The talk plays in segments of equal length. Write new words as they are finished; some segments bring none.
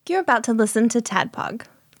You're about to listen to Tadpog.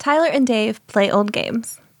 Tyler and Dave play old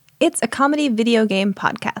games. It's a comedy video game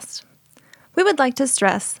podcast. We would like to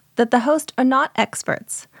stress that the hosts are not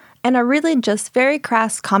experts and are really just very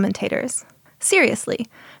crass commentators. Seriously,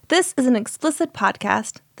 this is an explicit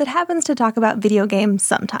podcast that happens to talk about video games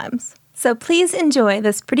sometimes. So please enjoy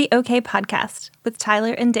this pretty okay podcast with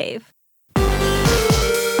Tyler and Dave.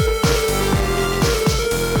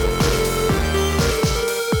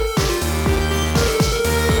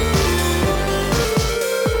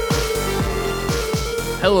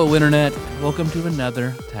 Hello, Internet. Welcome to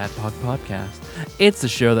another Tadpog podcast. It's a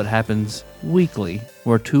show that happens weekly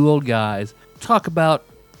where two old guys talk about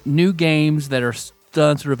new games that are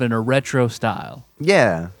done sort of in a retro style.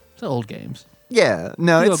 Yeah. It's old games. Yeah.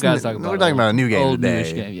 No, Two it's old guys talking about we're talking old- about a new game old today.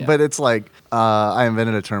 newish game, yeah. But it's like I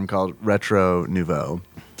invented a term called retro nouveau.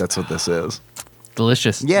 That's what this is.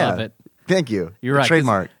 Delicious. Yeah. Love it. Thank you. You're right.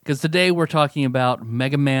 Trademark. Because today we're talking about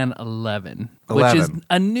Mega Man 11, which 11. is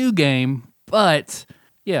a new game, but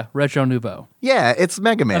yeah, retro nouveau. Yeah, it's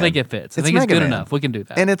Mega Man. I think it fits. I think it's Mega good Man. enough. We can do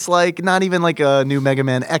that. And it's like not even like a new Mega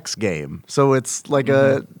Man X game. So it's like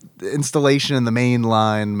a installation in the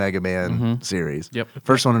mainline Mega Man series. Yep.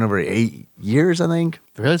 First one in over 8 years, I think.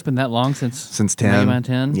 Really, it's been that long since 10. Mega Man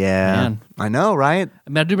 10? Yeah. Man. I know, right? I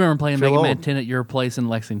mean, I do remember playing Feel Mega Man old. 10 at your place in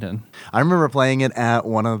Lexington. I remember playing it at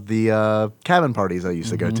one of the cabin parties I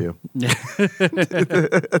used to go to.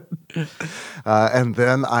 And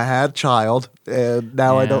then I had child, and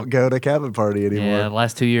now I Yeah. don't go to cabin party anymore. Yeah, the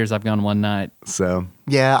last 2 years I've gone one night. So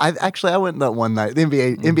yeah, I went that one night, the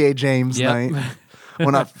NBA James Yep. night,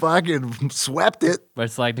 when I fucking swept it. But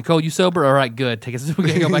it's like, Nicole, you sober? All right, good. Take us. We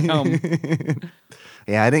gotta go back home.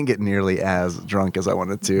 Yeah, I didn't get nearly as drunk as I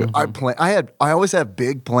wanted to. I always have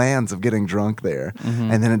big plans of getting drunk there,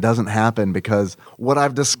 and then it doesn't happen because what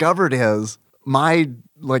I've discovered is my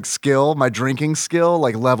skill, my drinking skill,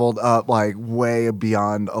 leveled up way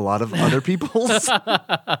beyond a lot of other people's.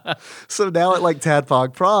 So now at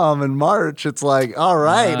Tadpog Prom in March, it's like, all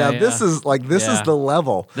right, now yeah. this is Yeah. the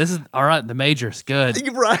level. This is all right. The majors, good.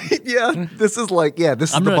 Right? Yeah. This is this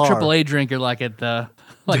is I'm the not a bar. AAA drinker like at the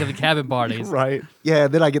cabin parties. Right. Yeah.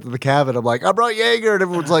 Then I get to the cabin. I'm like, I brought Jaeger, and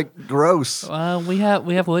everyone's like, gross. Well, we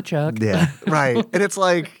have woodchuck. Yeah. Right. And it's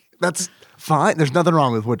like that's fine. There's nothing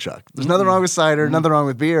wrong with woodchuck. There's nothing wrong with cider. Nothing wrong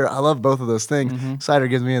with beer. I love both of those things. Cider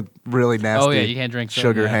gives me a really nasty. Oh, yeah, you can't drink soda,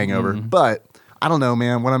 sugar yeah. hangover. But I don't know,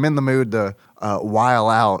 man. When I'm in the mood to while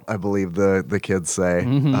out, I believe the kids say.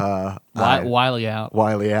 Wiley out.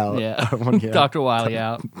 Wiley out. Yeah. Yeah. Dr. Wiley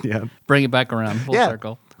out. Yeah. Bring it back around. Full Yeah.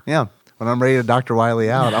 circle. Yeah. When I'm ready to Dr.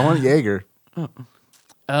 Wiley out, I want Jaeger.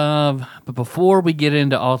 But before we get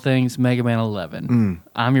into all things Mega Man 11,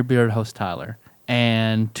 I'm your bearded host, Tyler.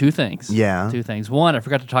 And two things. Yeah. Two things. One, I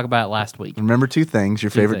forgot to talk about it last week. Remember two things. Your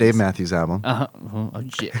favorite things. Dave Matthews album. Oh,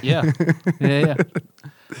 shit. Yeah. Yeah.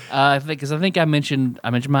 I think I mentioned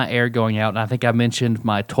my air going out, and I think I mentioned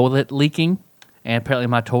my toilet leaking. And apparently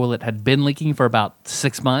my toilet had been leaking for about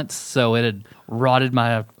 6 months, so it had rotted.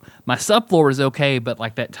 My subfloor was okay, but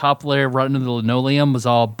that top layer right under the linoleum was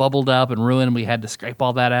all bubbled up and ruined, and we had to scrape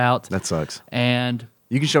all that out. That sucks. And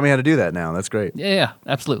You can show me how to do that now. That's great. yeah,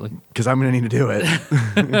 absolutely. Because I'm going to need to do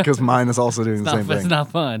it. Because mine is also doing the same It's thing. not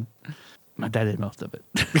fun. My dad did most of it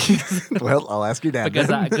Well, I'll ask your dad. because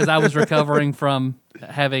then. I was recovering from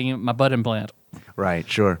having my butt implant. Right,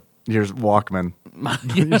 sure. Your Walkman.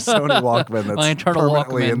 Your Sony Walkman that's My internal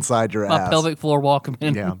permanently Walkman inside your my ass. pelvic floor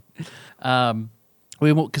Walkman. Yeah.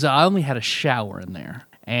 Because I only had a shower in there,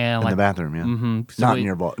 and In the bathroom, yeah. so Not we- in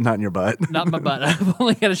your not in your butt. not in my butt. I've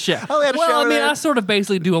only had a shower. only had a well, shower I mean, there. I sort of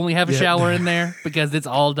basically do only have a shower in there because it's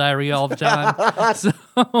all diarrhea all the time. So,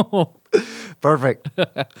 Perfect.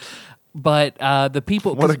 but the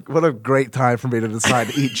people. What a great time for me to decide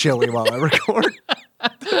to eat chili while I record.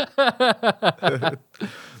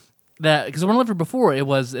 That because when I lived here before, it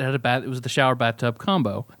was the shower bathtub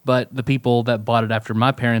combo. But the people that bought it after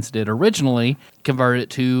my parents did originally converted it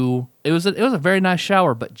to it was a very nice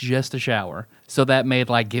shower, but just a shower. So that made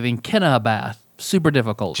giving Kenna a bath super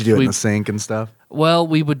difficult. Did you do it in the sink and stuff? Well,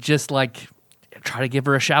 we would just try to give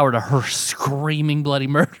her a shower to her screaming bloody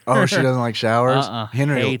murder. Oh, she doesn't like showers?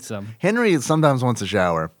 Henry hates them. Henry sometimes wants a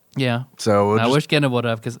shower. Yeah. So I wish Kenna would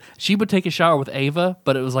have, because she would take a shower with Ava,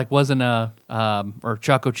 but it was wasn't a or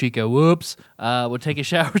Choco Chica. Whoops, would take a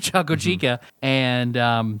shower with Choco Chica, and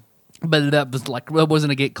but that was that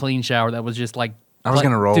wasn't a get clean shower. That was just I was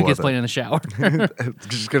gonna roll two with kids it. playing in the shower.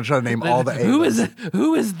 just gonna try to name all the Who Avas.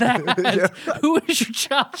 is that? Who is your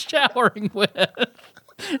child showering with?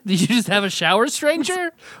 Did you just have a shower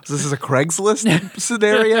stranger? This is a Craigslist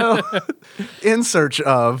scenario. In search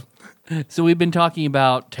of So we've been talking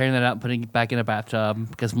about tearing that out and putting it back in a bathtub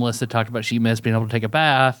because Melissa talked about she missed being able to take a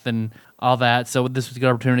bath and all that. So this was a good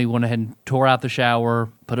opportunity. We went ahead and tore out the shower,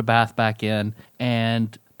 put a bath back in,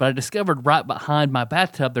 but I discovered right behind my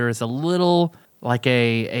bathtub there is a little like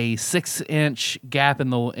a 6-inch gap in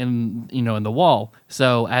the wall.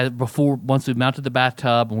 So once we mounted the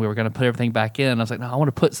bathtub and we were going to put everything back in, I was like, no, I want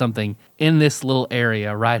to put something in this little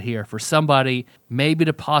area right here for somebody maybe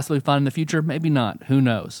to possibly find in the future, maybe not. Who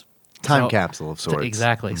knows? Time capsule of sorts.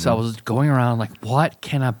 Exactly. So I was going around like, what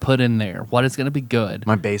can I put in there? What is going to be good?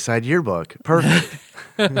 My Bayside yearbook. Perfect.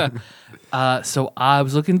 So I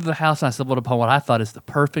was looking through the house and I stumbled upon what I thought is the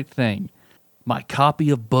perfect thing. My copy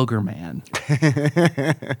of Booger Man.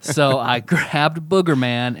 So I grabbed Booger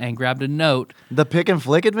Man and grabbed a note. The Pick and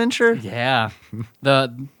Flick adventure? Yeah.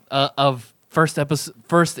 The first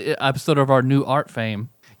episode of our new art fame.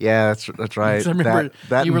 Yeah, that's right. So I remember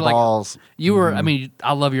that you and were balls. Like, you were. I mean,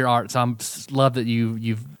 I love your art, so love that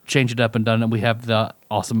you've changed it up and done it. We have the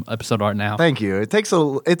awesome episode art now. Thank you. It takes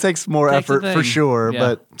more effort for sure, yeah.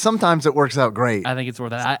 But sometimes it works out great. I think it's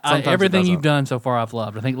worth it. Everything you've done so far, I've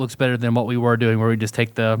loved. I think it looks better than what we were doing, where we just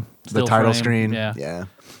take the title frame. screen. Yeah.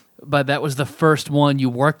 But that was the first one you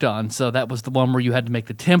worked on, so that was the one where you had to make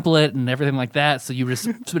the template and everything like that. So you were just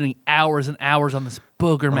spending hours and hours on this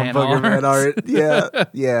Booger Man art.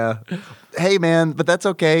 Yeah. Hey, man, but that's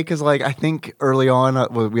okay because, like, I think early on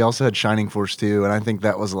we also had Shining Force 2, and I think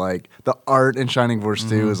that was like the art in Shining Force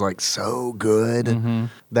 2 is like so good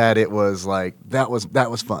that it was like that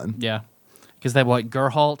was fun. Yeah, because they what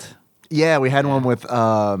Gerhalt. Yeah, we had one with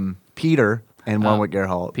Peter and one with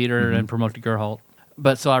Gerhalt. Peter and promoted Gerhalt.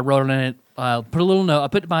 But so I wrote on it, put a little note. I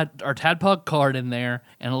put our Tadpog card in there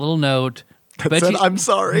and a little note. I'm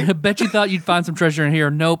sorry. Bet you thought you'd find some treasure in here.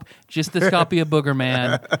 Nope, just this copy of Booger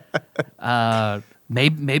Man.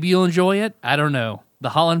 Maybe you'll enjoy it. I don't know. The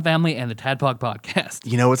Holland Family and the Tadpog Podcast.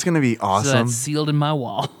 You know what's going to be awesome? So that's sealed in my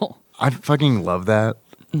wall. I fucking love that.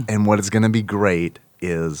 And what is going to be great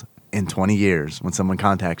is in 20 years when someone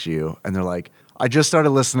contacts you and they're like, I just started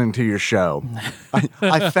listening to your show.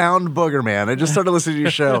 I found Booger Man. I just started listening to your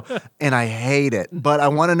show, and I hate it. But I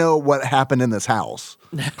want to know what happened in this house.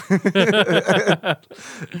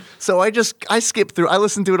 So I skip through. I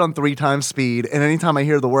listen to it on 3 times speed, and anytime I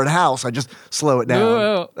hear the word house, I just slow it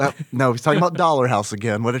down. No, he's talking about Dollar House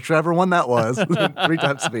again. Whichever one that was. 3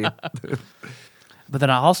 times speed. But then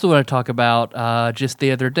I also want to talk about just the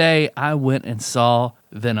other day, I went and saw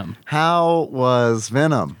Venom. How was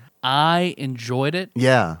Venom? I enjoyed it.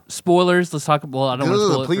 Yeah. Spoilers. Let's talk. Well, I don't want to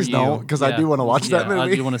spoil it please for don't, because I do want to watch that movie.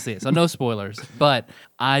 I do want to see it. So no spoilers. But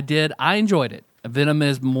I did. I enjoyed it. Venom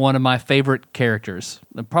is one of my favorite characters.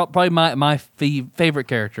 Probably my favorite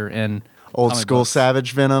character in old school books.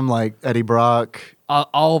 Savage Venom, like Eddie Brock.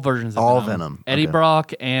 All versions of all Venom. Eddie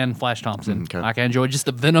Brock and Flash Thompson. Okay. Like I enjoy just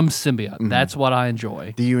the Venom symbiote. That's what I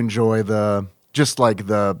enjoy. Do you enjoy the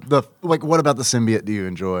what about the symbiote do you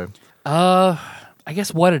enjoy? I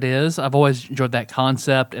guess what it is, I've always enjoyed that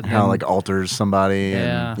concept and how like alters somebody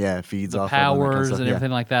and feeds the off powers of and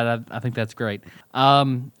everything like that. I think that's great.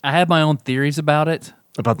 I have my own theories about it.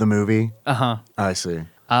 About the movie? I see.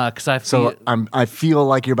 Because I feel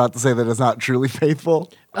like you're about to say that it's not truly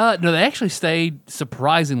faithful. No, they actually stayed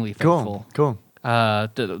surprisingly faithful. Cool.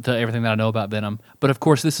 To everything that I know about Venom, but of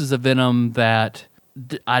course, this is a Venom that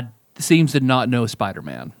seems to not know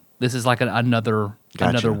Spider-Man. This is like another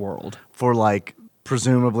world for like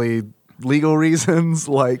presumably legal reasons,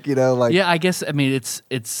 yeah. I guess it's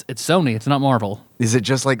Sony. It's not Marvel. Is it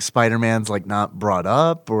just like Spider-Man's like not brought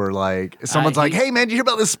up, or like someone's like, "Hey man, did you hear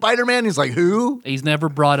about this Spider-Man?" He's like, "Who?" He's never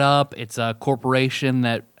brought up. It's a corporation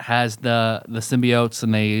that has the symbiotes,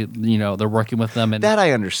 and they're working with them. And that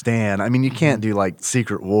I understand. I mean, you can't do like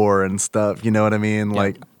Secret War and stuff. You know what I mean? Yeah.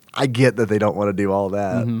 Like, I get that they don't want to do all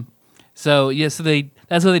that. Mm-hmm. So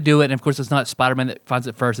that's how they do it. And of course, it's not Spider-Man that finds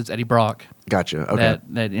it first. It's Eddie Brock. Gotcha. Okay.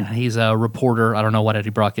 That he's a reporter. I don't know what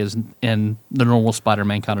Eddie Brock is in the normal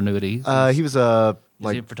Spider-Man continuity. He was a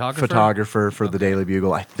photographer for the Daily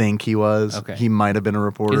Bugle. I think he was. Okay. He might have been a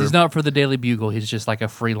reporter. He's not for the Daily Bugle. He's just like a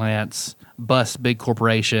freelance, busts big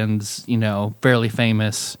corporations. Fairly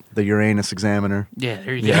famous. The Uranus Examiner. Yeah,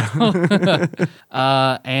 there you go.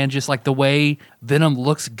 And just like the way Venom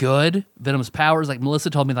looks good, Venom's powers. Like Melissa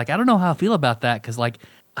told me, like I don't know how I feel about that because like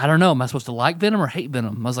I don't know. Am I supposed to like Venom or hate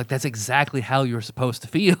Venom? I was like, that's exactly how you're supposed to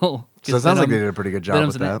feel. So it sounds like they did a pretty good job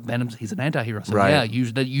with that. Venom's he's an anti-hero. So right.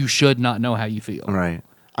 Yeah, you should not know how you feel. Right.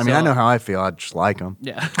 I mean, I know how I feel. I just like them.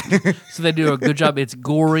 Yeah. So they do a good job. It's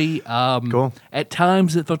gory. Cool. At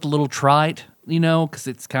times it felt a little trite, because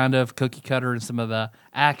it's kind of cookie cutter in some of the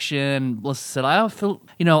action. Melissa said, I feel,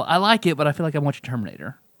 I like it, but I feel like I'm watching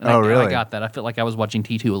Terminator. And Oh, I really? got that. I felt like I was watching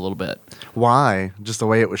T2 a little bit. Why? Just the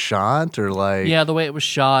way it was shot, or like? Yeah, the way it was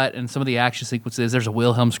shot and some of the action sequences. There's a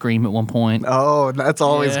Wilhelm scream at one point. Oh, that's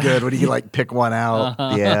always Yeah. good when you like pick one out.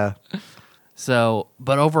 Yeah. So,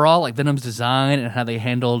 but overall, like Venom's design and how they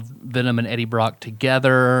handled Venom and Eddie Brock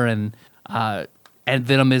together, and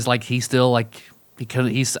Venom is like he's still like because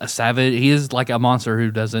he's a savage. He is like a monster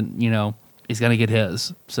who doesn't, he's gonna get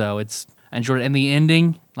his. So I enjoyed it. And the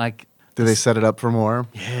ending, like. Do they set it up for more?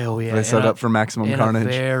 Hell yeah! They set it up for maximum carnage? In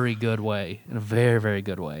a very good way. In a very, very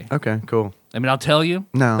good way. Okay, cool. I mean, I'll tell you.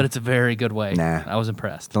 No. But it's a very good way. Nah. I was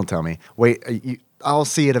impressed. Don't tell me. Wait, I'll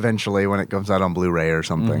see it eventually when it comes out on Blu-ray or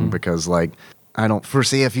something because, like, I don't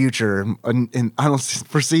foresee a future, and I don't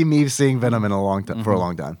foresee me seeing Venom in a long time for a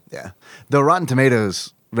long time. Yeah, the Rotten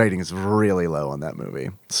Tomatoes rating is really low on that movie.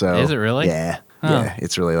 So Is it really? Yeah, Huh. yeah,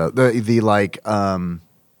 it's really low. The like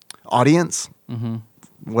audience.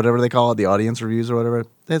 Whatever they call it, the audience reviews or whatever,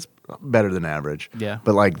 it's better than average. Yeah.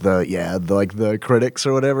 But like the critics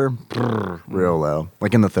or whatever, real low.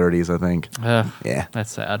 Like in the 30s, I think. Yeah.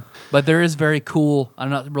 That's sad. But there is very cool.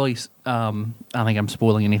 I'm not really. I don't think I'm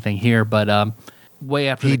spoiling anything here, but way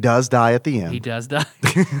after He does die at the end. he does die.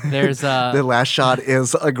 There's The last shot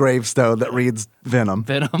is a gravestone that reads Venom.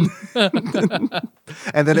 Venom,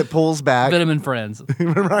 And then it pulls back. Venom and Friends.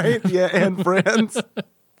 Right? Yeah, and friends.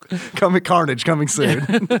 Carnage coming soon.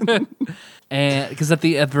 And because at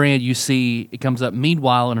the very end you see it comes up.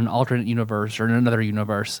 Meanwhile, in an alternate universe or in another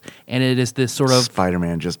universe, and it is this sort of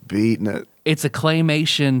Spider-Man just beating it. it's a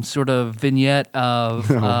claymation sort of vignette of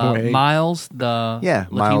Wait. Miles, the Latino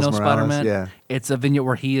Miles Morales, Spider-Man. yeah. It's a vignette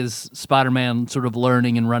where he is Spider-Man sort of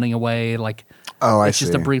learning and running away. Like, Oh, I it's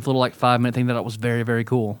just see. a brief little 5-minute thing that was very, very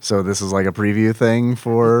cool. So this is like a preview thing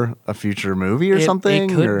for a future movie or something?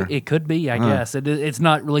 It could be, I guess. It's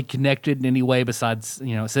not really connected in any way besides,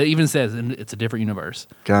 so it even says it's a different universe.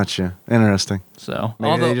 Gotcha. Interesting. So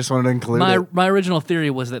Maybe they just wanted to include it. my original theory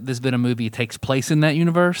was that this Venom movie takes place in that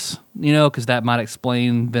universe, because that might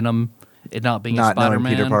explain Venom it not being a Not knowing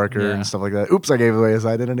Spider-Man. Peter Parker Yeah. and stuff like that. Oops, I gave away his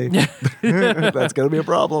identity. That's going to be a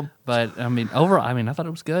problem. But overall, I thought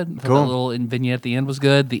it was good. I thought Cool. the little vignette at the end was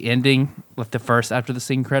good. The ending with the first after the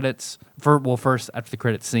scene credits, first after the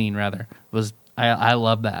credits scene rather, was I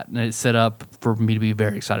love that, and it set up for me to be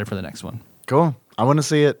very excited for the next one. Cool. I want to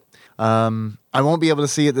see it. I won't be able to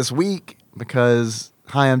see it this week because,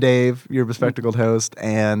 hi, I'm Dave, your bespectacled host,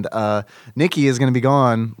 and Nikki is going to be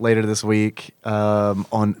gone later this week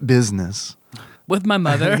on business. With my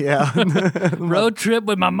mother, Yeah, road trip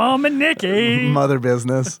with my mom and Nikki. mother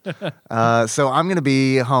business. So I'm going to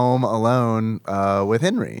be home alone with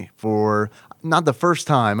Henry for not the first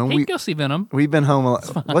time, and He can go see Venom. we've been home.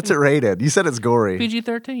 What's it rated? You said it's gory.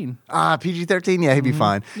 PG-13. PG-13. Yeah, he'd be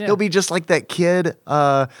fine. Yeah. He'll be just like that kid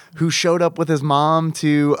who showed up with his mom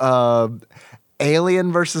to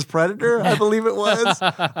Alien versus Predator, I believe it was,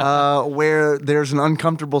 where there's an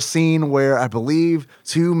uncomfortable scene where I believe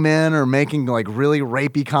two men are making like really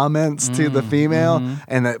rapey comments to the female,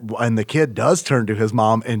 and the kid does turn to his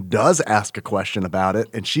mom and does ask a question about it,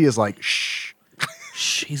 and she is like, "Shh."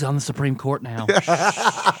 Shh, he's on the Supreme Court now.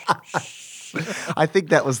 I think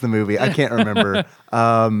that was the movie. I can't remember.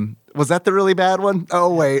 Was that the really bad one?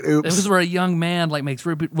 Oh wait, oops. This is where a young man makes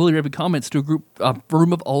really rapid comments to a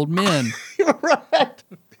room of old men. Right.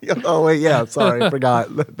 Oh wait, yeah. Sorry, forgot.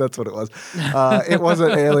 That's what it was. It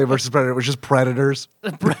wasn't Alien versus Predator. It was just Predators.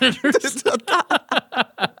 Predators.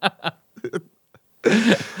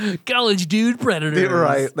 College dude predators.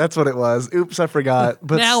 Right. That's what it was. Oops, I forgot.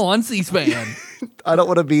 But Now on C-SPAN. I don't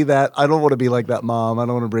want to be that. I don't want to be like that mom. I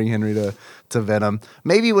don't want to bring Henry to Venom.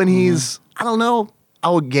 Maybe when he's, I don't know.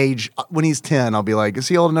 I'll gauge when he's 10. I'll be like, is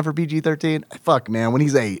he old enough for PG-13? Fuck, man. When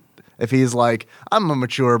he's 8. If he's like, I'm a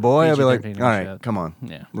mature boy, I'll be like, PG-13 all right, shit. come on.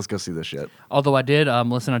 Yeah. Let's go see this shit. Although I did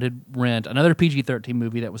rent another PG-13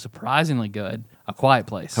 movie that was surprisingly good, A Quiet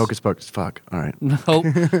Place. Hocus Pocus. Fuck. All right.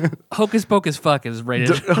 Hocus Pocus Fuck is rated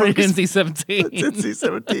NC-17. It's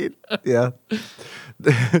NC-17. Yeah.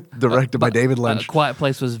 Directed by David Lynch. Quiet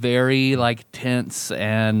Place was very tense,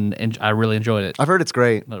 and I really enjoyed it. I've heard it's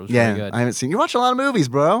great. Thought it was yeah, really good. I haven't seen. You watch a lot of movies,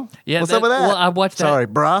 bro. Yeah, What's up with that? well, I watched that- Sorry,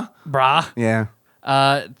 brah. Brah. Yeah.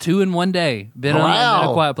 2 in one day. Venom Wow. and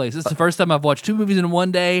A Quiet Place. This is the first time I've watched 2 movies in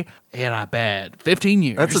one day, and I bad. 15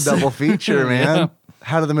 years. That's a double feature, man. Yeah.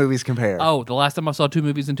 How do the movies compare? Oh, the last time I saw 2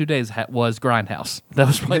 movies in 2 days was Grindhouse. That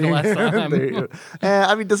was probably the last time. There you go.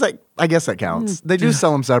 I mean, I guess that counts. They do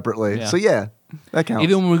sell them separately, Yeah. so yeah, that counts.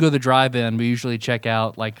 Even when we go to the drive-in, we usually check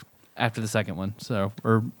out after the second one,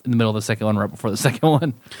 or in the middle of the second one, right before the second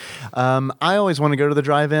one. I always want to go to the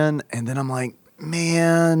drive-in, and then I'm like,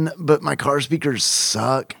 man, but my car speakers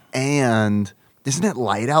suck, and isn't it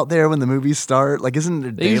light out there when the movies start? Like, isn't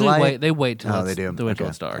it They usually daylight? wait till Oh, they do. the wait till Okay.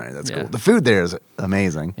 it's dark. All right, that's Yeah. cool. The food there is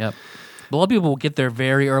amazing. Yep. A lot of people will get there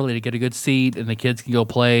very early to get a good seat, and the kids can go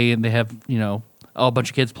play, and they have, a bunch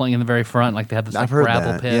of kids playing in the very front, like they have this I've heard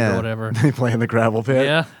gravel that. pit Yeah. or whatever. They play in the gravel pit.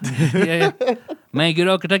 Yeah. yeah. Man, good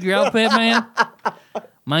old Kentucky gravel pit, man.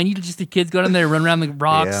 Man, you just the kids go down there, run around the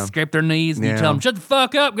rocks, Yeah. scrape their knees, and you Yeah. tell them, shut the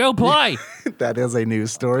fuck up, go play. That is a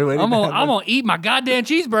news story. I'm gonna eat my goddamn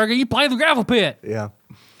cheeseburger. You play in the gravel pit. Yeah.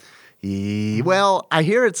 Well, I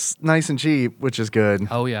hear it's nice and cheap, which is good,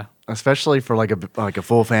 Oh, yeah. especially for like a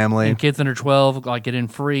full family. And kids under 12 like get in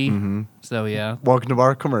free. Mm-hmm. So, yeah. Welcome to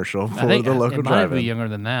our commercial for I think the local it might drive-in. be younger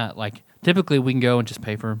than that. Like, typically we can go and just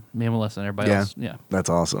pay for me and Melissa and everybody Yeah, else. Yeah. that's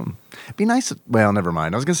awesome. Be nice. Well, never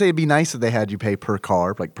mind. I was gonna say it'd be nice if they had you pay per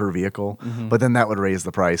car, like per vehicle, but then that would raise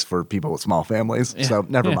the price for people with small families. So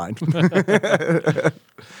never mind.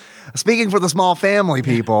 Speaking for the small family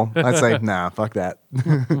people, I'd say nah, fuck that.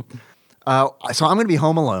 So I'm gonna be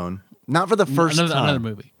home alone. Not for the first time. Another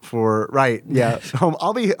movie. Yeah.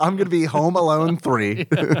 I'm gonna be Home Alone 3.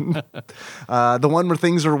 The one where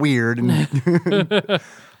things are weird. And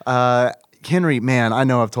Henry, man, I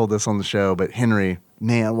know I've told this on the show, but Henry,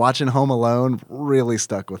 man, watching Home Alone really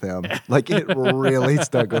stuck with him. Like, it really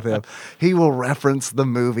stuck with him. He will reference the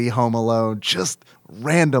movie Home Alone just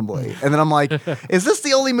randomly. And then I'm like, is this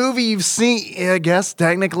the only movie you've seen? Yeah, I guess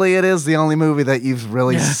technically it is the only movie that you've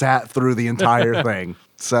really sat through the entire thing.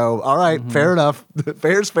 So, all right, fair enough.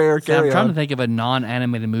 Fair's fair. So I'm Carry trying on. to think of a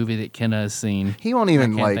non-animated movie that Kenna has seen. He won't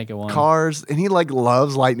even can't like think of one. Cars, and he like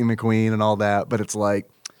loves Lightning McQueen and all that. But it's like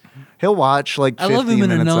he'll watch like 15 I love him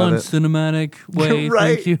in a minutes of it. non-cinematic way.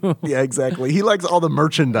 Right? Thank you. Yeah, exactly. He likes all the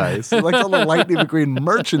merchandise. He likes all the Lightning McQueen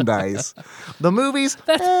merchandise. The movies,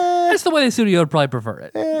 That's the way the studio would probably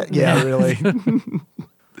prefer it. yeah, really.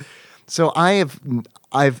 So I've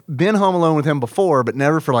been home alone with him before, but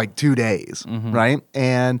never for like 2 days, right?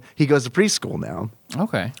 And he goes to preschool now,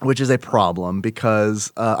 Okay. which is a problem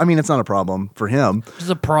because it's not a problem for him. This is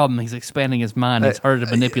a problem. He's expanding his mind. It's harder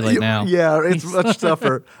to manipulate now. Yeah, it's much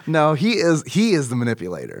tougher. No, he is the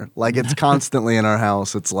manipulator. Like, it's constantly in our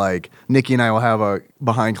house. It's like Nikki and I will have a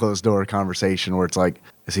behind closed door conversation where it's like,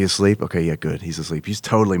 is he asleep? Okay, yeah, good. He's asleep. He's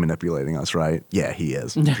totally manipulating us, right? Yeah, he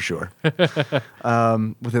is for sure.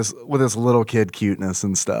 With his little kid cuteness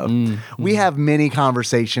and stuff. We have many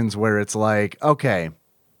conversations where it's like, okay,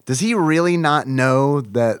 does he really not know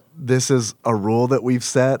that this is a rule that we've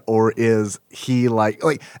set, or is he like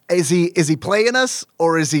is he playing us,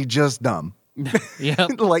 or is he just dumb?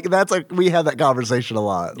 Yep. Like, we have that conversation a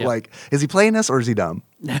lot. Yep. Like, is he playing us or is he dumb?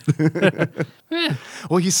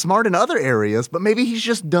 Well, he's smart in other areas, but maybe he's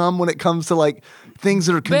just dumb when it comes to like things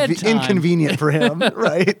that are Bedtime. inconvenient for him,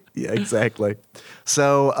 right? Yeah, exactly.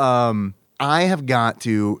 So I have got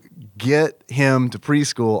to get him to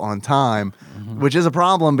preschool on time, which is a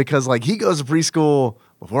problem because like he goes to preschool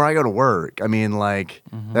before I go to work. I mean, like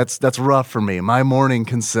that's rough for me. My morning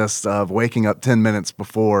consists of waking up 10 minutes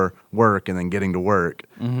before work and then getting to work,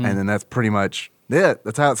 and then that's pretty much it.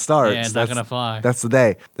 That's how it starts. Yeah, it's not gonna fly. That's the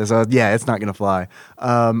day. It's not gonna fly.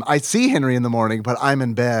 I see Henry in the morning, but I'm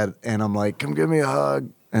in bed, and I'm like, come give me a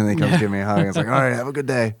hug. And then he comes give me a hug. And it's like, all right, have a good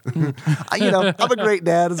day. I'm a great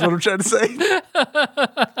dad, is what I'm trying to say.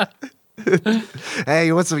 Hey,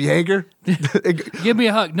 you want some Jaeger? Give me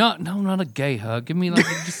a hug. No, not a gay hug. Give me like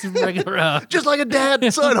just a regular hug. Just like a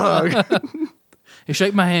dad-son hug. Hey,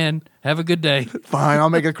 shake my hand. Have a good day. Fine, I'll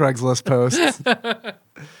make a Craigslist post.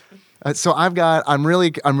 So I'm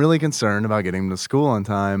really concerned about getting him to school on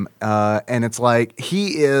time. And it's like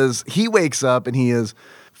he wakes up and he is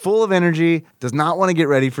full of energy, does not want to get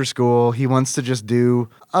ready for school. He wants to just do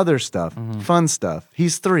other stuff, fun stuff.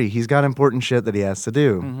 He's 3. He's got important shit that he has to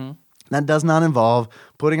do. That does not involve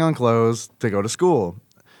putting on clothes to go to school.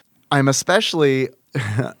 I'm especially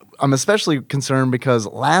concerned because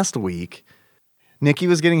last week, Nikki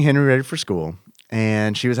was getting Henry ready for school,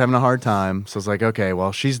 and she was having a hard time. So I was like, okay,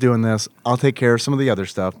 well, she's doing this. I'll take care of some of the other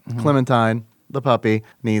stuff. Clementine, the puppy,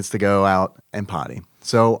 needs to go out and potty.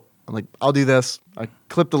 So I'm like, I'll do this. I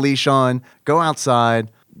clip the leash on, go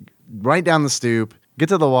outside, right down the stoop, get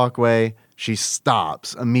to the walkway. She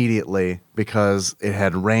stops immediately because it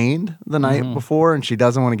had rained the night before, and she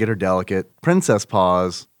doesn't want to get her delicate princess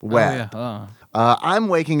paws wet. Oh, yeah. I'm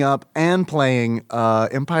waking up and playing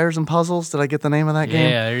Empires and Puzzles. Did I get the name of that game?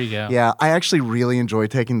 Yeah, there you go. Yeah, I actually really enjoy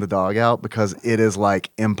taking the dog out because it is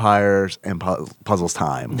like Empires and Puzzles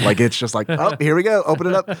time. Like it's just like, oh, here we go, open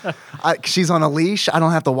it up. She's on a leash. I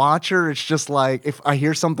don't have to watch her. It's just like if I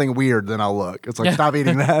hear something weird, then I'll look. It's like stop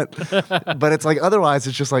eating that. But it's like otherwise,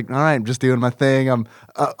 it's just like all right, I'm just doing my thing. I'm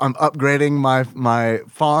upgrading my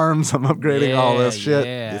farms. I'm upgrading all this shit.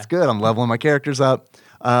 Yeah. It's good. I'm leveling my characters up.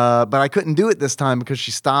 But I couldn't do it this time because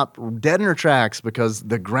she stopped dead in her tracks because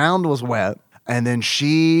the ground was wet. And then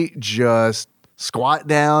she just squat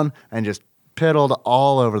down and just piddled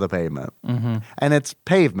all over the pavement. Mm-hmm. And it's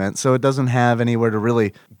pavement, so it doesn't have anywhere to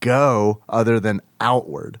really go other than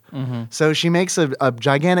outward. Mm-hmm. So she makes a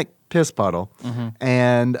gigantic piss puddle. Mm-hmm.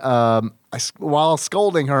 And while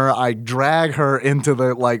scolding her, I drag her into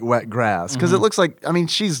the like wet grass because it looks like, I mean,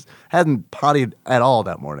 she's hadn't pottied at all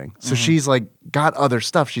that morning. So she's like got other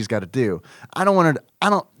stuff she's got to do.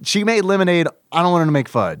 She made lemonade. I don't want her to make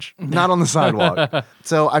fudge, not on the sidewalk.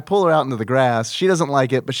 So I pull her out into the grass. She doesn't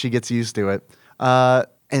like it, but she gets used to it.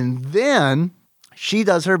 And then she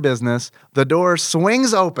does her business. The door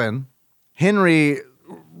swings open. Henry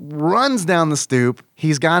runs down the stoop.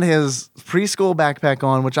 He's got his preschool backpack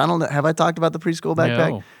on, which I don't know. Have I talked about the preschool backpack?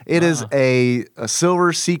 No. It is a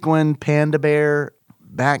silver sequin panda bear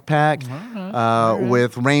backpack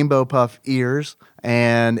with rainbow puff ears.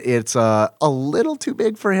 And it's a little too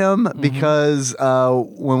big for him because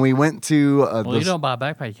when we went to well, you don't buy a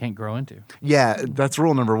backpack you can't grow into. Yeah, that's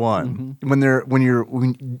rule number one.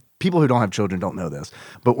 When people who don't have children don't know this,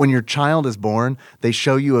 but when your child is born, they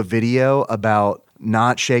show you a video about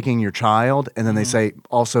not shaking your child, and then they say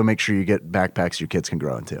also make sure you get backpacks your kids can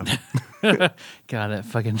grow into. God, that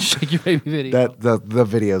fucking shake your baby video. The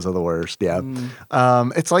videos are the worst. Yeah,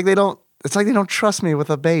 it's like they don't. It's like they don't trust me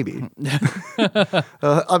with a baby.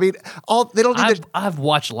 I mean, they don't need I've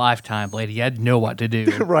watched Lifetime, lady. I know what to do.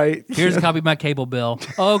 Right. Here's a copy of my cable bill.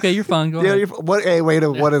 Oh, okay, you're fine. Go ahead. What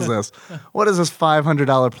is this? What is this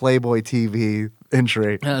 $500 Playboy TV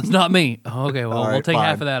entry? It's not me. Oh, okay, well, right, we'll take fine.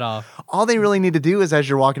 half of that off. All they really need to do is as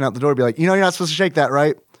you're walking out the door, be like, you're not supposed to shake that,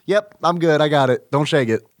 right? Yep, I'm good. I got it. Don't shake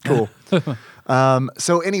it. Cool.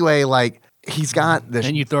 So anyway, like, he's got this.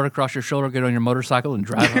 And you throw it across your shoulder, get on your motorcycle, and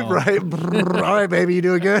drive home. Right. All right, baby, you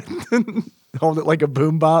doing good? Hold it like a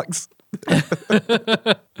boombox.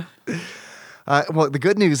 Well, the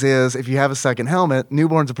good news is if you have a second helmet,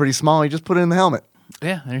 newborns are pretty small. You just put it in the helmet.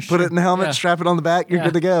 Yeah. Put it in the helmet, strap it on the back, you're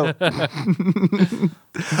good to go.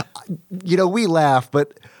 We laugh,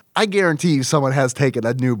 but I guarantee you someone has taken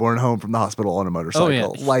a newborn home from the hospital on a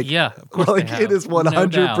motorcycle. Oh, yeah. Of course they have. It is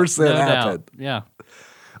 100% happened. Yeah.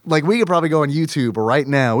 Like, we could probably go on YouTube right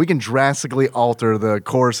now. We can drastically alter the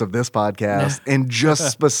course of this podcast and just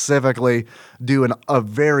specifically do a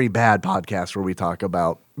very bad podcast where we talk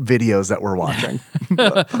about videos that we're watching.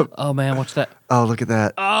 Oh, man, what's that? Oh, look at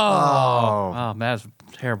that. Oh, man, that's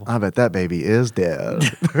terrible. I bet that baby is dead.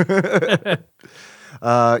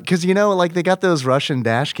 Because, like, they got those Russian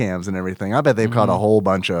dash cams and everything. I bet they've caught a whole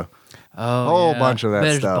bunch of bunch of that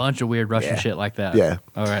There's stuff. a bunch of weird Russian shit like that. Yeah.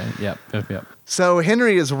 All right. Yep. So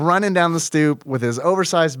Henry is running down the stoop with his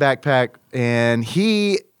oversized backpack, and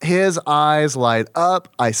his eyes light up.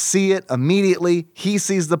 I see it immediately. He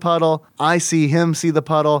sees the puddle. I see him see the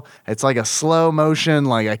puddle. It's like a slow motion,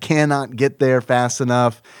 like I cannot get there fast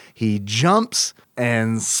enough. He jumps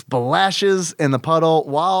and splashes in the puddle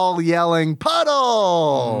while yelling,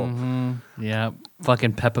 "Puddle!" Mm-hmm. Yeah.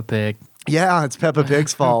 Fucking Peppa Pig. Yeah, it's Peppa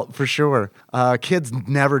Pig's fault for sure. Kids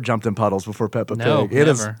never jumped in puddles before Peppa No, Pig.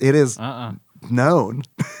 never. It is known.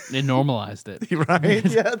 It normalized it. Right?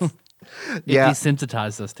 Yes. It Yeah.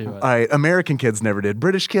 desensitized us to it. All right, American kids never did.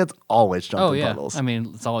 British kids always jumped in puddles. I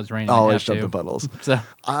mean, it's always raining. Always jumped in puddles. So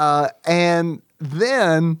And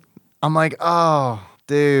then I'm like, oh,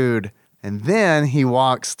 dude. And then he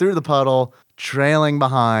walks through the puddle, trailing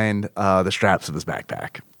behind the straps of his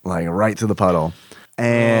backpack, like right to the puddle.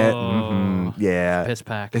 And yeah, piss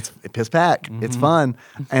pack. It's piss pack. It's fun.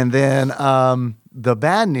 And then the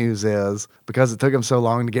bad news is because it took him so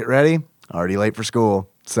long to get ready, already late for school.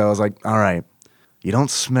 So I was like, all right, you don't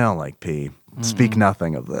smell like pee. Speak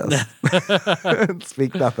nothing of this.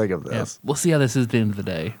 Speak nothing of this. We'll see how this is at the end of the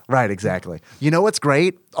day. Right, exactly. You know what's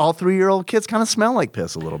great? All 3-year-old kids kind of smell like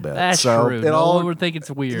piss a little bit. That's so true. It all would think it's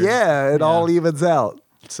weird. Yeah, it all evens out.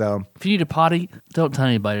 So if you need a potty, don't tell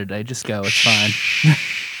anybody today. Just go. It's fine.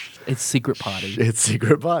 It's secret potty. It's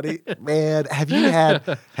secret potty. Man, have you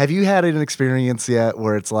had an experience yet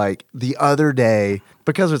where it's like the other day,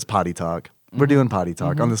 because it's potty talk, We're doing potty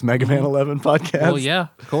talk on this Mega Man 11 podcast. Well, yeah,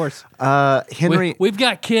 of course. Henry. We've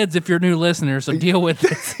got kids if you're a new listener, so deal with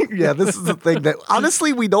it. Yeah, this is the thing that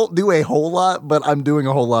honestly we don't do a whole lot, but I'm doing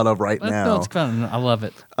a whole lot of right now. No, it's fun. I love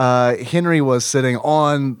it. Henry was sitting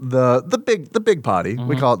on the big potty.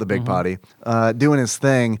 We call it the big potty, doing his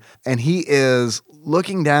thing, and he is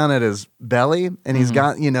looking down at his belly, and he's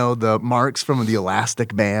got the marks from the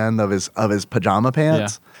elastic band of his pajama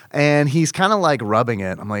pants, and he's kind of like rubbing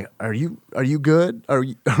it. I'm like, are you good?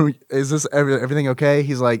 Is this everything okay?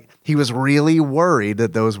 He's like, he was really worried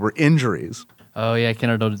that those were injuries. Oh yeah,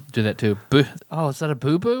 Kenner do that too. Oh, is that a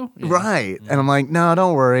boo boo? Yeah. Right. And I'm like, no,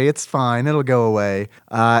 don't worry, it's fine, it'll go away.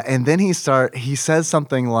 And then he says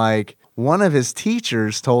something like, one of his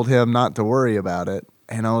teachers told him not to worry about it.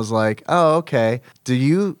 And I was like, oh, okay.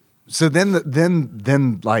 So then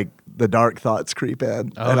like the dark thoughts creep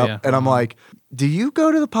in. Oh, And I'm like, do you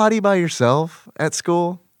go to the potty by yourself at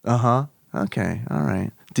school? Uh-huh. Okay. All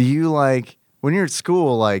right. Do you when you're at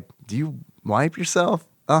school, do you wipe yourself?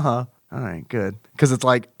 Uh-huh. All right, good. Because it's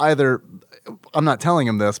like either, I'm not telling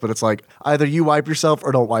him this, but it's like either you wipe yourself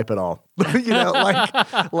or don't wipe at all. I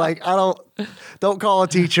don't call a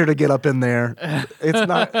teacher to get up in there. It's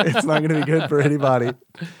not going to be good for anybody.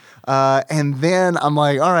 And then I'm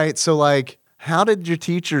like, all right, so how did your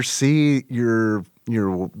teacher see the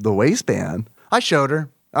waistband? I showed her.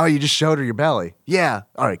 Oh, you just showed her your belly. Yeah.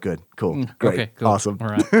 All right, good. Cool. Great. Okay, cool. Awesome. All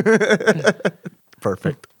right.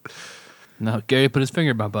 Perfect. No, Gary put his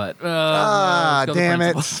finger in my butt. Damn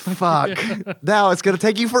it. Fuck. Now it's going to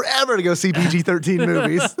take you forever to go see PG-13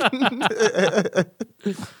 movies.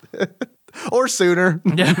 Or sooner.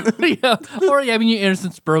 Yeah. Or, when your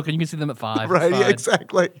innocence broken, you can see them at 5. Right, yeah,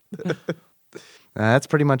 exactly. That's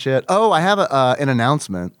pretty much it. Oh, I have an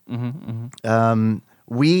announcement.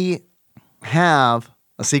 We have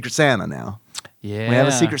a Secret Santa now. Yeah. We have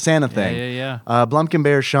a Secret Santa thing. Yeah. Blumpkin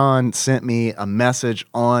Bear Sean sent me a message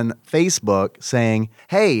on Facebook saying,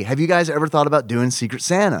 hey, have you guys ever thought about doing Secret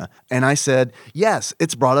Santa? And I said, yes,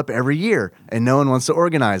 it's brought up every year, and no one wants to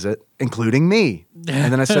organize it, including me.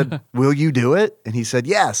 And then I said, will you do it? And he said,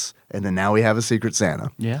 yes. And then now we have a Secret Santa.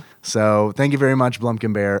 Yeah. So thank you very much,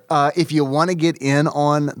 Blumpkin Bear. If you want to get in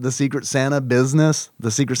on the Secret Santa business, the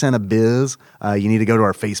Secret Santa biz, you need to go to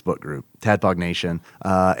our Facebook group, Tadpog Nation,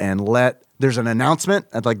 and there's an announcement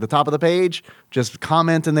at the top of the page. Just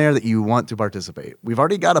comment in there that you want to participate. We've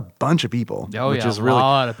already got a bunch of people. Oh, which yeah, is really, a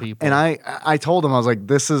lot of people. And I told them, I was like,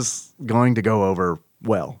 this is going to go over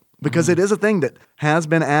well. Because it is a thing that has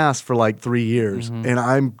been asked for 3 years. And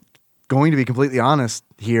I'm going to be completely honest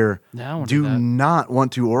here. Do not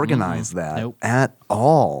want to organize that at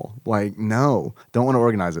all. No, don't want to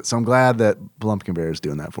organize it. So I'm glad that Blumpkin Bear is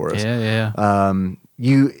doing that for us. Yeah.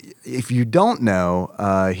 If you don't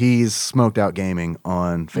know, he's Smoked Out Gaming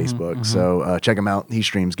on Facebook. So check him out. He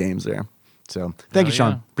streams games there. So thank you,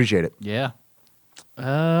 Sean. Appreciate it. Yeah.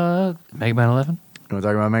 Mega Man 11? You want to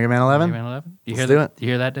talk about Mega Man 11? Mega Man 11? Let's do it. You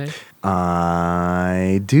hear that, Dave?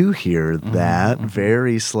 I do hear that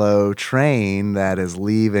very slow train that is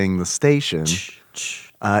leaving the station.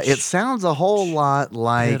 It sounds a whole lot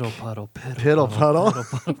like Piddle puddle. Piddle puddle.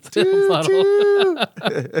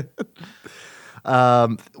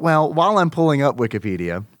 Well, while I'm pulling up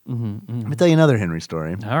Wikipedia, let me tell you another Henry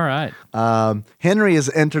story. All right. Henry has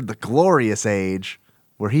entered the glorious age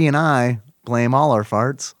where he and I blame all our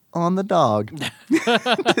farts on the dog.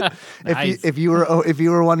 Nice. If you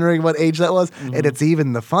were wondering what age that was, and it's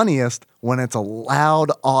even the funniest when it's a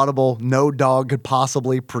loud, audible, no dog could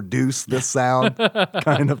possibly produce this sound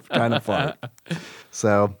kind of fart.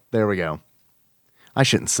 So there we go. I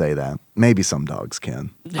shouldn't say that. Maybe some dogs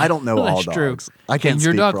can. I don't know all That's dogs. true. I can't Can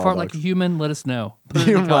your speak dog for all fart dogs. like a human? Let us know. Put it in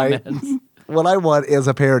You're the right. comments. What I want is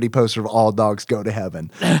a parody poster of All Dogs Go to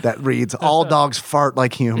Heaven that reads, all dogs fart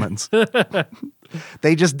like humans.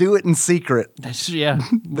 They just do it in secret. Yeah.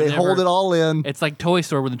 They hold it all in. It's like Toy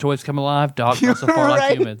Story when the toys come alive. Dogs also fart like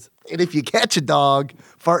Right. humans. And if you catch a dog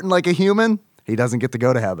farting like a human, he doesn't get to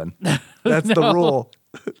go to heaven. That's the rule.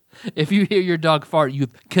 If you hear your dog fart,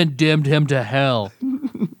 you've condemned him to hell.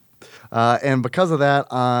 And because of that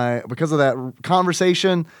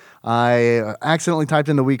conversation, I accidentally typed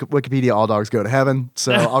into Wikipedia, all dogs go to heaven.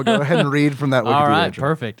 So I'll go ahead and read from that Wikipedia All right, entry.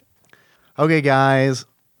 perfect. Okay, guys.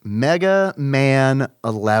 Mega Man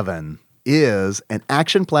 11 is an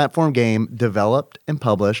action platform game developed and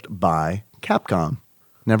published by Capcom.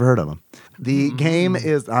 Never heard of them. The game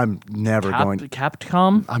is, I'm never giving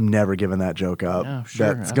that joke up. Oh,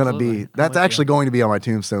 sure, That's going to be, absolutely. that's actually going to be on my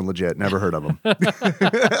tombstone legit. Never heard of them.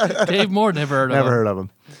 Dave Moore never heard of Never him. heard of them.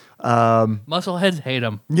 Muscleheads hate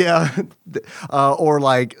him. Yeah. Or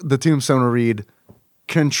like the tombstone will read,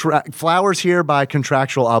 Flowers here by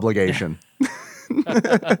contractual obligation.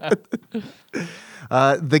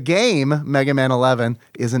 The game, Mega Man 11,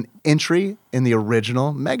 is an entry in the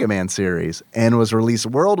original Mega Man series and was released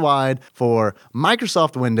worldwide for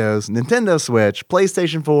Microsoft Windows, Nintendo Switch,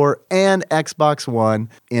 PlayStation 4, and Xbox One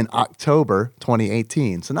in October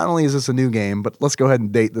 2018. So not only is this a new game, but let's go ahead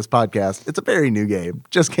and date this podcast. It's a very new game.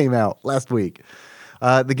 Just came out last week.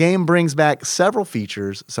 The game brings back several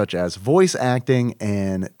features such as voice acting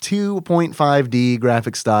and 2.5D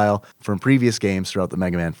graphic style from previous games throughout the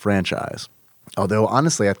Mega Man franchise. Although,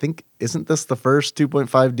 honestly, I think, isn't this the first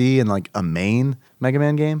 2.5D in like a main Mega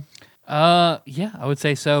Man game? Yeah, I would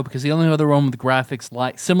say so, because the only other one with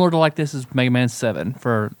graphics similar to like this is Mega Man 7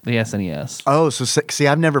 for the SNES. Oh, so see,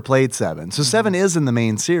 I've never played 7. So 7 is in the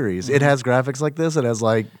main series. It has graphics like this? It has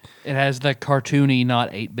like... It has the cartoony,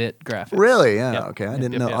 not 8-bit graphics. Really? Yeah, Yep. okay. I Yep,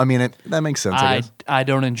 didn't yep, know. yep. I mean, that makes sense, I guess. I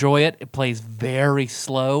don't enjoy it. It plays very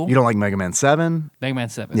slow. You don't like Mega Man 7? Mega Man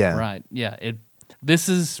 7, Yeah. right. Yeah,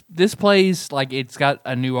 this plays like it's got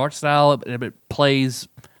a new art style, but it plays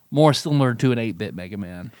more similar to an 8-bit Mega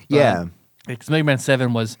Man. But Yeah. Because Mega Man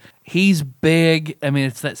 7 he's big. I mean,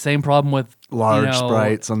 it's that same problem with Large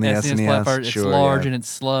sprites on the SNES. platform. It's Sure, large yeah. and it's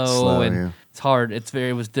slow and yeah. it's hard.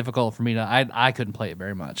 It was difficult for me to. I couldn't play it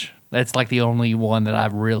very much. That's like the only one that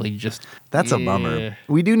I've really just. That's a bummer.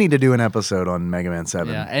 We do need to do an episode on Mega Man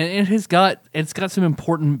 7. Yeah, and it's got some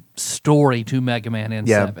important story to Mega Man in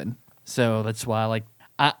Yeah. 7. So that's why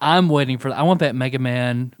I'm waiting for. I want that Mega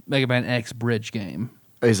Man X bridge game.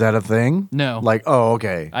 Is that a thing? No. Like, oh,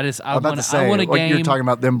 okay. I I'm about want to say, a like you're game talking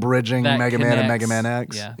about them bridging that Mega Man and connects. Mega Man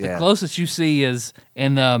X? Yeah. The closest you see is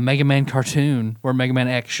in the Mega Man cartoon where Mega Man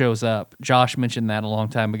X shows up. Josh mentioned that a long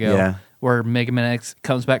time ago. Yeah. Where Mega Man X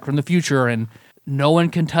comes back from the future and no one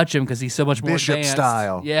can touch him because he's so much more Bishop advanced.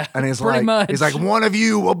 style. Yeah, And he's pretty like, much. he's like, one of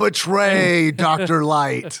you will betray Dr.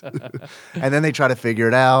 Light. And then they try to figure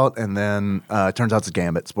it out, and then it turns out it's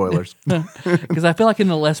Gambit. Spoilers. Because I feel like in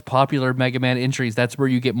the less popular Mega Man entries, that's where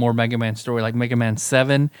you get more Mega Man story, like Mega Man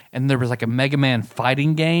 7. And there was like a Mega Man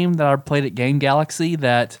fighting game that I played at Game Galaxy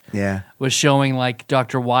that Yeah. was showing like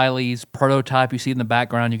Dr. Wily's prototype. You see in the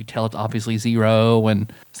background, you could tell it's obviously Zero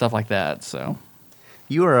and stuff like that. So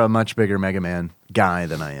You are a much bigger Mega Man guy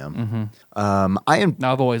than I am.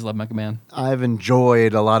 I've always loved Mega Man. I've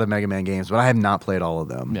enjoyed a lot of Mega Man games, but I have not played all of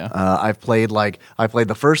them. Yeah. I played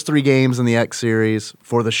the first 3 games in the X series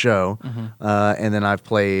for the show, and then I've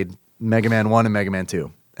played Mega Man 1 and Mega Man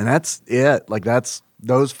 2, and that's it. Like that's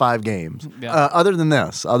those 5 games. Yeah. Other than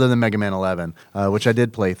Mega Man 11, which I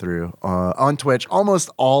did play through on Twitch. Almost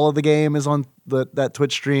all of the game is on that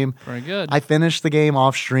Twitch stream. Very good. I finished the game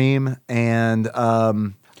off stream, and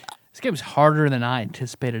This game was harder than I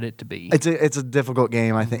anticipated it to be. it's a difficult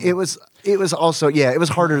game. I think it was also it was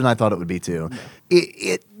harder than I thought it would be too.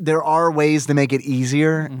 There are ways to make it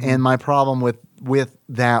easier, and my problem with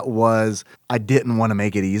that was I didn't want to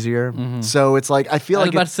make it easier. So it's like I feel I was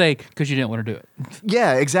like about to say because you didn't want to do it.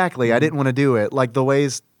 yeah, exactly. I didn't want to do it. Like the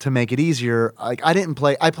ways to make it easier, like I didn't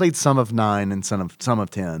play. I played some of 9 and some of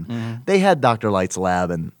 10. They had Dr. Light's lab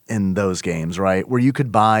in those games, right, where you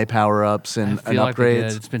could buy power ups and I feel like they did.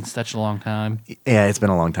 upgrades. It's been such a long time. Yeah, it's been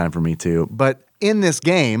a long time for me too. But in this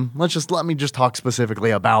game, let me just talk specifically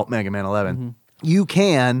about Mega Man 11. You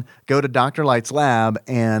can go to Dr. Light's lab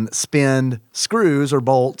and spin screws or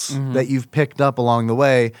bolts that you've picked up along the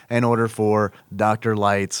way in order for Dr.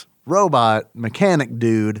 Light's robot mechanic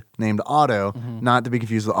dude named Otto, not to be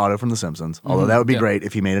confused with Otto from The Simpsons, although that would be great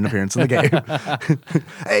if he made an appearance in the game.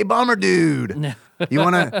 Hey, bomber dude, you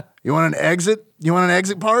want an exit? You want an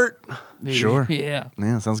exit part? Sure. Yeah.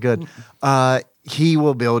 Yeah, sounds good. He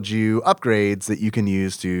will build you upgrades that you can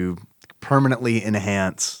use to permanently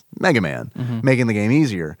enhance Mega Man, making the game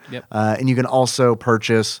easier. Yep. And you can also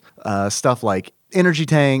purchase stuff like energy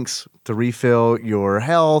tanks to refill your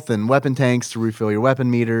health and weapon tanks to refill your weapon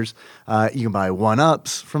meters. You can buy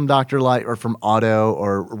 1-ups from Dr. Light or from Otto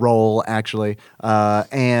or Roll, actually.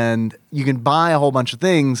 And you can buy a whole bunch of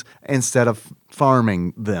things instead of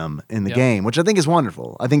farming them in the game, which I think is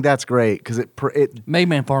wonderful. I think that's great because it Mega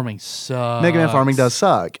Man farming sucks. Mega Man farming does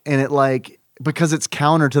suck, and because it's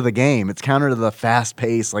counter to the game. It's counter to the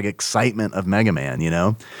fast-paced excitement of Mega Man, you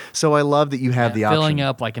know? So I love that you have the option. Filling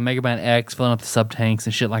up like in Mega Man X, filling up the sub tanks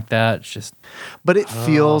and shit like that. It's just But it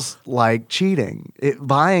feels like cheating.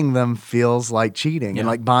 Buying them feels like cheating. Yeah. And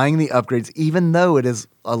like buying the upgrades, even though it is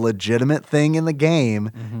a legitimate thing in the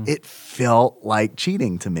game, it felt like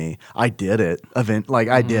cheating to me. I did it. I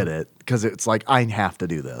did it because it's like I have to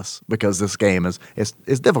do this because this game is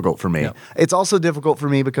difficult for me. Yep. It's also difficult for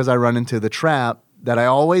me because I run into the trap that I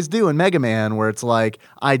always do in Mega Man, where it's like,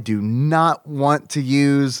 I do not want to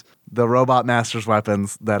use the Robot Master's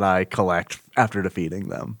weapons that I collect after defeating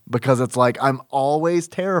them, because it's like I'm always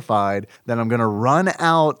terrified that I'm going to run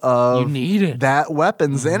out of You need it. that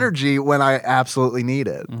weapon's energy when I absolutely need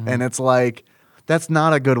it. And it's like, that's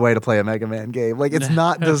not a good way to play a Mega Man game. Like, it's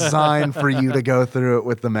not designed for you to go through it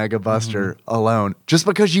with the Mega Buster alone. Just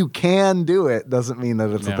because you can do it doesn't mean that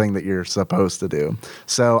it's a thing that you're supposed to do.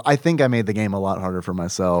 So I think I made the game a lot harder for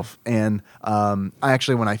myself. And I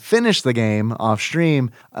actually, when I finished the game off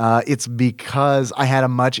stream, it's because I had a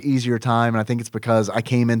much easier time. And I think it's because I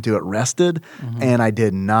came into it rested and I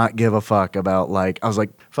did not give a fuck about, like, I was like,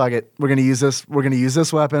 fuck it. We're going to use this. We're going to use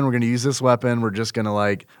this weapon. We're going to use this weapon. We're just going to,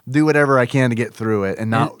 like, do whatever I can to get through it and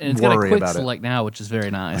not and it's worry got a quick about it. select now, which is very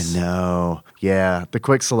nice. I know. Yeah. The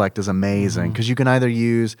quick select is amazing because you can either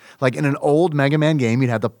use, like in an old Mega Man game, you'd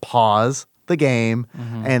have to pause the game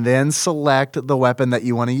and then select the weapon that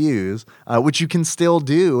you want to use, which you can still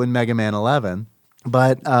do in Mega Man 11.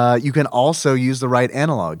 But you can also use the right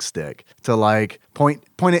analog stick to, like, point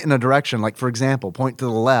it in a direction. Like, for example, point to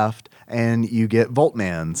the left and you get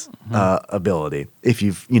Voltman's ability if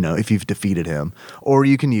you've defeated him. Or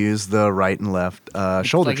you can use the right and left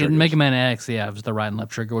shoulder Like triggers. in Mega Man X, it was the right and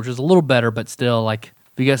left trigger, which is a little better, but still, like,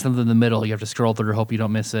 if you got something in the middle, you have to scroll through to hope you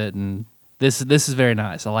don't miss it. And this is very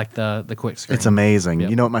nice. I like the quick screen. It's amazing. Yep.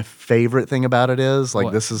 You know what my favorite thing about it is? Like,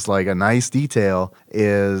 What? this is like a nice detail,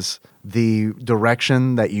 is the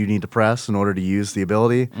direction that you need to press in order to use the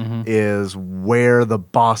ability is where the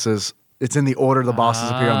bosses, it's in the order the bosses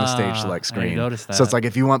appear on the stage select I didn't screen. notice that. So it's like,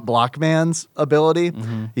 if you want Blockman's ability,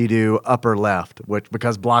 you do upper left,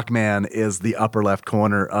 because Blockman is the upper left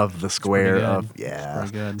corner of the square good. of,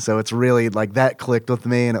 Pretty good. So it's really like, that clicked with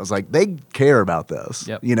me, and it was like, they care about this.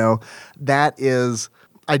 Yep. You know, that is.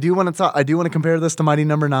 I do want to compare this to Mighty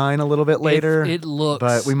Number 9 a little bit later. It looks,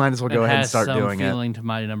 but we might as well go ahead and start doing it. Feeling to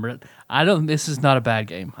Mighty Number. This is not a bad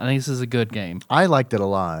game. I think this is a good game. I liked it a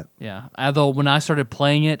lot. Yeah. Although when I started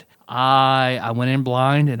playing it, I went in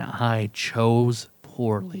blind and I chose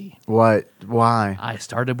poorly. What? Why? I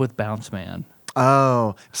started with Bounce Man.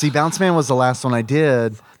 Oh, see, Bounce Man was the last one I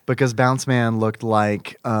did because Bounce Man looked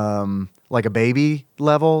like a baby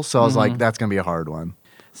level. So I was like, that's gonna be a hard one.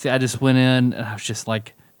 See, I just went in and I was just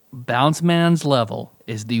like, Bounce Man's level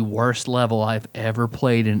is the worst level I've ever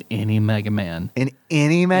played in any Mega Man. In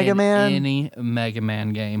any Mega Man, Any Mega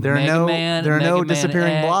Man game. there are Mega no Man, there are Mega no Man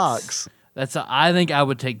disappearing X. blocks. I think I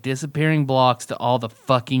would take disappearing blocks to all the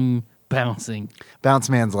fucking bouncing. Bounce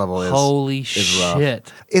Man's level is Holy is rough.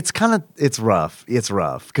 shit. It's rough. It's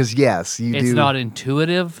rough because yes, you It's do. not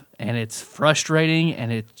intuitive and it's frustrating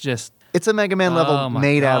and it's just It's a Mega Man level Oh my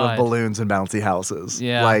made out of God. balloons and bouncy houses.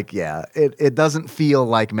 Yeah. Like, it doesn't feel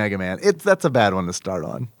like Mega Man. That's a bad one to start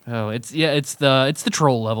on. it's the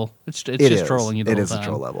troll level. It's It just is. trolling you the It whole is a time.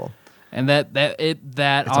 troll level. And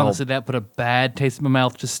that honestly that put a bad taste in my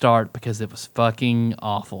mouth to start because it was fucking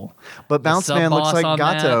awful. But Bounce Man looks sub-boss like on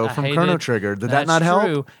that, Gato I from hate Chrono it. Trigger. Did that That's not help?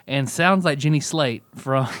 true, and sounds like Jenny Slate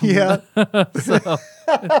from Yeah. so,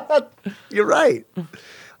 You're right.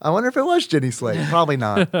 I wonder if it was Jenny Slate. Probably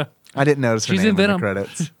not. I didn't notice her She's name in in the Venom.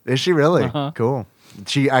 credits. Is she really? Cool.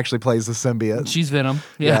 She actually plays the symbiote. she's Venom.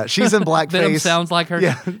 Yeah, she's in blackface. Venom sounds like her.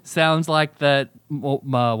 Yeah. Sounds like that.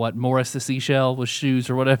 What Morris the Seashell with shoes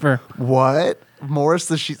or whatever. What? Morris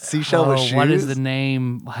the seashell with shoes? What is the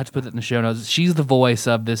name? I have to put it in the show notes. She's the voice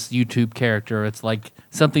of this YouTube character. It's like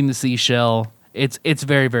something the seashell. It's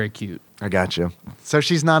very, very cute. I got you. So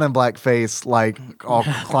she's not in blackface, like all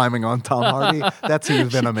climbing on Tom Hardy. That's who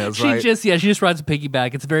Venom is, She right? just rides a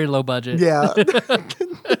piggyback. It's very low budget. Yeah.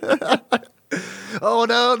 Oh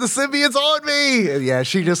no, the symbiote's on me. And yeah,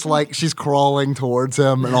 she just like she's crawling towards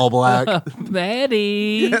him in all black.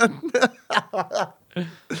 Maddie.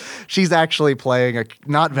 She's actually playing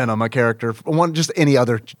not Venom, a character, just any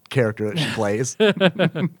other character that she plays.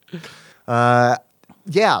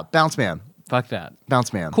 Yeah, Bounce Man. Fuck that.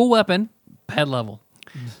 Bounce Man. Cool weapon. Bad level.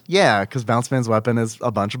 Yeah, because Bounce Man's weapon is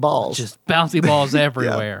a bunch of balls. Just bouncy balls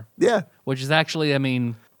everywhere. Yeah. Which is actually,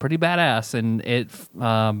 pretty badass. And it,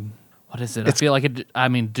 what is it? I feel like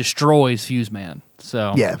it, destroys Fuse Man.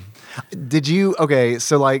 So Yeah. Did you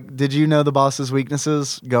know the boss's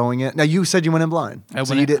weaknesses going in? Now, you said you went in blind.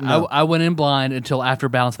 So you didn't know. I went in blind until after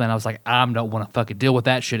Bounce Man. I was like, I don't want to fucking deal with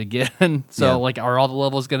that shit again. So, Yeah. are all the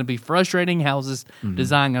levels going to be frustrating? How's this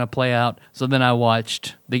design going to play out? So then I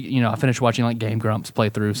watched I finished watching Game Grumps play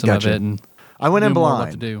through some Gotcha. of it, and I went in knew more what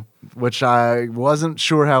blind, to do. which I wasn't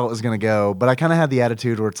sure how it was going to go, but I kind of had the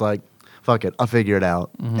attitude where it's like, fuck it, I'll figure it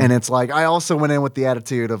out. And it's like, I also went in with the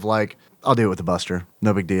attitude of like, I'll do it with the Buster.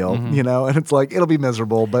 No big deal, you know? And it's like, it'll be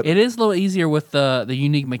miserable, but It is a little easier with the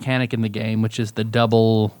unique mechanic in the game, which is the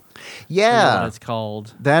double. I forget yeah. what it's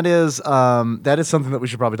called. That is something that we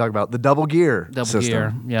should probably talk about. The double gear Double system.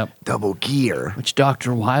 gear. Yep. Double gear. Which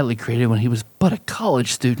Dr. Wily created when he was but a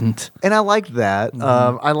college student. And I liked that.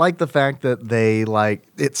 I like the fact that they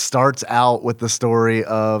it starts out with the story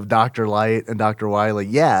of Dr. Light and Dr. Wily,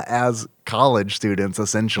 as college students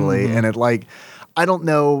essentially, and it I don't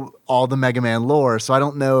know all the Mega Man lore, so I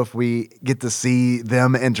don't know if we get to see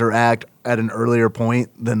them interact at an earlier point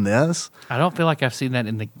than this. I don't feel like I've seen that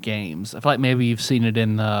in the games. I feel like maybe you've seen it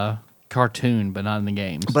in the cartoon, but not in the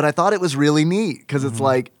games. But I thought it was really neat because it's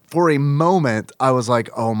like, for a moment, I was like,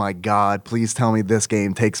 oh my God, please tell me this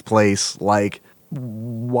game takes place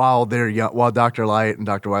while they're young, while Dr. Light and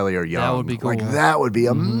Dr. Wily are young. That would be cool. That would be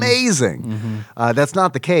amazing. That's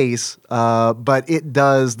not the case, but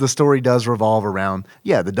the story does revolve around,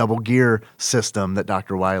 the double gear system that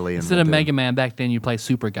Dr. Wily Instead of invented. Mega Man, back then you play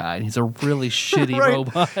Super Guy, and he's a really shitty Right.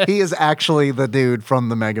 robot. He is actually the dude from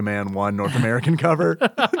the Mega Man 1 North American cover.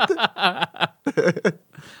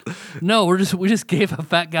 No, we just gave a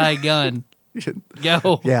fat guy a gun.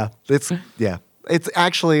 Go. It's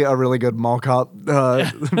actually a really good mall cop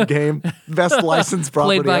game. Best licensed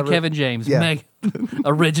property Played by ever. Kevin James. Yeah.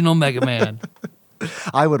 Original Mega Man.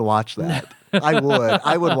 I would watch that. I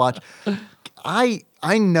would watch.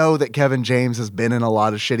 I know that Kevin James has been in a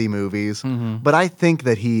lot of shitty movies, but I think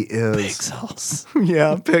that he is. Pixels.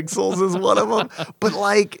 Yeah, Pixels is one of them. But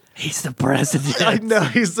He's the president. I know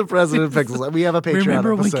he's the president of Pixels. We have a Patreon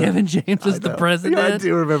Remember when episode. Kevin James was the know. president? Yeah, I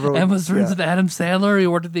do remember when- And was friends yeah. with Adam Sandler. He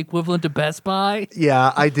worked at the equivalent to Best Buy.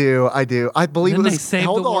 Yeah, I do. I believe Then it they was. saved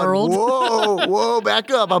Hold the on. world. Whoa,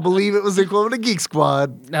 back up. I believe it was the equivalent of Geek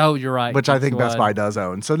Squad. Oh, you're right. Which I think Squad. Best Buy does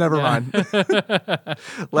own. So never Yeah. mind.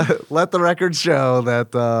 let the record show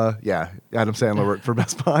that, Adam Sandler worked for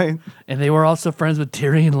Best Buy. And they were also friends with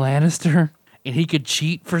Tyrion Lannister. And he could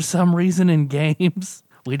cheat for some reason in games.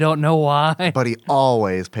 We don't know why. But he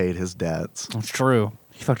always paid his debts. It's true.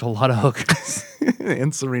 He fucked a lot of hookers.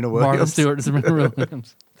 And Serena Martha Williams. Stewart and Serena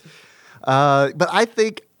Williams. But I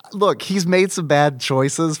think, look, he's made some bad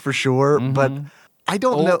choices for sure, but I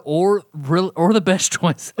don't know. Or the best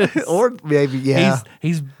choices. Or maybe,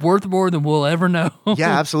 He's worth more than we'll ever know.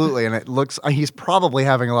 Yeah, absolutely. And it looks, he's probably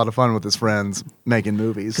having a lot of fun with his friends making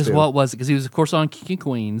movies. Because too. what was it? Because he was, of course, on King of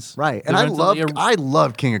Queens. Right. And I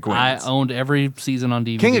loved King of Queens. I owned every season on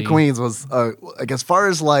DVD. King of Queens was, as far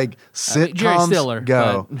as sitcoms Jerry Stiller,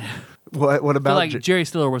 go. What I feel about like Jerry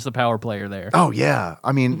Stiller was the power player there. Oh yeah,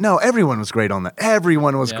 I mean, no, everyone was great on that.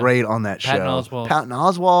 Everyone was Yeah. great on that Patton show. Oswalt. Patton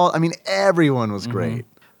Oswalt. I mean, everyone was great.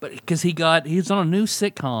 But because he was on a new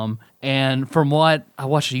sitcom, and from what I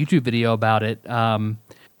watched a YouTube video about it,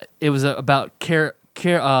 it was about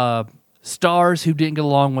stars who didn't get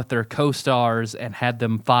along with their co-stars and had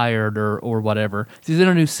them fired or whatever. So he's in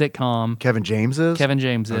a new sitcom. Kevin James is.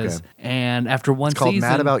 Is, and after one It's called season,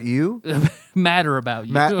 Mad About You. Matter About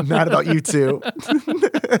You. Mad About You too.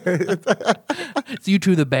 It's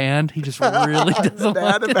U2 the band. He just really doesn't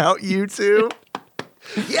Mad like it. About You too.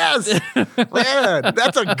 Yes, man,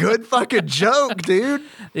 that's a good fucking joke, dude.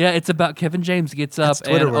 Yeah, it's about Kevin James gets up That's and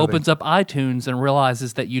Twitter-worthy. opens up iTunes and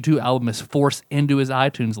realizes that U2 album is forced into his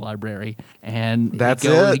iTunes library, and That's he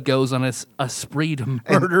it. goes on a spree to And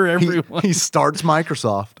murder he- everyone. He starts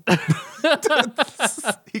Microsoft.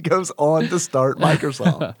 He goes on to start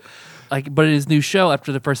Microsoft. But in his new show,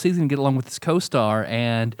 after the first season, get along with his co-star,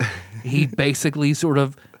 and he basically sort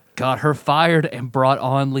of got her fired and brought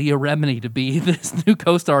on Leah Remini to be this new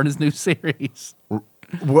co-star in his new series.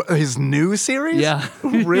 What, his new series? Yeah.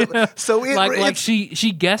 Really? Yeah. So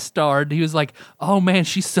she guest starred. He was like, "Oh man,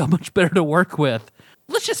 she's so much better to work with.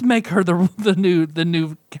 Let's just make her the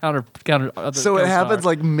new counter." So it happens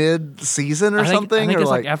mid season or something? I think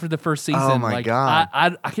or it's after the first season. Oh my God. I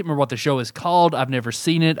can't remember what the show is called. I've never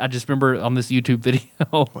seen it. I just remember on this YouTube video.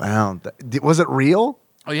 Wow. Was it real?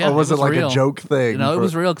 Oh yeah, Or was it real. a joke thing? No, it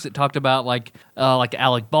was real because it talked about like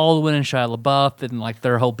Alec Baldwin and Shia LaBeouf and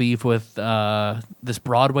their whole beef with this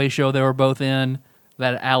Broadway show they were both in.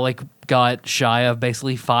 That Alec got Shia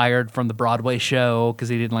basically fired from the Broadway show because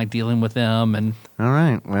he didn't like dealing with them, and All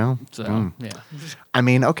right. Well, so yeah. I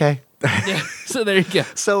mean, okay. Yeah. So there you go.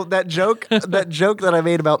 So that joke that I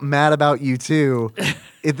made about Mad About You too,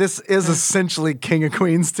 this is essentially King of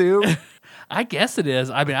Queens too. I guess it is.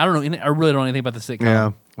 I mean, I don't know. I really don't know anything about the sitcom.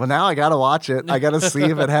 Yeah. Well, now I gotta watch it. I gotta see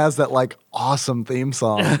if it has that awesome theme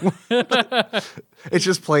song. It's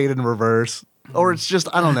just played in reverse, or it's just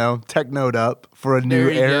I don't know, technoed up for a new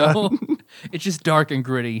There you era. go. It's just dark and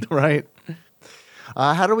gritty. Right.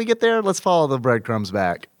 How do we get there? Let's follow the breadcrumbs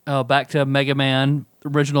back. Oh, back to Mega Man,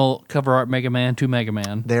 original cover art Mega Man to Mega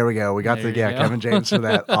Man. There we go. We got There you go. Kevin James for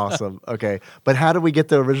that. Awesome. Okay. But how did we get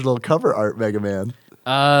the original cover art Mega Man?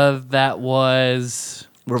 That was...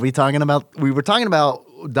 We were talking about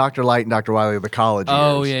Dr. Light and Dr. Wily, the college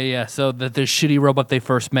Oh, years. yeah. So the shitty robot they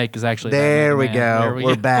first make is actually... that There Mega we Man. go. There we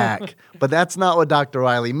We're go. back. But that's not what Dr.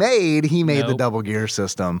 Wily made. He made the Nope. double gear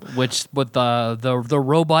system. Which, with the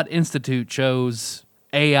Robot Institute chose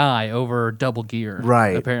AI over Double Gear.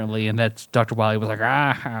 Right. Apparently. And that's Dr. Wily was like,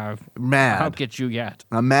 I'll Mad. get you yet.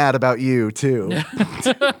 I'm mad about you, too.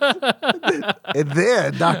 And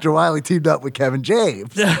then Dr. Wily teamed up with Kevin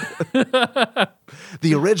James.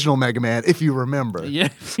 The original Mega Man, if you remember. Yeah,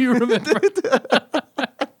 if you remember.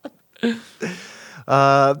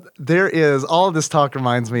 There is, all of this talk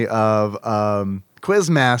reminds me of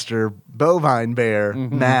Quizmaster, Bovine Bear,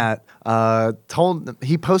 Matt,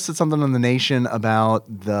 he posted something on The Nation about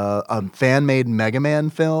the fan-made Mega Man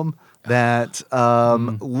film that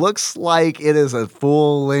looks like it is a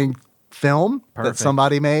full-length film that Perfect.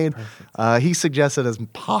 somebody made. He suggested as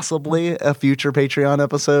possibly a future Patreon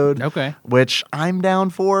episode. Okay. Which I'm down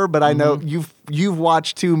for, but I know you've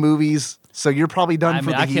watched 2 movies, so you're probably done I for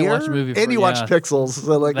mean, the I can't year. watch a movie and for- you watch yeah. Pixels,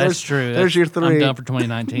 so like That's there's true. There's your 3. I'm done for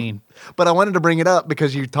 2019. But I wanted to bring it up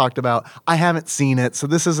because you talked about I haven't seen it, so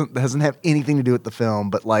this doesn't have anything to do with the film.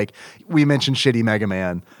 But like we mentioned, shitty Mega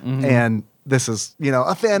Man, and this is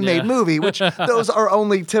a fan made Yeah. movie, which those are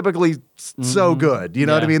only typically so good. You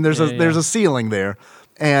know what I Yeah. mean? There's Yeah, there's yeah. a ceiling there.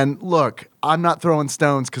 And look, I'm not throwing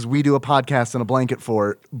stones because we do a podcast in a blanket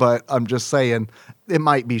for it, but I'm just saying it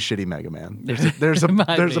might be shitty Mega Man. There's a It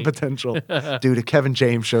might there's a be. potential, dude. If Kevin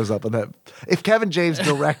James shows up in that, if Kevin James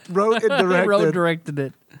wrote and Directed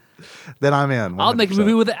it. then I'm in. I'll make a 100%.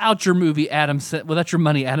 movie without your without your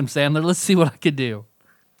money, Adam Sandler. Let's see what I could do.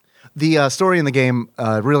 The story in the game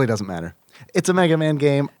really doesn't matter. It's a Mega Man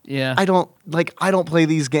game. Yeah. I don't play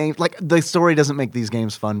these games. Like the story doesn't make these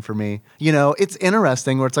games fun for me. It's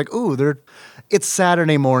interesting where it's like, ooh, it's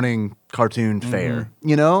Saturday morning cartoon fare,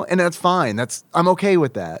 and that's fine. I'm okay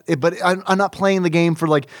with that. But I'm not playing the game for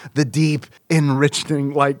like the deep,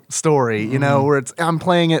 enriching like story, where I'm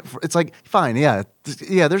playing it. It's like fine, yeah.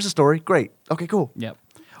 There's a story, great, okay, cool. Yep.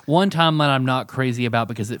 One timeline I'm not crazy about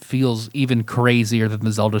because it feels even crazier than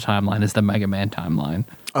the Zelda timeline is the Mega Man timeline.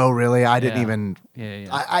 Oh, really? I didn't Yeah. even.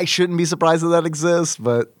 Yeah. I shouldn't be surprised that exists,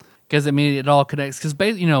 but. Because I mean, it all connects. Because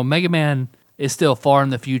Mega Man is still far in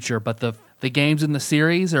the future, but the games in the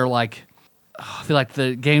series are like, I feel like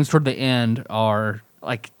the games toward the end are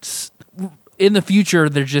like in the future.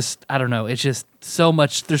 They're just, I don't know. It's just so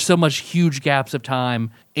much. There's so much huge gaps of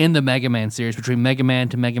time in the Mega Man series between Mega Man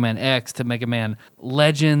to Mega Man X to Mega Man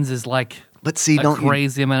Legends is like But see, a don't you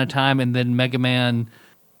crazy amount of time, and then Mega Man.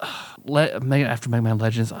 After Mega Man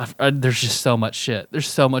Legends, there's just so much shit. There's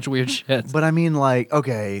so much weird shit. But I mean, like,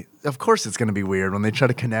 okay, of course it's going to be weird when they try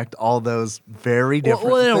to connect all those very different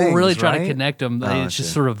Well, they don't things, really try to right? connect them. Oh, It's just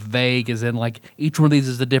shit. sort of vague, as in like each one of these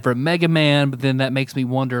is a different Mega Man. But then that makes me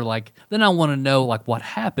wonder, like, then I want to know like what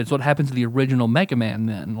happens. What happens to the original Mega Man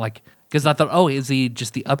then? Like, because I thought, oh, is he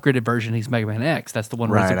just the upgraded version? He's Mega Man X. That's the one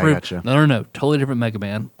where Right, it's I approved. gotcha. No, totally different Mega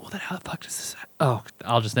Man. Well, then how the fuck does this? Oh,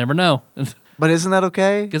 I'll just never know. But isn't that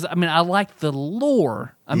okay? Because I mean, I like the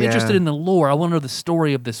lore. I'm Yeah. interested in the lore. I want to know the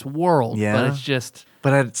story of this world. Yeah. But it's just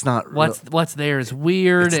But it's not. what's there is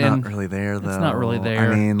weird. It's and not really there, though. It's not really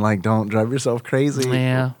there. I mean, like, don't drive yourself crazy.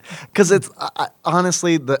 Yeah. Because it's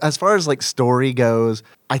honestly, as far as like story goes,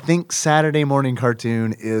 I think Saturday morning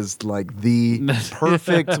cartoon is like the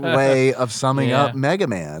perfect way of summing Yeah. up Mega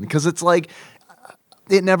Man. Because it's like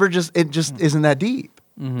it just isn't that deep.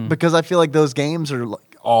 Mm-hmm. Because I feel like those games are like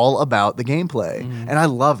all about the gameplay, Mm-hmm. and I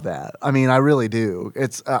love that. I mean, I really do.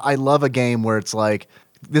 It's I love a game where it's like,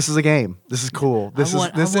 this is a game. This is cool. This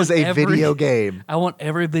is a video game. I want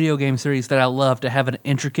every video game series that I love to have an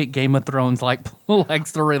intricate Game of Thrones like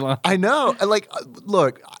storyline. I know. Like,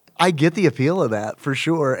 look, I get the appeal of that for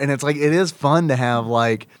sure, and it's like it is fun to have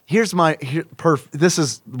like this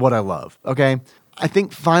is what I love. Okay, I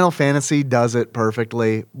think Final Fantasy does it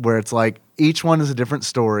perfectly, where it's like each one is a different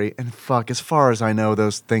story, and fuck, as far as I know,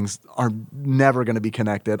 those things are never going to be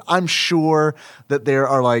connected. I'm sure that there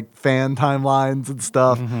are like fan timelines and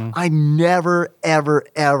stuff. I never, ever,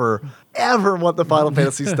 ever, ever want the Final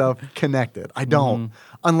Fantasy stuff connected. I don't.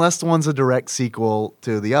 Unless one's a direct sequel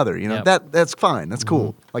to the other. Yep. That's fine. That's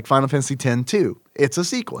cool. Like Final Fantasy X-2. It's a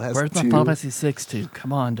sequel. It has Where's my two. Final Fantasy 6 to?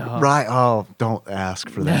 Come on, dog. Right. Oh, don't ask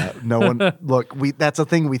for that. No one. Look, that's a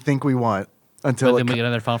thing we think we want. until But then we get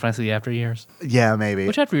another Final Fantasy After Years, yeah, maybe.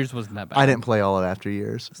 which After Years wasn't that bad. I didn't play all of After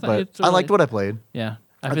Years, not- but it's I liked really- what I played. Yeah,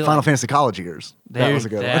 I Like feel Final like Fantasy College Years. That was a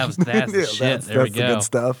good one. that's the shit. There we that's the go. good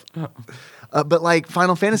stuff. But like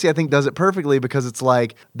Final Fantasy, I think does it perfectly because it's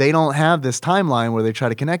like they don't have this timeline where they try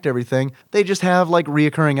to connect everything. They just have like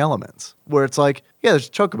reoccurring elements where it's like, yeah, there's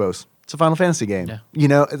chocobos. It's a Final Fantasy game. Yeah. You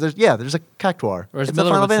know, there's a cactuar. Or as It's a Miller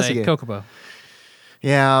Final would Fantasy say, game. Kokobo.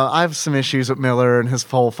 Yeah, I have some issues with Miller and his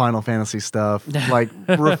whole Final Fantasy stuff, like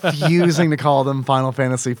refusing to call them Final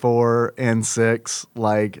Fantasy 4 and 6,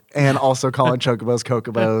 like, and also calling chocobos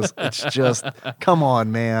chocobos. It's just, come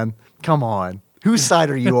on, man, come on. Whose side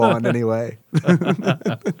are you on anyway?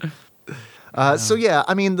 So yeah,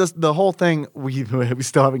 I mean, the whole thing we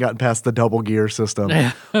still haven't gotten past the double gear system.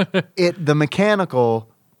 The mechanical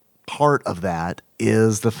part of that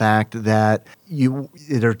is the fact that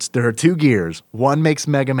there are two gears. One makes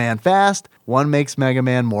Mega Man fast. One makes Mega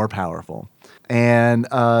Man more powerful, and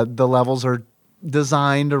the levels are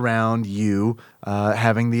designed around you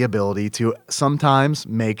having the ability to sometimes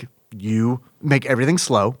make everything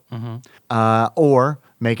slow, or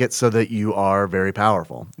make it so that you are very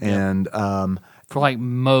powerful. And For like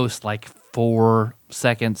most, like 4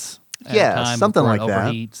 seconds. At a yeah, time something before like it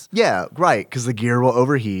that. overheats. Yeah, right, because the gear will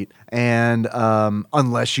overheat, and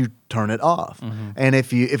unless you turn it off, and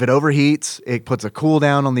if it overheats, it puts a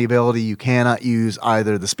cooldown on the ability. You cannot use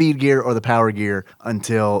either the speed gear or the power gear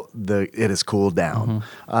until it is cooled down,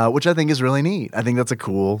 which I think is really neat. I think that's a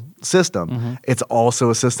cool system. It's also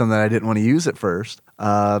a system that I didn't want to use at first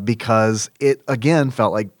because it again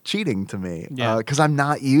felt like cheating to me because I'm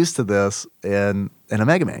not used to this in a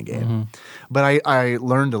Mega Man game. But I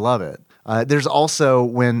learned to love it. There's also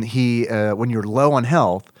when you're low on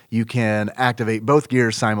health, you can activate both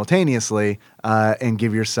gears simultaneously and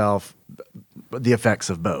give yourself the effects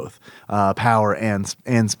of both power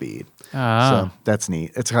and speed. So that's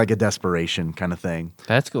neat. It's like a desperation kind of thing.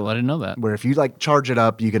 That's cool. I didn't know that. Where if you like charge it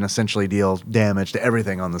up, you can essentially deal damage to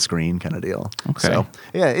everything on the screen, kind of deal. Okay. So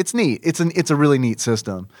yeah, it's neat. It's a really neat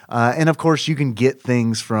system. And of course, you can get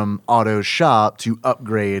things from Auto's shop to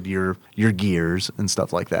upgrade your gears and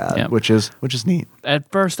stuff like that, Yeah. which is neat.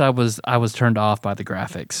 At first, I was turned off by the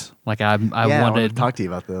graphics. Like I I wanted wanted to talk to you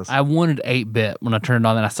about this. I wanted 8-bit when I turned it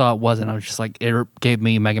on, and I saw it wasn't. I was just like, it gave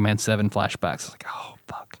me Mega Man 7 flashbacks. I was like, oh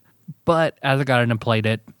fuck. But as I got in and played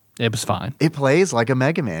it, it was fine. It plays like a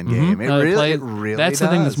Mega Man game. It really that's the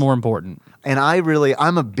thing that's does. more important. And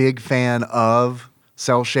I'm a big fan of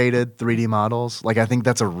cell shaded 3D models. Like I think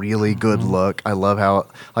that's a really good look. I love how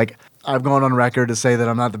I've gone on record to say that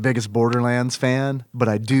I'm not the biggest Borderlands fan, but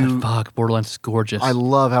I do. Fuck, Borderlands is gorgeous. I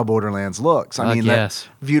love how Borderlands looks. I Fuck mean, yes.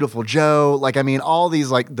 that Beautiful Joe. Like I mean, all these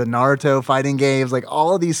like the Naruto fighting games, like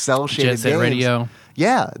all of these cell shaded Jet Set games. Radio.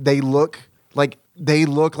 Yeah, they look like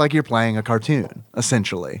you're playing a cartoon,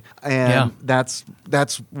 essentially. And that's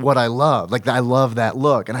what I love. Like I love that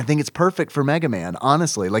look. And I think it's perfect for Mega Man,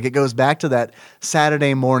 honestly. Like it goes back to that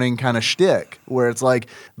Saturday morning kind of shtick where it's like,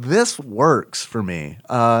 this works for me.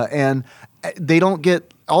 And they don't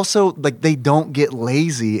get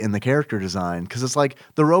lazy in the character design because it's like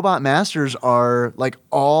the Robot Masters are like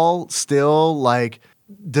all still like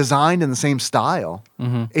designed in the same style.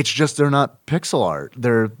 It's just they're not pixel art.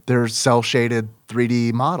 They're cell shaded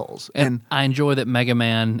 3D models. And I enjoy that Mega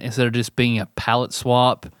Man, instead of just being a palette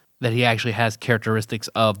swap, that he actually has characteristics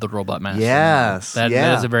of the Robot Master. Yes, that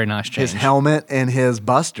is a very nice change. His helmet and his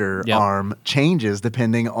Buster Yep. arm changes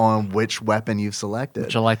depending on which weapon you've selected.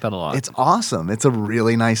 Which I like that a lot. It's awesome. It's a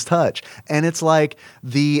really nice touch, and it's like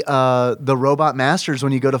the Robot Masters.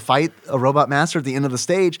 When you go to fight a Robot Master at the end of the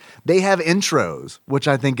stage, they have intros, which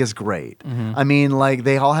I think is great. I mean, like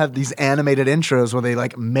they all have these animated intros where they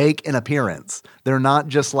like make an appearance. They're not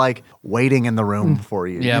just like waiting in the room for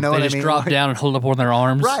you. yeah, you know they what just I mean? drop Like- down and hold up on their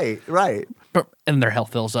arms. Right. And their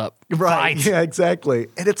health fills up. Right. Fight. Yeah, exactly.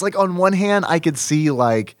 And it's like on one hand, I could see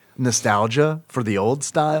like nostalgia for the old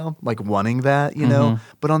style, like wanting that, you know?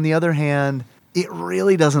 But on the other hand, it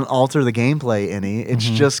really doesn't alter the gameplay any. It's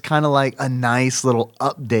just kind of like a nice little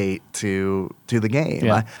update to the game.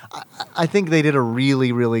 Yeah. I think they did a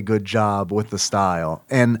really, really good job with the style.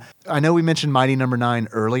 And I know we mentioned Mighty Number 9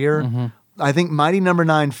 earlier. I think Mighty Number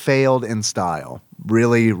 9 failed in style.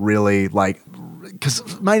 Really, really like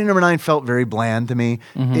because Mighty Number 9 felt very bland to me.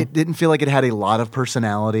 It didn't feel like it had a lot of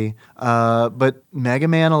personality. But Mega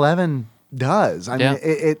Man 11 does. I mean,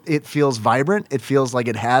 it feels vibrant. It feels like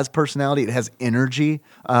it has personality. It has energy.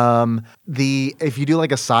 If you do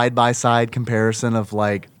like a side-by-side comparison of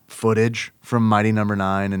like footage from Mighty Number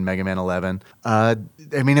 9 and Mega Man 11, I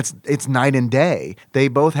mean, it's night and day. They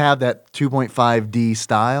both have that 2.5D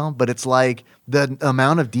style, but it's like the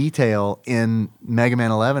amount of detail in Mega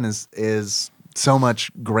Man 11 is so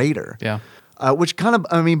much greater. Yeah. Which kind of,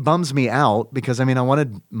 bums me out because, I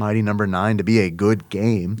wanted Mighty Number 9 to be a good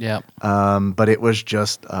game. Yep. But it was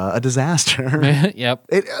just a disaster. Yep.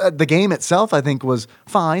 The game itself, I think, was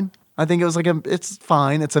fine. I think it was it's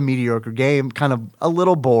fine. It's a mediocre game, kind of a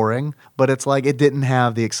little boring, but it's like it didn't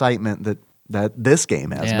have the excitement that this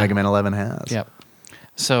game has, Mega Man 11 has. Yep.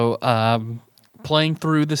 So, playing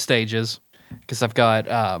through the stages, because I've got,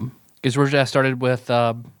 because originally I started with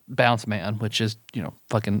Bounce Man, which is,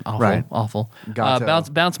 fucking awful. Right. Awful. Gato.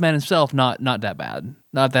 Bounce Man himself, not that bad.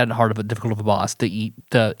 Not that hard of a difficult of a boss to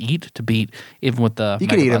beat, even with the You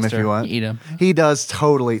can eat him if Buster. you want. Eat him. He does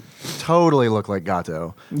totally look like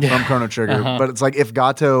Gato from Chrono Trigger. But it's like if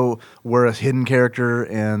Gato were a hidden character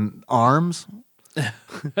in ARMS,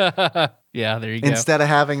 Yeah, there you go. instead of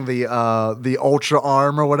having the ultra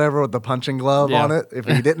arm or whatever with the punching glove Yeah. on it, if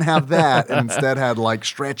he didn't have that and instead had like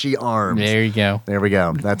stretchy arms. There you go. There we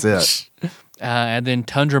go. That's it. And then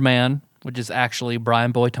Tundra Man, which is actually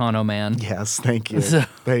Brian Boitano Man. Yes, thank you.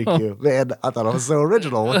 Thank you. Man, I thought I was so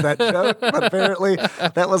original with that joke, but apparently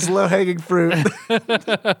that was low-hanging fruit.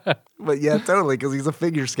 But yeah, totally, because he's a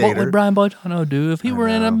figure What skater. would Brian Boitano do if he were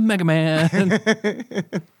in a Mega Man?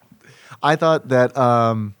 I thought that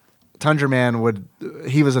Tundra Man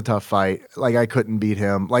he was a tough fight. Like I couldn't beat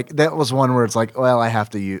him. Like that was one where it's like, well, I have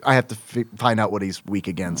to find out what he's weak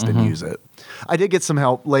against and use it. I did get some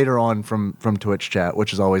help later on from Twitch chat,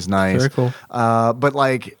 which is always nice. Very cool. But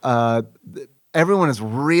like everyone is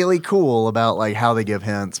really cool about like how they give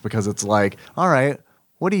hints because it's like, all right,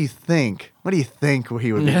 what do you think? What do you think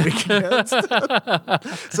he would be weak against?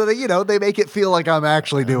 So that they make it feel like I'm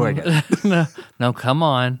actually doing it. No, come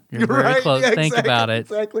on. You're very Right? close. Yeah, Think about it.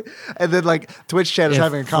 Exactly. And then like Twitch chat is If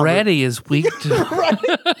having a conversation. Freddy is weak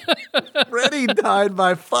to... Freddy died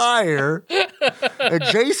by fire, and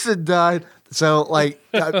Jason died. So like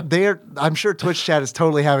I'm sure Twitch chat is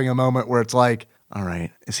totally having a moment where it's like, all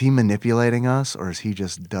right, is he manipulating us or is he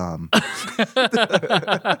just dumb?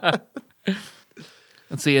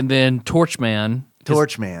 Let's see, and then Torchman.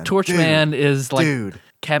 Torchman. Torchman is like dude.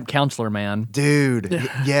 Camp Counselor Man. Dude,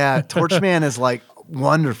 yeah, Torchman is like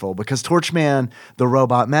wonderful because Torchman, the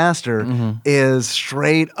robot master, is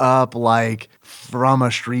straight up like from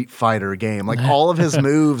a Street Fighter game. Like all of his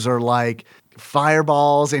moves are like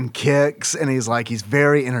fireballs and kicks, and he's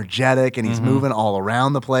very energetic and he's moving all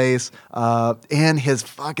around the place. And his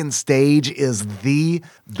fucking stage is the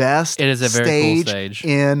best. It is a very cool stage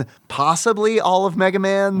in possibly all of Mega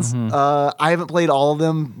Man's. I haven't played all of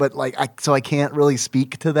them, but so I can't really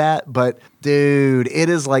speak to that. But dude, it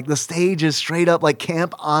is like the stage is straight up like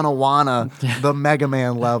Camp Anawana, the Mega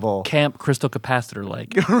Man level. Camp Crystal Capacitor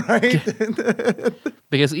Lake. Right?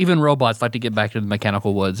 Because even robots like to get back to the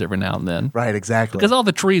mechanical woods every now and then. Right, exactly. Because all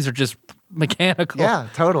the trees are just mechanical. Yeah,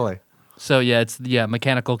 totally. So yeah, it's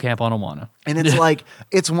mechanical Camp Anawana. And it's like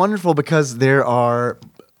it's wonderful because there are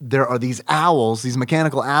these owls, these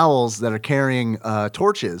mechanical owls that are carrying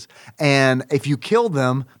torches, and if you kill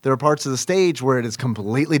them, there are parts of the stage where it is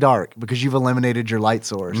completely dark because you've eliminated your light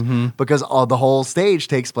source. Because the whole stage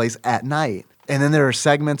takes place at night. And then there are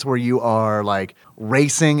segments where you are like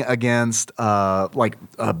racing against like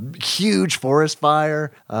a huge forest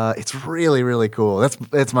fire. It's really, really cool.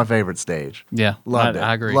 It's my favorite stage. Yeah, Loved it.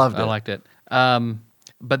 I agree. Loved I it. liked it.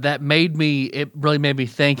 But it really made me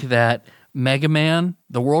think that Mega Man,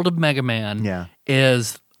 the world of Mega Man,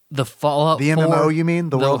 is the Fallout The 4, MMO, you mean?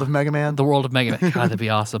 The world of Mega Man? The world of Mega Man. God, that'd be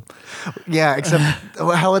awesome. Yeah, except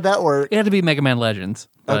how would that work? It had to be Mega Man Legends.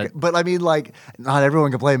 But Okay, but I mean, like, not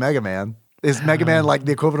everyone can play Mega Man. Is Mega Man like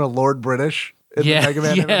the equivalent of Lord British in the Mega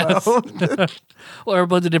Man MMO? Well,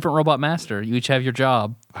 everybody's a different robot master. You each have your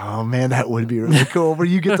job. Oh man, that would be really cool. Where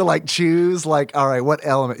you get to like choose, like, all right, what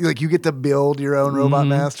element? Like, you get to build your own robot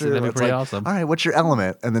master. So that'd be It's pretty like, awesome. All right, what's your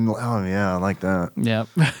element? And then, oh yeah, I like that. Yeah.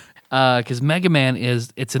 Because Mega Man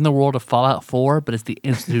it's in the world of Fallout 4, but it's the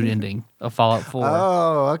Institute ending of Fallout 4.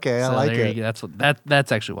 Oh, okay, So I like there it. you go.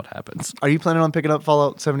 That's actually what happens. Are you planning on picking up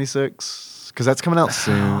Fallout 76? Because that's coming out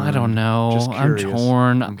soon. I don't know. Just I'm curious.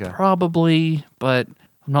 torn. Okay. Probably, but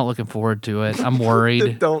I'm not looking forward to it. I'm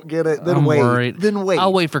worried. Don't get it. Then I'm wait. worried. Then wait.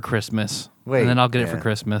 I'll wait for Christmas. Wait, And then I'll get it yeah. for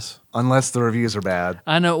Christmas. Unless the reviews are bad.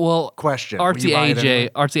 I know. Well, Question. Will you buy it anyway?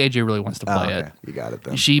 Artsy AJ really wants to Oh, play okay. it. You got it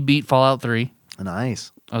then. She beat Fallout 3.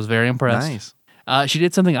 Nice. I was very impressed. Nice. She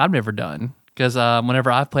did something I've never done because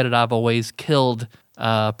whenever I've played it, I've always killed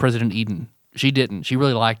President Eden. She didn't. She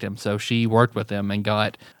really liked him, so she worked with him and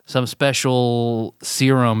got some special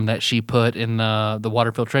serum that she put in the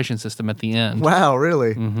water filtration system at the end. Wow,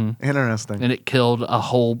 really? Mm-hmm. Interesting. And it killed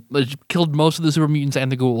most of the super mutants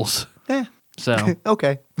and the ghouls. So I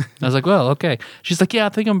Okay. was like, well, okay. She's like, yeah, I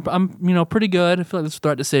think I'm pretty good. I feel like this is the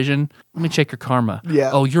right decision. Let me check your karma.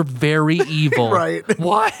 Yeah. Oh, you're very evil. Right.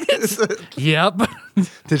 What? Yep.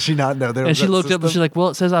 Did she not know there And was she that looked up and system? she's like, well,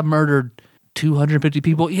 it says I murdered 250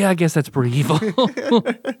 people. Yeah, I guess that's pretty evil.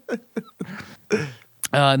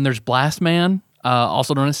 And there's Blast Man,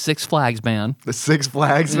 also known as Six Flags Man. The Six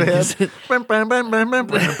Flags man. That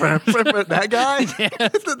guy?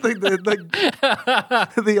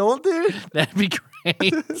 the old dude? That'd be great.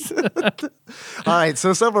 All right,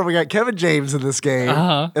 so somewhere we got Kevin James in this game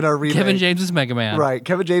in our remake. Kevin James is Mega Man. Right,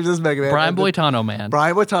 Kevin James is Mega Man. Brian and then Boitano Man.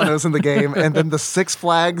 Brian Boitano's in the game, and then the Six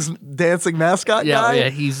Flags dancing mascot guy. Yeah,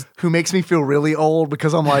 he's who makes me feel really old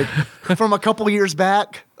because I'm like, from a couple years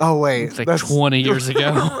back. Oh wait, it's like 20 years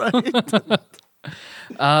ago.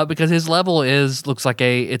 Right. Because his level looks like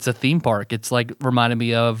it's a theme park. It's like reminded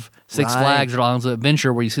me of Six Right. Flags or Islands of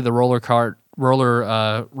Adventure, where you see the roller coaster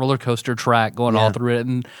track going all through it,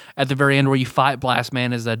 and at the very end where you fight Blast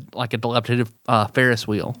Man is like a dilapidated Ferris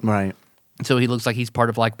wheel. Right. So he looks like he's part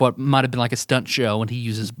of like what might have been like a stunt show, and he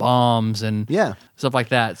uses bombs and stuff like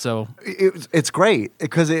that. So It's great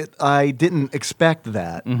because I didn't expect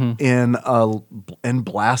that in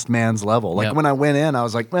Blast Man's level. Like Yep. when I went in, I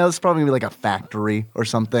was like, well, it's probably gonna be like a factory or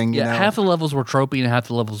something. You know? half the levels were tropey and half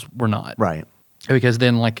the levels were not. Right. Because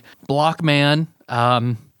then like Blockman,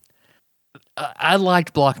 I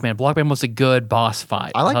liked Blockman. Blockman was a good boss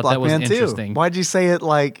fight. I like thought that was Blockman too. interesting. Why'd you say it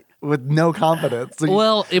like with no confidence?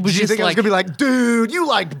 Well, it was Did you just think I was like- gonna be like, dude, you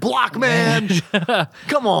liked Blockman?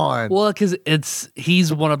 Come on. Well, because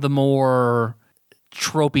he's one of the more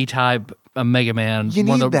tropey type Mega Man. You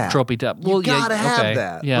one need of the that. tropey type. You Well, gotta have okay.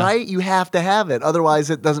 that, Yeah. right? You have to have it. Otherwise,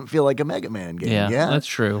 it doesn't feel like a Mega Man game. Yeah, that's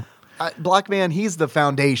true. Blockman, he's the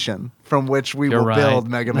foundation from which we You're will right. build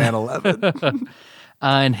Mega Man 11.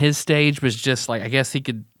 And his stage was just like, I guess he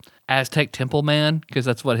could Aztec Temple Man, because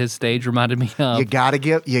that's what his stage reminded me of. You gotta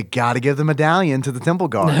give the medallion to the temple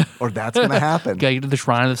guard, or that's gonna happen. Gotta get to the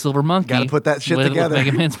Shrine of the Silver Monkey. Gotta put that shit with together.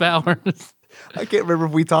 Mega Man's powers. I can't remember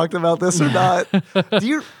if we talked about this or not. Do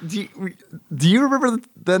you remember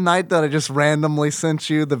the night that I just randomly sent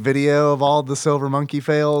you the video of all the Silver Monkey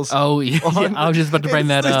fails? Oh, yeah. I was just about to bring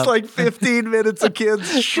that up. It's like 15 minutes of kids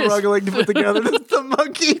struggling to put together the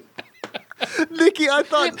monkey. Nikki, I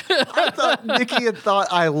thought Nikki had thought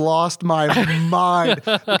I lost my mind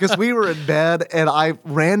because we were in bed and I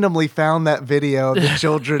randomly found that video of the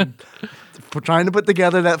children trying to put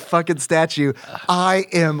together that fucking statue. I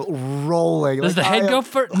am rolling. Does the head go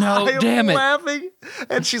first? No, I am damn it. laughing.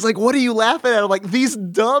 And she's like, "What are you laughing at?" I'm like, "These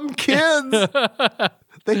dumb kids.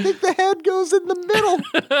 They think the head goes in the middle."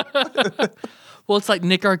 Well, it's like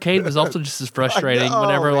Nick Arcade was also just as frustrating. know,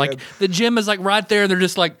 Whenever man. like the gym is like right there, and they're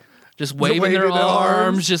just like waving their waving their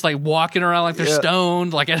arms, arms. just like walking around like they're Yeah.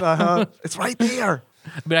 stoned. Like, It's right there.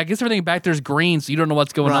 but I guess everything back there's green, so you don't know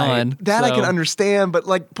what's going on. That I So- can understand, but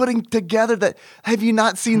like putting together that, have you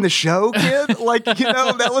not seen the show, kid? Like,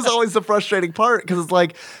 that was always the frustrating part because it's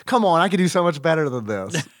like, come on, I could do so much better than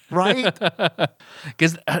this, right?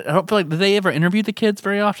 Because I don't feel like, do they ever interview the kids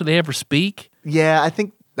very often? Do they ever speak? Yeah, I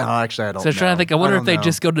think, no, actually, I don't So I was trying to know. think, I wonder if don't they know.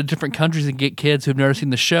 just go to different countries and get kids who've never seen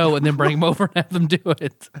the show and then bring them over and have them do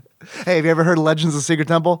it. Hey, have you ever heard of Legends of Secret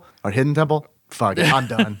Temple or Hidden Temple? Fuck it, I'm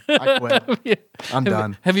done. I quit. I'm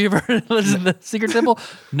done. Have you ever heard of the Secret Temple?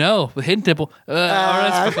 No, the Hidden Temple. All right,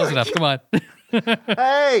 that's close enough. Come on.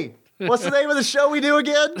 Hey, what's the name of the show we do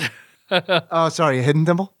again? Oh, sorry, Hidden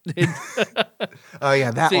Temple? Oh,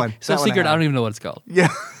 yeah, that See, one. so That one secret, I have. don't even know what it's called. Yeah,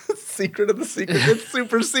 Secret of the Secret. It's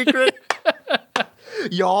super secret.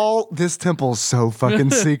 Y'all, this temple's so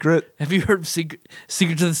fucking secret. Have you heard of Secret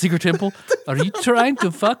to the Secret Temple? Are you trying to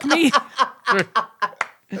fuck me?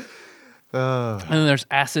 And then there's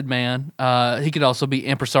Acid Man. He could also be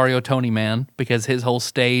Impresario Tony Man because his whole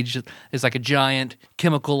stage is like a giant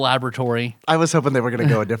chemical laboratory. I was hoping they were going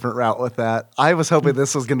to go a different route with that. I was hoping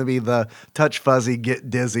this was going to be the touch fuzzy, get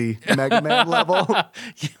dizzy Mega Man level.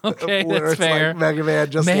 Okay, where that's it's fair. like Mega Man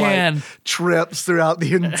just Man. like trips throughout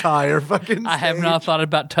the entire fucking I have stage. not thought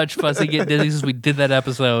about Touch Fuzzy Get Dizzy since we did that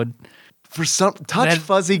episode. For some touch That-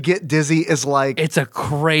 fuzzy, get dizzy is like It's an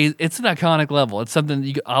iconic level. It's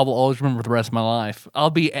something I will always remember for the rest of my life.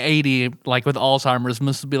 I'll be 80, like with Alzheimer's, and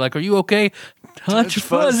this will be like, "Are you okay?" Touch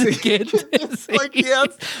Fuzzy fuzzy. Get Dizzy. like, yes.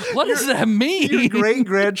 What does that mean? Your great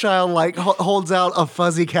grandchild like holds out a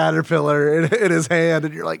fuzzy caterpillar in his hand,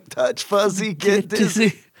 and you're like, "Touch fuzzy, get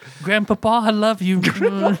dizzy." Grandpapa, I love you.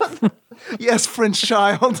 Yes, French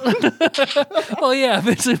child. Oh yeah,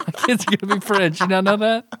 eventually my kids are gonna be French. You not know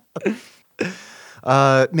that?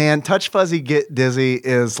 Man, touch fuzzy, get dizzy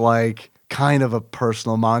is like kind of a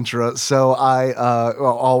personal mantra. So I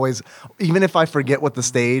always, even if I forget what the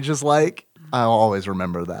stage is like, I'll always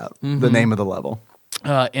remember that, the name of the level.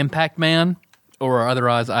 Impact Man, or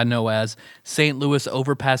otherwise I know as St. Louis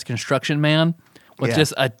Overpass Construction Man, with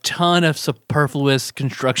just a ton of superfluous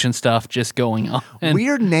construction stuff just going on.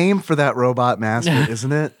 Weird name for that robot master,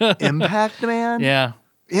 isn't it? Impact Man? Yeah.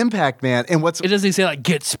 Impact Man. And It doesn't say like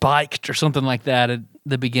get spiked or something like that at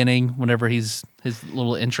the beginning whenever his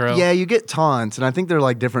little intro. Yeah, you get taunts, and I think they're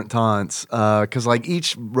like different taunts because like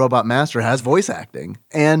each robot master has voice acting.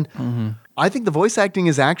 And I think the voice acting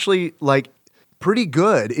is actually like pretty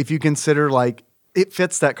good if you consider like it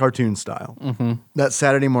fits that cartoon style, that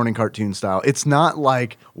Saturday morning cartoon style. It's not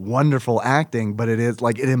like wonderful acting, but it is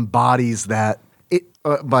like it embodies that.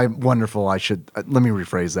 By wonderful, let me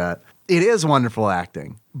rephrase that. It is wonderful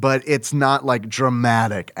acting, but it's not like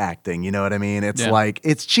dramatic acting. You know what I mean? It's like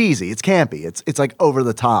it's cheesy, it's campy, it's like over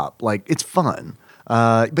the top, like it's fun.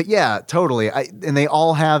 But yeah, totally. And they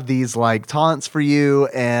all have these like taunts for you,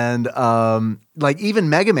 and like even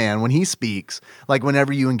Mega Man when he speaks, like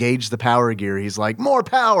whenever you engage the power gear, he's like more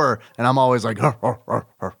power, and I'm always like, hur, hur, hur,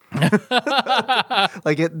 hur.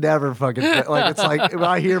 Like it never fucking like it's like if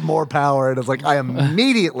I hear more power, and it's like I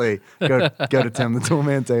immediately go to Tim the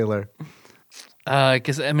Toolman Taylor.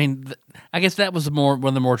 Because I mean, I guess that was one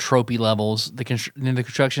of the more tropey levels, in the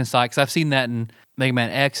construction side. Because I've seen that in Mega Man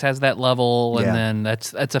X has that level, and then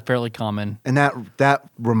that's a fairly common. And that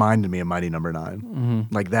reminded me of Mighty Number 9.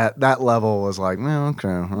 Like that level was like, well, okay,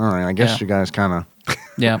 all right. I guess you guys kind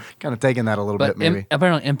of taking that a little bit, maybe.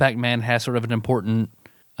 Apparently, Impact Man has sort of an important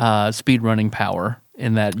speed running power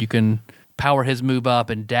in that you can power his move up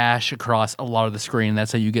and dash across a lot of the screen.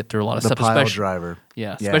 That's how you get through a lot of stuff. The pile driver.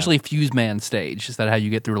 Yeah, especially Fuse Man stage. Is that how you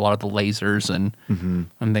get through a lot of the lasers and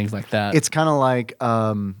things like that? It's kind of like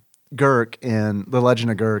Gurk in The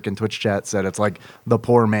Legend of Gurk in Twitch chat said it's like the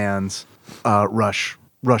poor man's Rush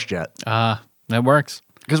Jet. That works.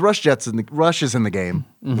 Because Rush is in the game,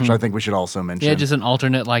 which I think we should also mention. Yeah, just an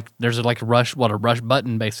alternate, like, there's a rush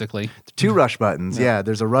button, basically. 2 rush buttons, yeah.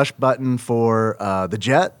 There's a rush button for the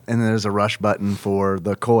jet, and then there's a rush button for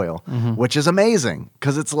the coil, which is amazing,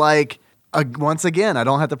 because it's like, once again, I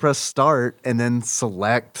don't have to press start and then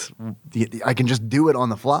select. I can just do it on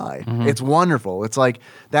the fly. It's wonderful. It's like,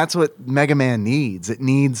 that's what Mega Man needs. It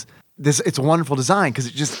needs... It's a wonderful design because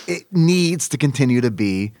it needs to continue to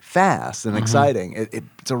be fast and exciting.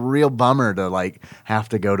 It's a real bummer to like have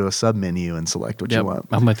to go to a sub menu and select what you want.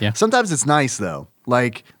 I'm with you. Sometimes it's nice though.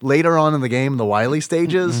 Like later on in the game, the Wily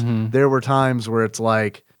stages, there were times where it's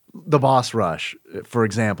like the boss rush, for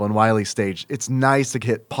example, in Wily stage. It's nice to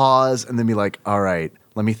hit pause and then be like, all right,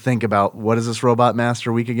 let me think about what is this Robot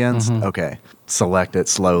Master weak against? Okay, select it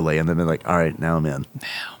slowly and then be like, all right, now I'm in.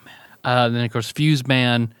 Then of course Fuse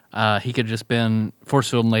Man. He could have just been Force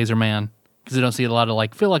Field and Laser Man because you don't see a lot of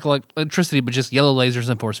like electricity, but just yellow lasers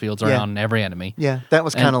and force fields around every enemy. Yeah, that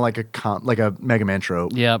was kind of like a Mega Man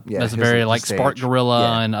trope. Yeah, that's very like Spark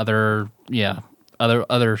Gorilla and other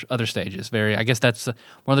other stages. Very, I guess that's one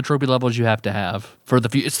of the trophy levels you have to have for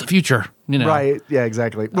it's the future, you know. Right? Yeah,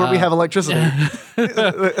 exactly. Where we have electricity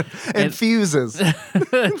and fuses.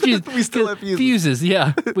 We still have fuses. Fuses,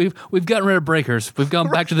 yeah. We've gotten rid of breakers. We've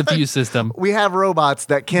gone back to the fuse system. We have robots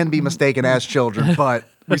that can be mistaken as children, but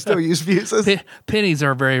we still use fuses. Pennies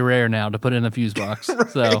are very rare now to put in a fuse box,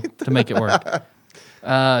 so to make it work.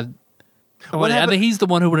 I think he's the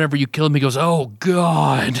one who, whenever you kill him, he goes, "Oh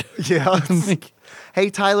God." Yeah. Hey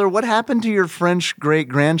Tyler, what happened to your French great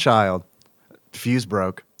grandchild? Fuse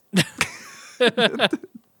broke.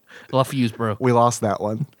 La fuse broke. We lost that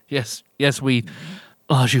one. Yes, we.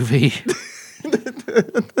 Oh, Juvie.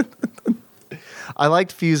 I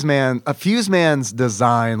liked Fuse Man. Fuse Man's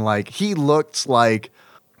design, like he looked like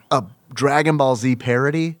a Dragon Ball Z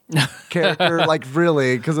parody character, like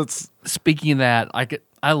really, because it's. Speaking of that,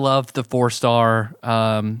 I love the 4-star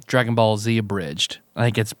Dragon Ball Z abridged. I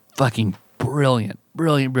think it's fucking brilliant.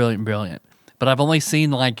 But I've only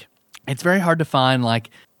seen it's very hard to find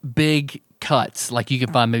big cuts. Like you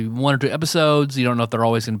can find maybe 1 or 2 episodes. You don't know if they're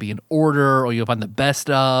always going to be in order, or you'll find the best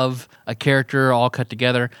of a character all cut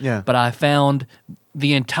together. Yeah. But I found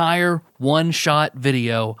the entire one-shot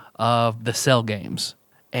video of the Cell games,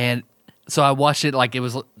 and so I watched it it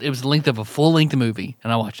was the length of a full-length movie,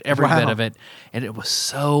 and I watched every bit of it, and it was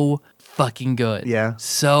so fucking good. Yeah.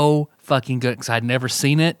 So fucking good, because I'd never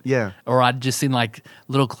seen it. Yeah. Or I'd just seen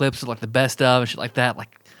little clips of the best of and shit like that.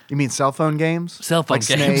 You mean cell phone games? Cell phone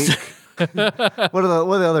games. Snake. What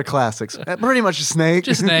are the other classics? Pretty much just Snake.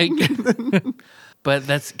 Just Snake. But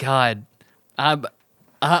that's God.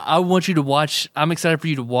 I want you to watch. I'm excited for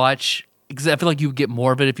you to watch because I feel like you would get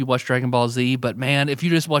more of it if you watch Dragon Ball Z. But man, if you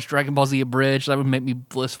just watch Dragon Ball Z abridged, that would make me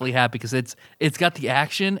blissfully happy because it's got the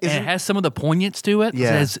action and it has some of the poignance to it.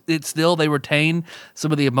 Yeah. It's still, they retain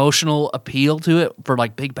some of the emotional appeal to it for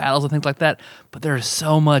like big battles and things like that. But there is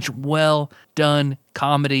so much well done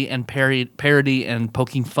comedy and parody and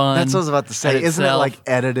poking fun. That's what I was about to say. at Isn't it itself. like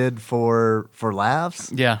edited for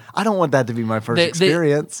laughs? Yeah. I don't want that to be my first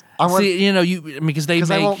experience. I want See, you know, because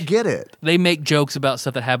I won't get it. they make jokes about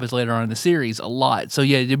stuff that happens later on in the series a lot. So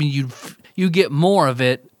yeah, I mean you get more of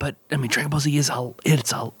it, but I mean Dragon Ball Z is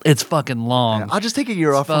it's fucking long. I'll just take a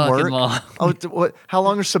year off from fucking work. long. How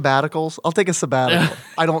long are sabbaticals? I'll take a sabbatical.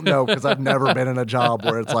 I don't know because I've never been in a job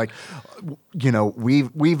where it's like, you know,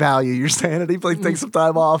 we value your sanity. Please take some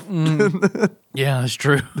time off. Yeah, that's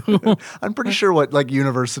true. I'm pretty sure what like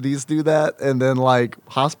universities do that, and then like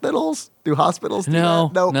hospitals do hospitals do No,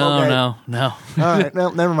 that? Nope, okay. no. All right, no,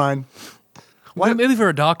 never mind. Why- Maybe for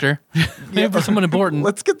a doctor, maybe for someone important.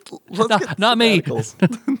 Let's get not me.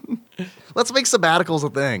 sabbaticals. Let's make sabbaticals a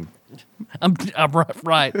thing. I'm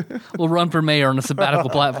right. We'll run for mayor on a sabbatical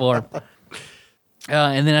platform.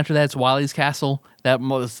 And then after that, it's Wily's Castle. That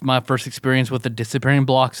was my first experience with the disappearing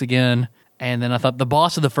blocks again. And then I thought the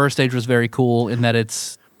boss of the first stage was very cool in that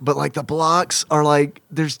it's... But like the blocks are like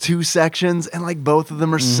there's two sections, and like both of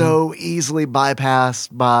them are so easily bypassed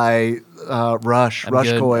by Rush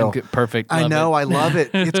good. Coil. I'm good. Perfect. I Love know. it. I love it.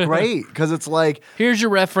 It's great because it's like Here's your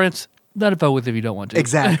reference. Not vote with if you don't want to.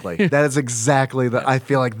 exactly that is exactly the. I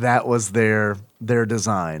feel like that was their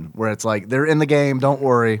design where it's like they're in the game. Don't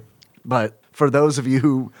worry, but for those of you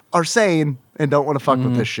who are sane and don't want to fuck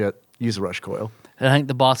with this shit, use Rush Coil. And I think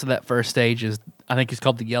the boss of that first stage is, I think he's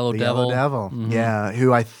called the Yellow Devil. Yellow Devil. Yeah,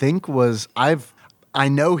 who I think was I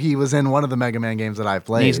know he was in one of the Mega Man games that I've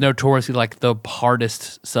played. And he's notoriously like the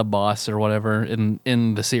hardest sub boss or whatever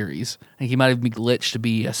in the series. I think he might have been glitched to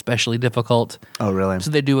be especially difficult. Oh, really?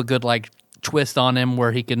 So they do a good like twist on him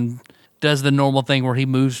where he does the normal thing where he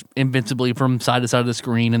moves invincibly from side to side of the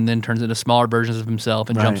screen and then turns into smaller versions of himself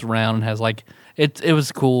and jumps around and has like it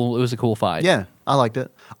was cool. It was a cool fight. Yeah, I liked it.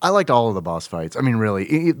 I liked all of the boss fights. I mean,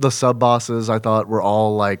 really, the sub bosses I thought were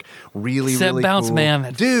all like really, Except really Bounce cool.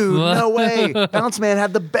 Man. Dude, no way. Bounce Man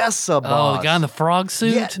had the best sub Oh, boss. the guy in the frog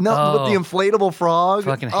suit? Yeah, no, with the inflatable frog.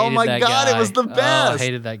 Fucking hated Oh my that god, guy. it was the Oh, best. I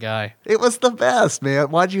hated that guy. It was the best, man.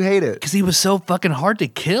 Why'd you hate it? Because he was so fucking hard to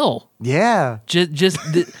kill. Yeah.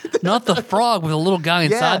 Not the frog with a little guy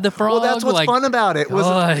inside the frog. Well, that's what's like, fun about it.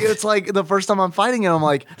 God. It's like the first time I'm fighting him, I'm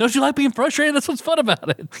like, Don't you like being frustrated? That's what's fun about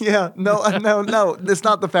it. yeah, no. It's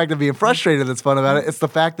not the fact of being frustrated that's fun about it. It's the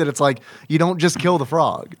fact that it's like you don't just kill the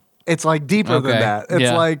frog. It's like deeper than Okay. that. It's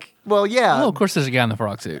Yeah. like, well, yeah, Oh, of course there's a guy in the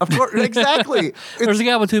frog suit. of course, exactly. There's a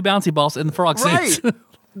guy with two bouncy balls in the frog Right. suit.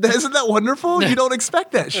 Isn't that wonderful? You don't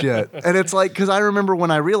expect that shit. And it's like, because I remember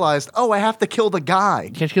when I realized, oh, I have to kill the guy,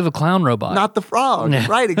 Can't you give a clown robot? not the frog. Yeah.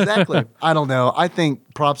 Right, exactly. I don't know. I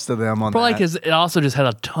think props to them on Probably that. because it also just had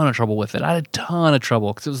a ton of trouble with it. I had a ton of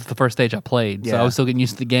trouble because it was the first stage I played. So Yeah. I was still getting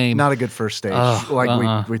used to the game. Not a good first stage,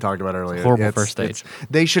 we talked about earlier. Horrible first stage.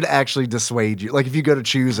 They should actually dissuade you. Like if you go to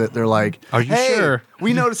choose it, they're like, Are you hey, sure?"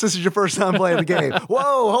 We noticed this is your first time playing the game.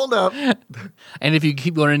 Whoa, hold up. And if you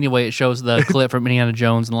keep going anyway, it shows the clip from Indiana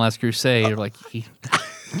Jones and the Last Crusade. You're like,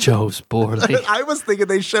 Joe's poorly. I was thinking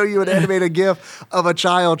they show you an animated GIF of a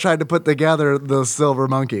child trying to put together the silver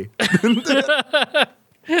monkey.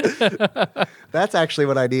 That's actually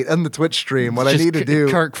what I need on the Twitch stream. What I Just need to do.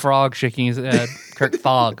 Kirk Frog shaking his head. Kirk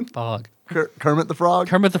Fogg. Kermit the Frog.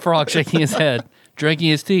 Kermit the Frog shaking his head, drinking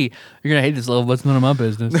his tea. You're going to hate this level, but it's none of my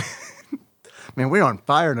business. Man, we're on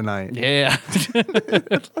fire tonight. Yeah.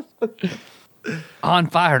 On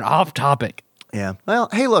fire and off topic. Yeah. Well,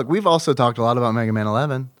 hey, look, we've also talked a lot about Mega Man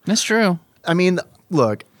 11. That's true. I mean,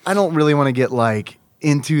 look, I don't really want to get like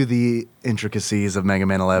into the intricacies of Mega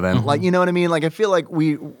Man 11. Mm-hmm. Like, you know what I mean? Like, I feel like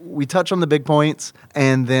we touch on the big points,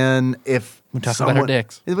 and then if We talk about our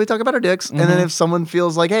dicks. we talk about our dicks, and then if someone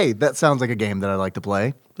feels like, hey, that sounds like a game that I'd like to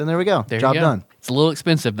play, then there we go. There Job you go. done. It's a little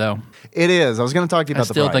expensive, though. It is. I was going to talk to you I about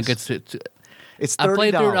the still price. think It's I $30.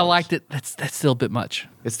 played through it. I liked it. That's still a bit much.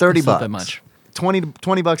 It's $30. Still a bit much.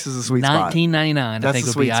 $20 is the sweet spot. $19.99. I That's think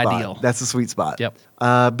the would be sweet spot. ideal. That's the sweet spot.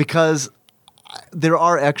 Yep. Because there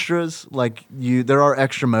are extras, there are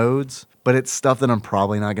extra modes, but it's stuff that I'm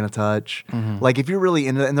probably not going to touch. Mm-hmm. Like if you're really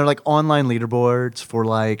into it, and they're like online leaderboards for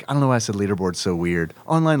like, I don't know why I said leaderboards so weird.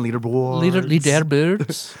 Online leaderboards.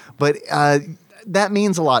 Leaderboards. But that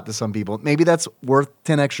means a lot to some people. Maybe that's worth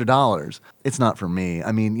 $10 extra. It's not for me.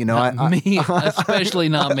 I mean, you know, Me, especially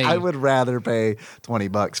not me. I would rather pay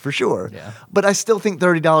 $20 for sure. Yeah. But I still think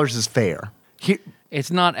 $30 is fair. It's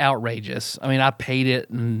not outrageous. I mean, I paid it,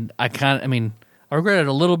 and I I regret it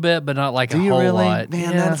a little bit, but not like Do a you whole really? lot.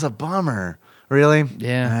 Man, Yeah. that's a bummer. Really?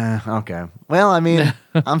 Yeah. Okay. Well, I mean,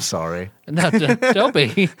 I'm sorry. No, don't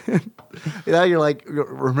be. You're like,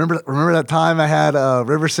 remember that time I had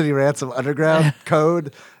River City Ransom Underground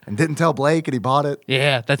code and didn't tell Blake and he bought it?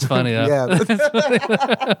 Yeah, that's funny though.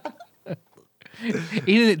 Yeah.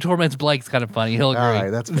 Even it torments Blake's kind of funny. He'll agree. All right,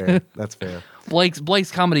 that's fair. That's fair.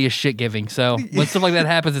 Blake's comedy is shit giving. So when stuff like that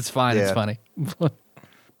happens, it's fine. It's Yeah. funny.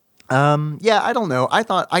 Yeah, I don't know. I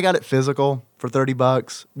thought I got it physical for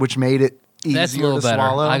 $30, which made it easier That's a little to better.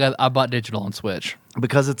 swallow. I bought digital on Switch.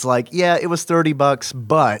 Because it's like, yeah, it was $30,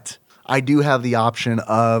 but I do have the option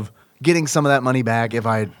of getting some of that money back if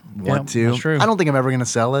I want to. that's true. I don't think I'm ever going to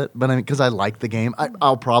sell it, but I mean, because I like the game,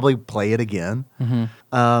 I'll probably play it again.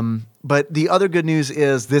 But the other good news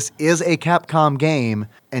is this is a Capcom game,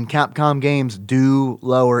 and Capcom games do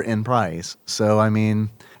lower in price. So I mean,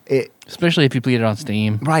 Especially if you beat it on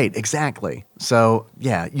Steam. right, exactly. So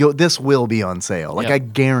yeah, this will be on sale. Like Yep. I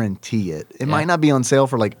guarantee it. It might not be on sale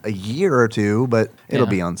for like a year or two, but it'll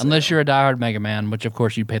Yeah. be on sale. Unless you're a diehard Mega Man, which of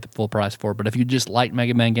course you pay the full price for. But if you just like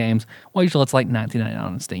Mega Man games, well, usually it's like $19.99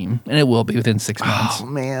 on Steam, and it will be within 6 months. Oh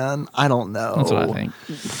man, I don't know. That's what I think.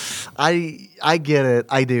 I get it.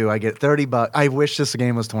 I do. I get $30. I wish this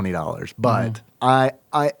game was $20, but I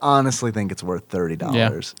honestly think it's worth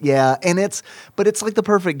 $30. Yeah, and it's like the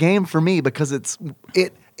perfect game for me because it's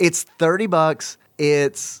 $30.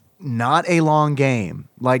 It's not a long game.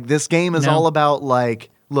 Like this game is No. all about like,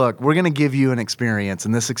 look, we're gonna give you an experience,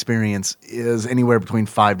 and this experience is anywhere between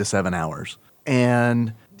 5 to 7 hours,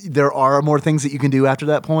 and there are more things that you can do after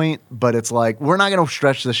that point, but it's like, we're not going to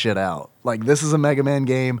stretch this shit out. Like, this is a Mega Man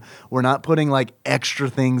game. We're not putting like extra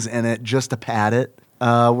things in it just to pad it.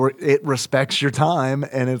 It respects your time,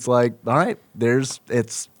 and it's like, all right, it's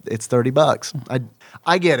 $30.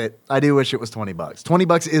 I get it. I do wish it was $20.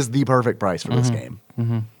 $20 is the perfect price for this game.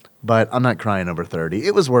 But I'm not crying over 30.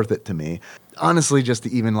 It was worth it to me. Honestly, just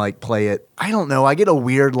to even like play it. I don't know. I get a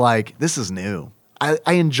weird like, this is new.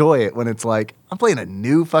 I enjoy it when it's like, I'm playing a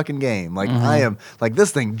new fucking game. Like, I am, like,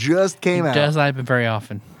 this thing just came out. It doesn't happen very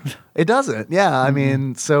often. It doesn't. Yeah. I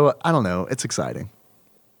mean, so I don't know. It's exciting.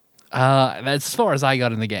 That's as far as I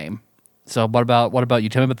got in the game. So what about you?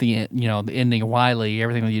 Tell me about the ending of Wily,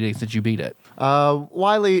 everything that you did since you beat it.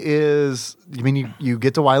 Wily is, I mean, you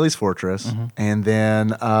get to Wily's Fortress, and then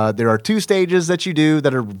there are 2 stages that you do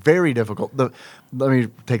that are very difficult. Let me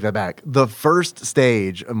take that back. The first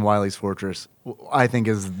stage in Wily's Fortress, I think,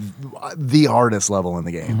 is the hardest level in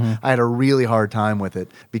the game. I had a really hard time with it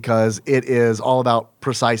because it is all about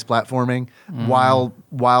precise platforming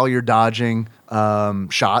while you're dodging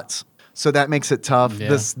shots. So that makes it tough. Yeah.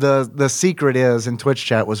 The secret is, and Twitch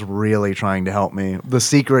chat was really trying to help me. The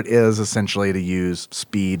secret is essentially to use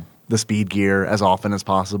the speed gear as often as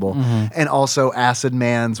possible. And also Acid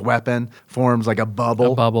Man's weapon forms like a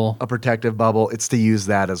protective bubble. It's to use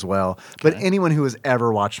that as well. But anyone who has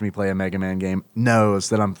ever watched me play a Mega Man game knows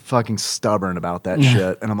that I'm fucking stubborn about that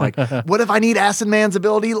shit. And I'm like, what if I need Acid Man's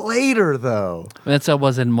ability later though? That's how it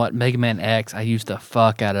was in Mega Man X. I used the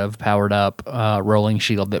fuck out of powered up rolling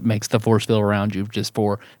shield that makes the force field around you just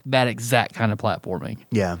for that exact kind of platforming.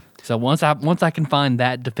 Yeah. So once I can find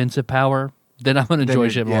that defensive power, then I'm gonna enjoy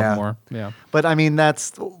shit a lot more. Yeah. But I mean,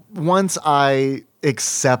 that's once I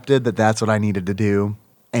accepted that that's what I needed to do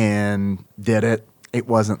and did it. It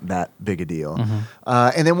wasn't that big a deal.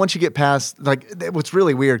 And then once you get past, like, what's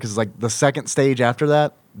really weird because like the second stage after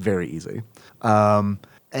that, very easy.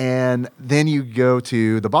 And then you go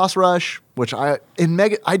to the boss rush, which I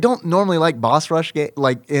don't normally like boss rush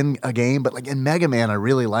in a game, but like in Mega Man, I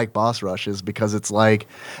really like boss rushes because it's like,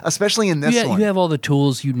 especially in this one, you have all the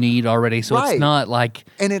tools you need already, so Right. it's not like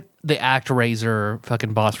and the ActRaiser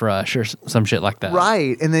fucking boss rush or some shit like that.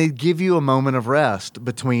 right, and they give you a moment of rest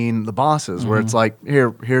between the bosses where it's like,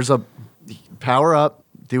 here's a power up.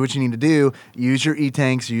 Do what you need to do. Use your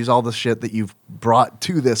E-tanks. Use all the shit that you've brought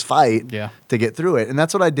to this fight to get through it. And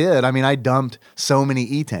that's what I did. I mean, I dumped so many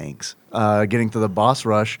E-tanks getting to the boss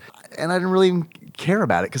rush, and I didn't really even care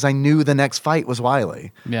about it because I knew the next fight was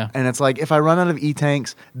Wily. Yeah. And it's like, if I run out of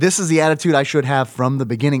E-tanks, this is the attitude I should have from the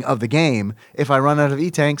beginning of the game. If I run out of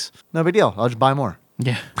E-tanks, no big deal. I'll just buy more.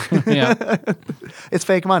 Yeah. Yeah. It's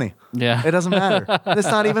fake money. Yeah. It doesn't matter. It's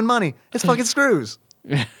not even money. It's fucking screws.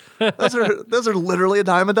 Those are literally a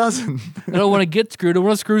dime a dozen. I don't want to get screwed. I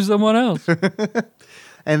want to screw someone else.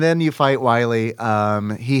 And then you fight Wily.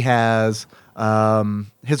 He has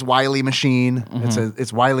his Wily machine.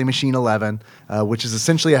 It's Wily Machine 11, which is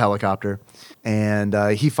essentially a helicopter. And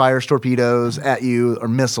he fires torpedoes at you, or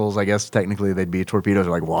missiles, I guess technically they'd be. Torpedoes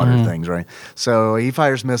are like water things, right? So he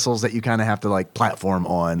fires missiles that you kind of have to like platform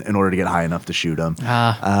on in order to get high enough to shoot them.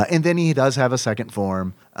 And then he does have a second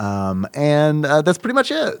form. And that's pretty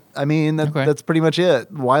much it. I mean, that's pretty much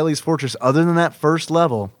it. Wily's Fortress, other than that first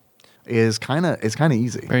level, is kind of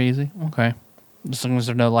easy. Very easy. Okay. As long as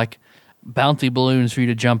there are no like bounty balloons for you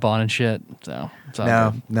to jump on and shit. So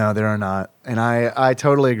no, there are not. And I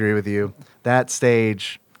totally agree with you. That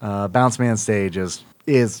stage, Bounce Man stage, is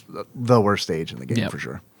the worst stage in the game for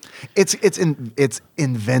sure. It's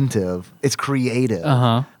inventive. It's creative.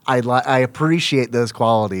 I appreciate those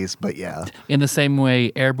qualities, but yeah. In the same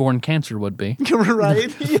way Airborne Cancer would be.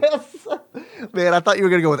 Right? Yes. Man, I thought you were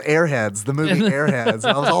going to go with Airheads, the movie Airheads,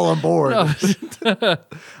 and I was all on board. I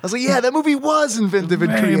was like, yeah, that movie was inventive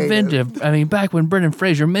and Very creative. inventive. I mean, back when Brendan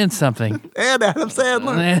Fraser meant something. And Adam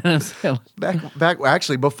Sandler. Back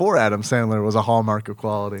actually, before Adam Sandler was a hallmark of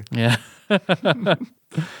quality. Yeah.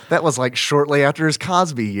 That was like shortly after his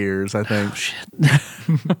Cosby years, I think. Oh,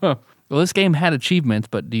 shit. Well, this game had achievements,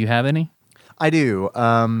 but do you have any? I do.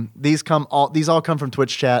 These all come from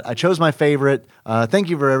Twitch chat. I chose my favorite. Thank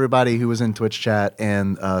you for everybody who was in Twitch chat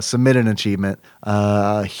and submitted an achievement.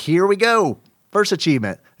 Here we go. First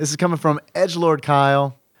achievement. This is coming from Edgelord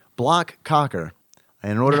Kyle. Block Cocker.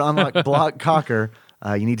 And in order to unlock Block Cocker,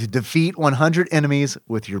 you need to defeat 100 enemies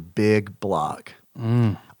with your big block.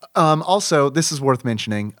 Also, this is worth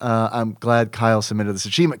mentioning. I'm glad Kyle submitted this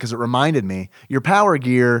achievement because it reminded me your power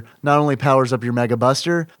gear not only powers up your Mega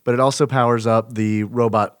Buster, but it also powers up the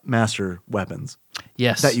Robot Master weapons.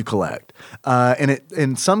 Yes. That you collect. And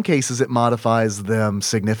in some cases, it modifies them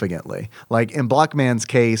significantly. Like in Blockman's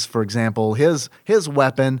case, for example, his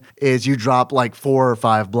weapon is you drop like 4 or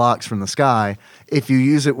 5 blocks from the sky. If you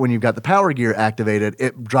use it when you've got the power gear activated,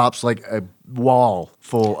 it drops like a wall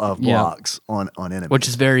full of blocks on enemies. Which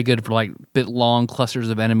is very good for like bit long clusters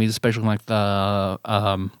of enemies, especially like the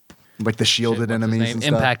like the shielded enemies and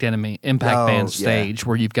stuff. Impact band stage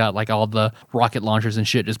where you've got like all the rocket launchers and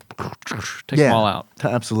shit just take them all out.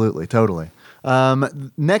 Absolutely, totally.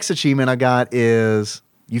 Next achievement I got is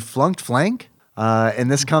You Flunked Flank.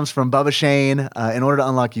 And this comes from Bubba Shane. In order to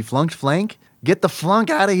unlock You Flunked Flank, get the flunk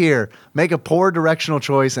out of here. Make a poor directional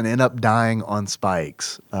choice and end up dying on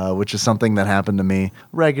spikes, which is something that happened to me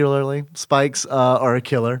regularly. Spikes are a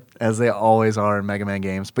killer, as they always are in Mega Man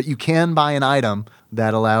games. But you can buy an item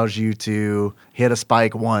that allows you to hit a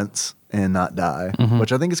spike once and not die,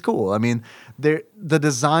 which I think is cool. I mean, the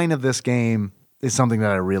design of this game is something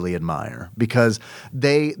that I really admire because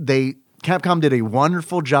Capcom did a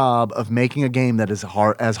wonderful job of making a game that is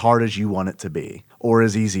as hard as you want it to be or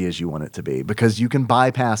as easy as you want it to be because you can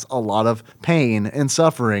bypass a lot of pain and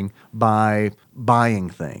suffering by buying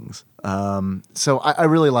things. So I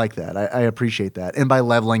really like that. I appreciate that. And by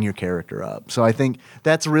leveling your character up. So I think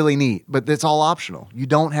that's really neat, but it's all optional. You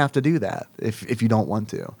don't have to do that if you don't want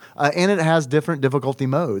to. And it has different difficulty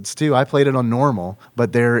modes too. I played it on normal,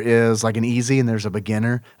 but there is like an easy and there's a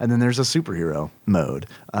beginner and then there's a superhero mode,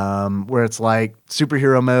 where it's like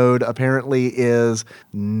superhero mode apparently is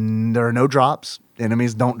there are no drops.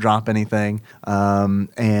 Enemies don't drop anything.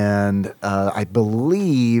 And I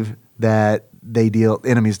believe that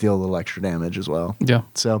enemies deal a little extra damage as well. Yeah.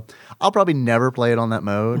 So I'll probably never play it on that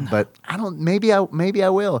mode, but maybe I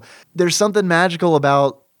will. There's something magical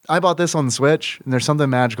about, I bought this on the Switch, and there's something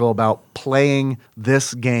magical about playing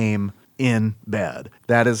this game in bed.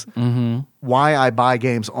 That is why I buy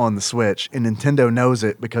games on the Switch, and Nintendo knows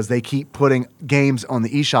it because they keep putting games on the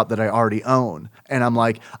eShop that I already own. And I'm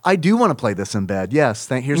like, I do want to play this in bed. Yes,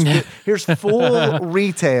 here's full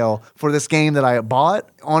retail for this game that I bought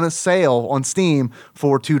on a sale on Steam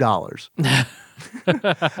for $2.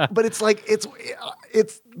 But it's like it's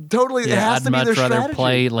totally it has to be their strategy. I'd much rather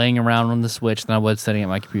play laying around on the Switch than I would sitting at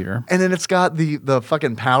my computer. And then it's got the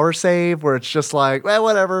fucking power save where it's just like, well,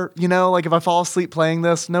 whatever, like if I fall asleep playing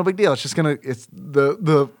this, no big deal. It's just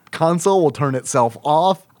the console will turn itself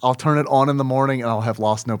off. I'll turn it on in the morning and I'll have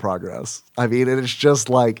lost no progress. I mean, it's just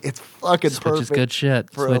like, it's fucking Switch perfect. Switch is good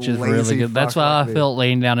shit. Switch is really good. That's why I felt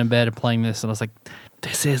laying down in bed and playing this, and I was like,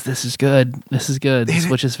 this is good. This is good. The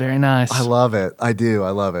Switch is very nice. I love it. I do. I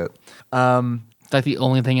love it. It's like the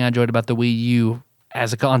only thing I enjoyed about the Wii U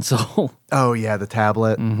as a console. Oh yeah, the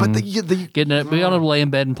tablet. But being able to lay in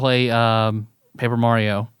bed and play Paper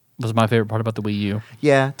Mario Was my favorite part about the Wii U.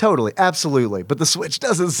 Yeah, totally. Absolutely. But the Switch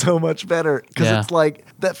does it so much better because Yeah. it's like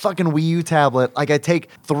that fucking Wii U tablet. Like I take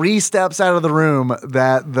 3 steps out of the room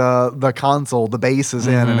that the console, the base is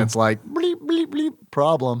in, and it's like, bleep, bleep, bleep,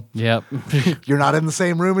 problem. Yep. You're not in the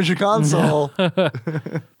same room as your console.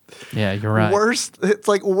 Yeah, you're right. Worst. It's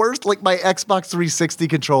like worst. Like my Xbox 360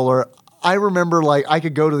 controller. I remember like I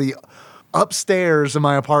could go to the upstairs in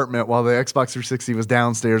my apartment while the Xbox 360 was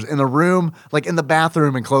downstairs in the room, like in the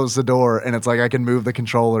bathroom, and close the door. And it's like I can move the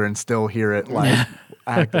controller and still hear it like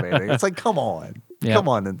activating. It's like, come on. Yep. Come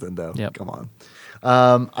on, Nintendo. Yep. Come on.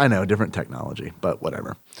 I know, different technology, but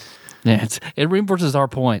whatever. Yeah, it reinforces our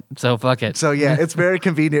point, so fuck it. So yeah, it's very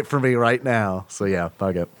convenient for me right now. So yeah,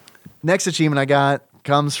 fuck it. Next achievement I got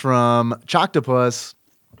comes from Choctopus.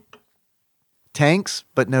 Tanks,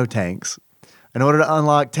 but no tanks. In order to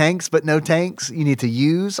unlock tanks, but no tanks, you need to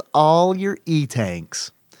use all your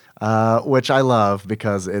E-tanks, which I love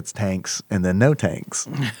because it's tanks and then no tanks.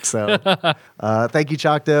 So thank you,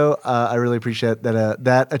 Chocto. I really appreciate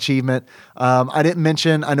that achievement. I didn't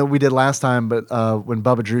mention, I know we did last time, but when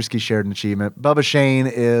Bubba Drewski shared an achievement, Bubba Shane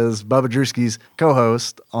is Bubba Drewski's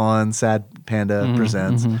co-host on Sad Panda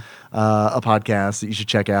Presents, a podcast that you should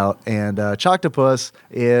check out. And Choctopus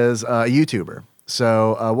is a YouTuber.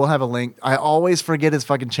 So we'll have a link. I always forget his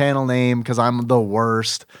fucking channel name because I'm the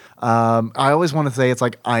worst. I always want to say it's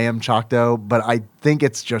like I am Chocto, but I think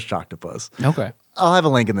it's just Choctopus. Okay. I'll have a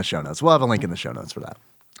link in the show notes. We'll have a link in the show notes for that.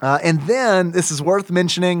 And then this is worth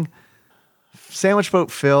mentioning. Sandwich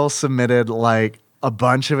Boat Phil submitted like a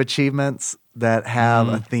bunch of achievements that have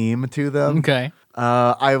a theme to them. Okay.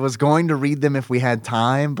 I was going to read them if we had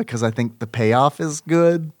time because I think the payoff is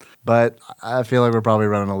good, but I feel like we're probably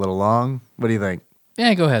running a little long. What do you think?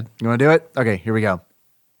 Yeah, go ahead. You want to do it? Okay, here we go.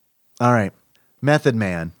 All right. Method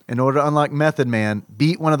Man. In order to unlock Method Man,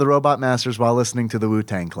 beat one of the Robot Masters while listening to the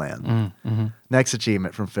Wu-Tang Clan. Next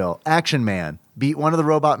achievement from Phil. Action Man. Beat one of the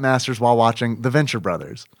Robot Masters while watching The Venture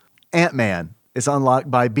Brothers. Ant-Man is unlocked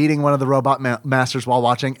by beating one of the Robot Masters while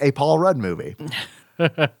watching a Paul Rudd movie.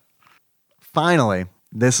 Finally,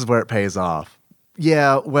 this is where it pays off.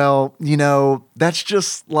 Yeah, well, you know, that's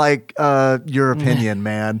just like your opinion,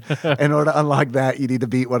 man. In order to unlock that, you need to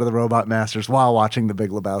beat one of the Robot Masters while watching The Big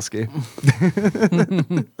Lebowski.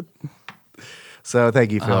 So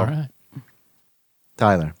thank you, Phil. All right.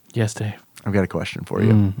 Tyler, Yes, Dave. I've got a question for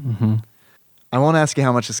you. I won't ask you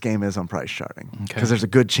how much this game is on price charting because Okay. there's a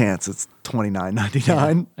good chance it's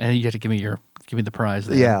 $29.99. And you have to give me the prize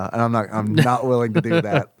there. Yeah, and I'm not willing to do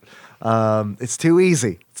that. It's too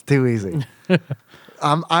easy. It's too easy.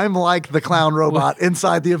 I'm like the clown robot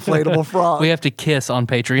inside the inflatable frog. We have to kiss on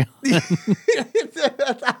Patreon.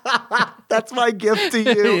 That's my gift to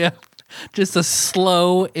you. Yeah. Just a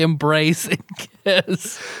slow embrace and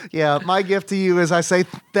kiss. Yeah, my gift to you is I say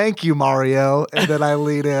thank you, Mario, and then I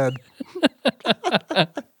lead in.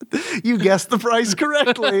 You guessed the price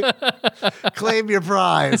correctly. Claim your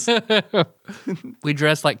prize. We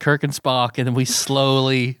dress like Kirk and Spock, and then we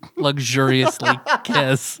slowly, luxuriously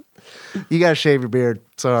kiss. You gotta shave your beard.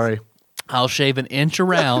 Sorry. I'll shave an inch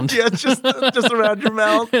around. Yeah, just around your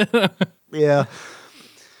mouth. Yeah.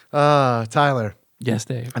 Tyler, Yes,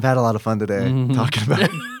 Dave. I've had a lot of fun today talking about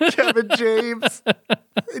Kevin James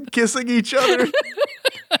and kissing each other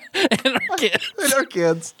And our kids. and our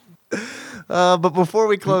kids. But before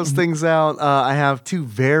we close things out, I have 2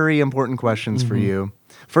 very important questions for you.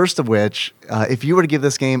 First of which, if you were to give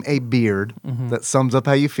this game a beard that sums up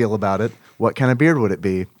how you feel about it, what kind of beard would it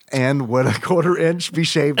be? And would a 1/4 inch be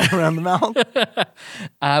shaved around the mouth?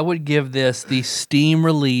 I would give this the Steam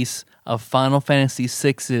release of Final Fantasy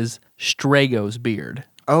VI's Strago's beard.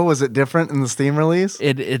 Oh, is it different in the Steam release?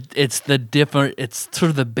 It's the different. It's sort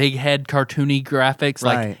of the big head cartoony graphics.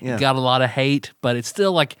 Like Right, yeah. it got a lot of hate, but it's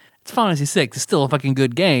still like it's Final Fantasy VI. It's still a fucking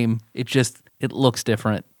good game. It looks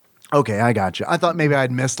different. Okay, I got you. I thought maybe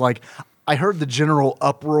I'd missed I heard the general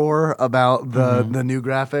uproar about the new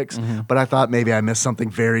graphics, but I thought maybe I missed something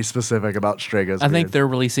very specific about Strago's I think beard. they're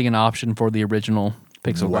releasing an option for the original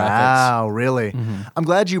pixel graphics. Wow, really? I'm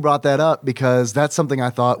glad you brought that up because that's something I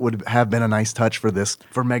thought would have been a nice touch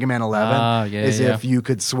for Mega Man 11. Ah, yeah, is yeah. if you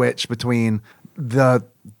could switch between the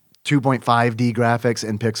 2.5D graphics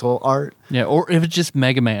and pixel art. Yeah, or if it's just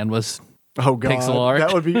Mega Man was. Oh god, Pixel art.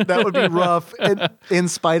 that would be rough. In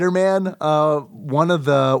Spider-Man, one of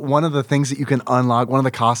the things that you can unlock, one of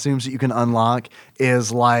the costumes that you can unlock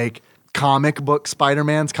is like comic book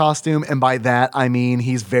Spider-Man's costume, and by that I mean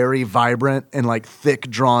he's very vibrant and like thick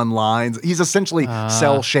drawn lines. He's essentially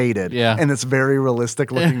cell shaded, yeah. and it's very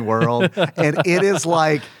realistic looking world, and it is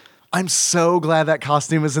like I'm so glad that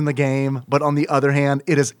costume is in the game, but on the other hand,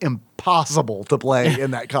 it is impossible to play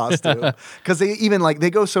in that costume because they even they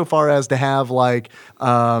go so far as to have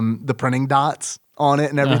the printing dots on it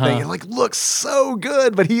and everything. It looks so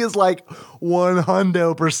good, but he is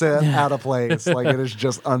 100% out of place. It is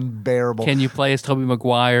just unbearable. Can you play as Tobey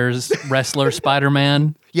Maguire's wrestler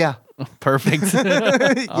Spider-Man? Yeah. Perfect.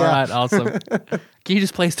 All right, awesome. Can you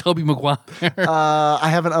just play as Tobey Maguire? I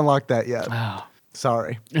haven't unlocked that yet. Oh.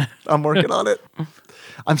 Sorry. I'm working on it.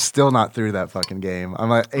 I'm still not through that fucking game.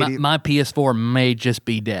 I'm at 80. My PS4 may just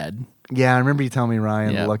be dead. Yeah, I remember you telling me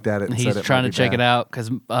Ryan looked at it and he's said trying to might be check bad. it out because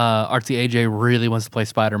RC AJ really wants to play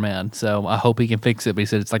Spider-Man. So I hope he can fix it, but he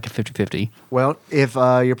said it's like a 50-50. Well, if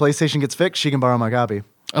your PlayStation gets fixed, she can borrow my copy.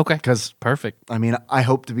 Okay. 'Cause- perfect. I mean, I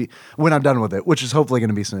hope to be when I'm done with it, which is hopefully going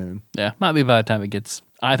to be soon. Yeah, might be by the time it gets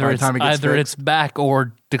either it's back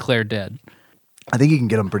or declared dead. I think you can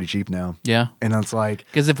get them pretty cheap now. Yeah. And it's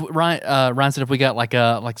Because if Ryan said if we got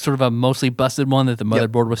sort of a mostly busted one that the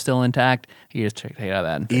motherboard was still intact, he just take it out of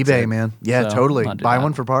that and fix eBay, it. man. Yeah, So, totally. might do Buy that.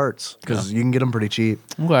 one for parts because you can get them pretty cheap.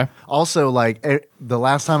 Okay. Also, the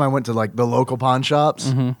last time I went to the local pawn shops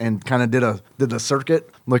and kind of did the circuit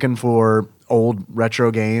looking for old retro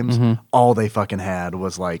games, all they fucking had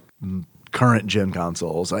was current gen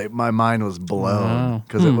consoles. My mind was blown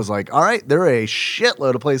because it was all right, there are a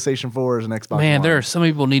shitload of PlayStation 4s and Xbox Man, One. there are some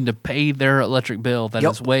people need to pay their electric bill that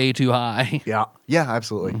is way too high. Yeah,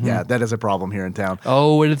 absolutely. Yeah, that is a problem here in town.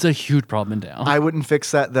 Oh, and it's a huge problem in town. I wouldn't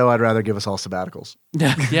fix that though. I'd rather give us all sabbaticals.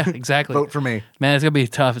 yeah, exactly. Vote for me. Man, it's gonna be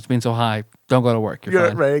tough. It's been so high. Don't go to work. You're Yeah,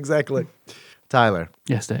 fine. right, exactly. Tyler,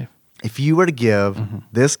 Yes, Dave. if you were to give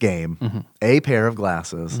this game a pair of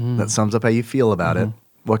glasses that sums up how you feel about it,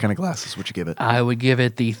 what kind of glasses would you give it? I would give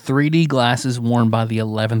it the 3D glasses worn by the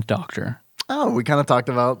 11th Doctor. Oh, we kind of talked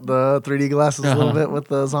about the 3D glasses a little bit with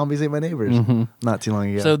the Zombies Ate My Neighbors not too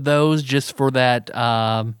long ago. So those just for that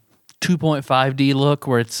 2.5D look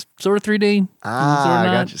where it's sort of 3D. I not.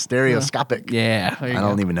 got you. Stereoscopic. Yeah. There you I go.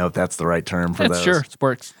 don't even know if that's the right term for That's those. sure. It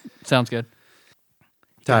works. Sounds good.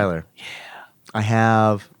 Tyler. Yeah. I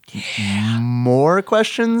have more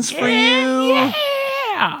questions for you. Yeah.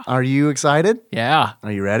 Are you excited? Yeah.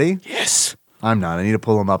 Are you ready? Yes. I'm not. I need to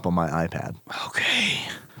pull them up on my iPad. Okay.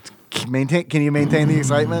 Can you maintain the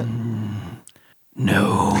excitement?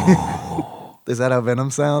 No. Is that how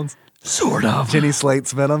Venom sounds? Sort of. Jenny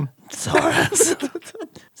Slate's Venom? Sort of.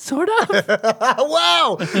 Sort of.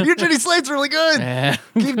 Wow! Your Jenny Slate's really good. Yeah.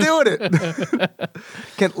 Keep doing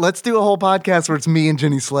it. Let's do a whole podcast where it's me and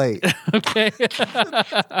Jenny Slate. Okay.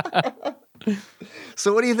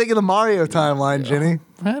 So what do you think of the Mario timeline, Jenny?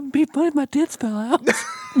 I'd be funny if my tits fell out.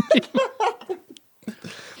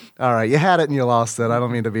 All right, you had it and you lost it. I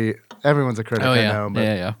don't mean to be... Everyone's a critic, Oh, I yeah. know, but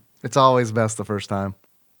Yeah. it's always best the first time.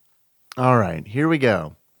 All right, here we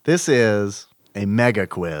go. This is a mega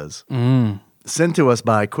quiz. Sent to us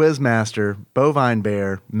by Quizmaster, Bovine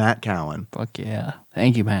Bear, Matt Cowan. Fuck yeah.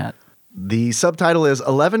 Thank you, Matt. The subtitle is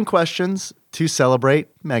 11 Questions to Celebrate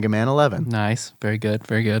Mega Man 11. Nice. Very good.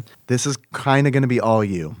 Very good. This is kind of going to be all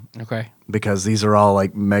you Okay. because these are all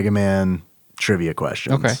Mega Man trivia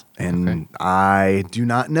questions. Okay. And Okay. I do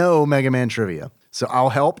not know Mega Man trivia. So I'll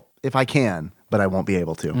help if I can, but I won't be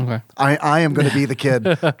able to. Okay. I am going to be the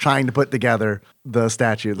kid trying to put together the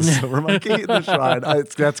statue, the silver monkey, the shrine.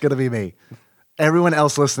 That's going to be me. Everyone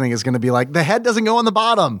else listening is going to be like, the head doesn't go on the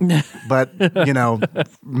bottom. But,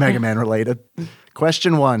 Mega Man related.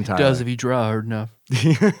 Question 1, Tyler. Does if you draw hard enough.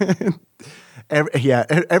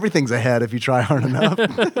 Everything's a head if you try hard enough.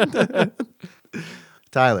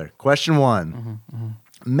 Tyler, question 1.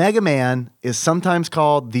 Mega Man is sometimes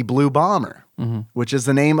called the Blue Bomber, which is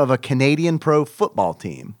the name of a Canadian pro football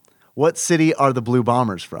team. What city are the Blue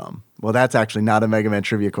Bombers from? Well, that's actually not a Mega Man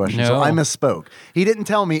trivia question, so No. I misspoke. He didn't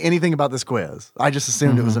tell me anything about this quiz. I just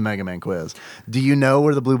assumed it was a Mega Man quiz. Do you know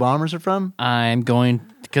where the Blue Bombers are from? I'm going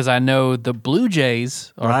because I know the Blue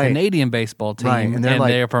Jays are Right. a Canadian baseball team, Right, and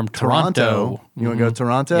they're from Toronto. You want to go to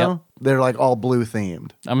Toronto? Yep. They're all blue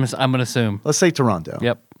themed. I'm going to assume. Let's say Toronto.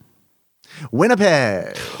 Yep.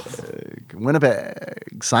 Winnipeg.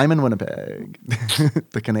 Simon Winnipeg.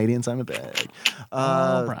 The Canadian Simon Pegg.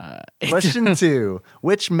 All right. Question 2.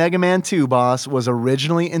 Which Mega Man 2 boss was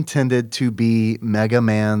originally intended to be Mega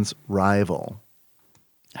Man's rival?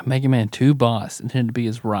 Mega Man 2 boss intended to be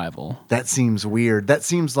his rival. That seems weird. That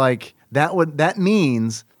seems like that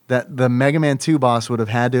means that the Mega Man 2 boss would have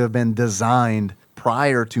had to have been designed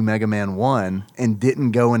prior to Mega Man 1 and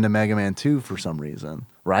didn't go into Mega Man 2 for some reason,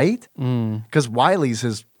 right? Because Wily's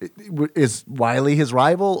is Wily his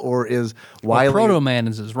rival, or is Wily Proto Man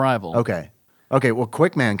is his rival. Okay, well,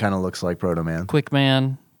 Quick Man kind of looks like Proto Man. Quick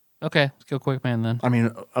Man. Okay, let's go Quick Man then. I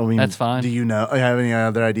mean, That's fine. Do you have any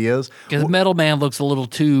other ideas? Because Metal Man looks a little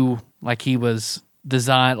too like he was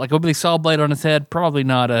designed, like a big saw blade on his head. Probably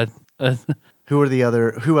not a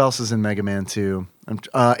Who else is in Mega Man 2?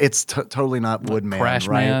 It's totally not Woodman, Crash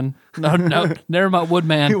right? Man. No, never mind.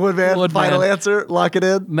 Woodman. Woodman, final answer, lock it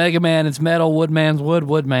in. Mega Man, it's metal. Woodman's wood.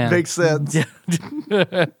 Woodman. Makes sense.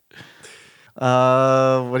 What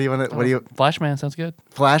do you want to? What do you? Flash Man sounds good.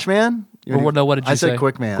 Flash Man? Or no, what did you say? I said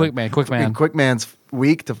Quick Man. Quick Man. And Quick Man's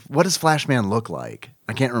weak to. What does Flash Man look like?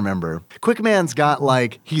 I can't remember. Quick Man's got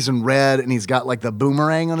like he's in red and he's got like the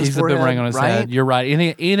boomerang on his forehead. He's the boomerang on his head. You're right.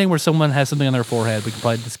 Anything where someone has something on their forehead, we can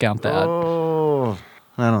probably discount that. Oh,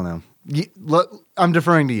 I don't know. I'm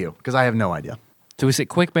deferring to you because I have no idea. So we say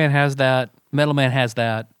Quick Man has that. Metal Man has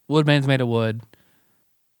that. Woodman's made of wood.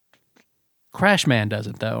 Crash Man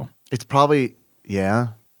doesn't though. It's probably yeah.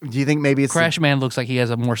 Do you think maybe it's Crash Man looks like he has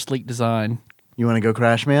a more sleek design. You want to go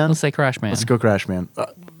Crash Man? Let's say Crash Man. Let's go Crash Man.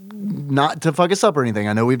 Not to fuck us up or anything.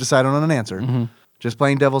 I know we've decided on an answer. Mm-hmm. Just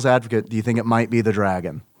playing devil's advocate. Do you think it might be the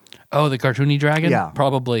dragon? Oh, the cartoony dragon? Yeah.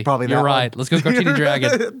 Probably. Probably You're that right. one. Let's go cartoony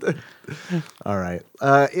dragon. All right.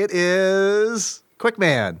 It is Quick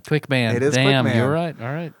Man. Quick Man. It is Damn, Quick Man. you're right. All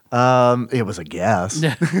right. It was a guess.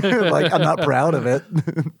 Like, I'm not proud of it.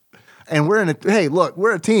 And we're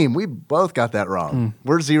we're a team. We both got that wrong.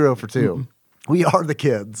 We're 0 for 2. We are the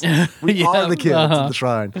kids. We are the kids at the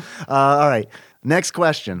shrine. All right. Next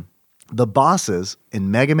question. The bosses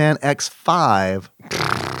in Mega Man X5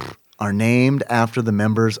 are named after the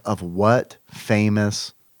members of what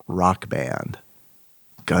famous rock band?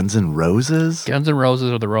 Guns N' Roses? Guns N'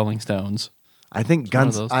 Roses or the Rolling Stones? I think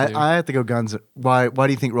Guns. One of those two. I have to go Guns. Why do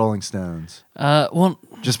you think Rolling Stones? Well,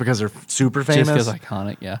 Just because they're super famous? just because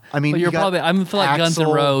iconic, yeah. I mean, but you you're got probably. I feel like Guns N'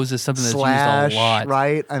 Axl, Roses is something that's Slash, used a lot,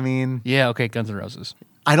 right? I mean, Yeah. Okay. Guns N' Roses.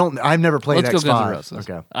 I've never played Let's X5. go Guns N' Roses.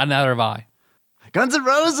 Okay. Neither have I. Guns N'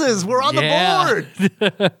 Roses. We're on Yeah. the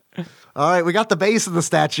board. All right, we got the base of the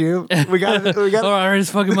statue. We got. All right, it's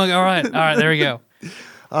fucking mug. All right, there we go.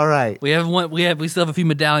 All right. We still have a few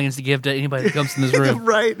medallions to give to anybody that comes in this room.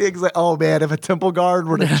 Right. Exactly. Oh man, if a temple guard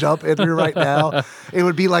were to jump in here right now, it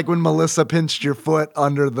would be like when Melissa pinched your foot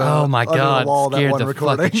under the Oh my god! wall that Scared one the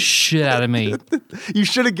recording. fucking shit out of me. You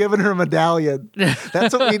should have given her a medallion.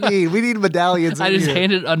 That's what we need. We need medallions. I in just here.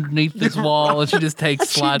 hand it underneath this wall, and she just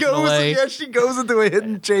slides away. Yeah, she goes into a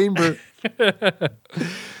hidden chamber.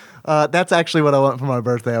 That's actually what I want for my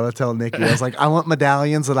birthday. I was telling Nikki, I was like, I want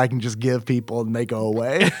medallions that I can just give people and they go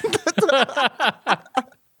away.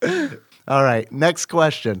 All right, next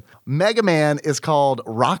question. Mega Man is called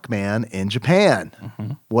Rockman in Japan.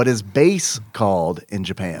 Mm-hmm. What is bass called in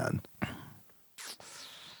Japan?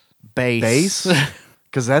 Bass.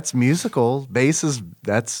 Because that's musical. Bass is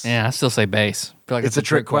that's. Yeah, I still say bass. I feel like it's a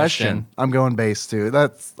trick question. I'm going bass too.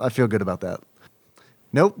 I feel good about that.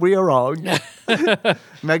 Nope, we are wrong.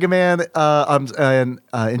 Mega Man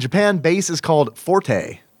in Japan, bass is called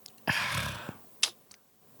forte.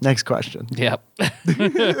 Next question. Yep.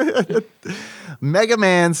 Mega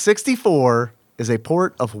Man 64 is a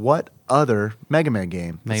port of what other Mega Man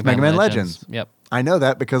game? It's Mega Man Legends. Yep. I know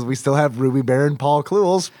that because we still have Ruby Baron Paul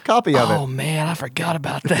Kluel's copy of it. Oh man, I forgot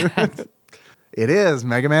about that. It is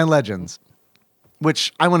Mega Man Legends,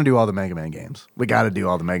 which I want to do all the Mega Man games. We got to do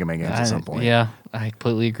all the Mega Man games at some point. Yeah, I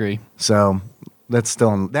completely agree. So that's still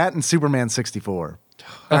on that and Superman 64.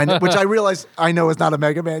 Which I realize I know is not a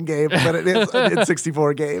Mega Man game, but it is a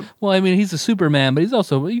N64 game. Well, I mean, he's a Superman, but he's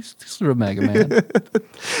sort of Mega Man.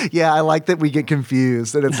 Yeah, I like that we get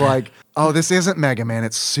confused. And it's like, oh, this isn't Mega Man,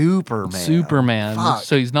 it's Superman. Superman. Fuck.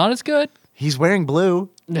 So he's not as good? He's wearing blue.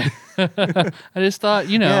 I just thought,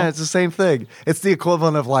 Yeah, it's the same thing. It's the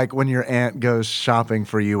equivalent of like when your aunt goes shopping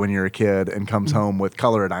for you when you're a kid and comes home with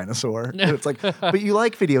Color Dinosaur. And it's like, but you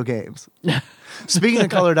like video games. Speaking of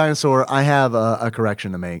Color Dinosaur, I have a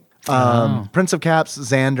correction to make. Prince of Caps,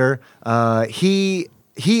 Xander,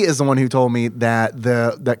 he is the one who told me that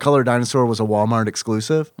that Color Dinosaur was a Walmart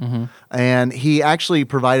exclusive, and he actually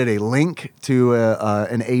provided a link to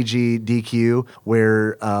an AGDQ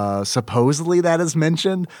where supposedly that is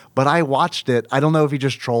mentioned. But I watched it. I don't know if he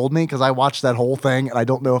just trolled me because I watched that whole thing, and I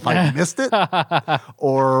don't know if I missed it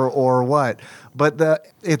or what. But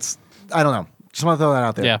I don't know. Just want to throw that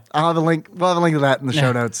out there. Yeah. I'll have a link. We'll have a link to that in the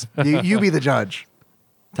show notes. You be the judge.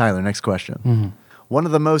 Tyler, next question. Mm-hmm. One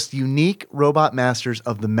of the most unique robot masters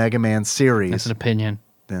of the Mega Man series. That's an opinion.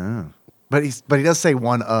 But he does say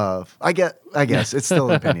one of. I guess it's still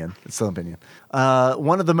an opinion. It's still an opinion.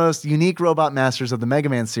 One of the most unique robot masters of the Mega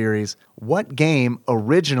Man series. What game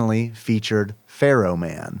originally featured Pharaoh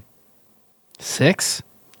Man? 6?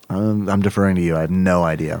 I'm deferring to you. I have no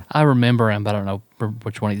idea. I remember him, but I don't know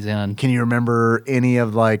which one he's in. Can you remember any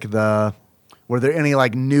of were there any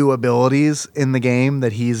like new abilities in the game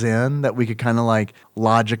that he's in that we could kind of like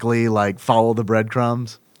logically like follow the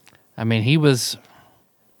breadcrumbs? I mean, I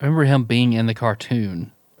remember him being in the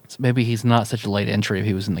cartoon. So maybe he's not such a late entry if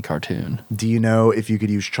he was in the cartoon. Do you know if you could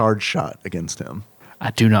use charge shot against him?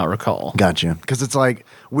 I do not recall. Gotcha. Because it's like,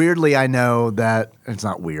 weirdly, I know that it's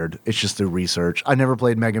not weird. It's just through research. I never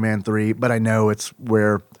played Mega Man 3, but I know it's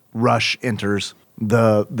where Rush enters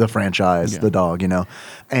the franchise, the dog, and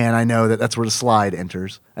I know that that's where the slide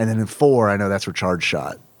enters. And then in 4, I know that's where charge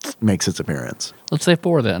shot makes its appearance. Let's say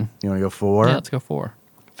 4 then. You want to go 4? Yeah, let's go 4.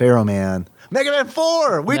 Pharaoh Man. Mega Man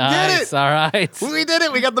 4! We did it! All right. We did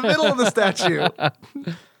it! We got the middle of the statue.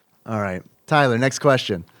 All right. Tyler, next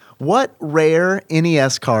question. What rare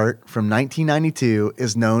NES cart from 1992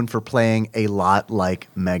 is known for playing a lot like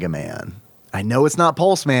Mega Man? I know it's not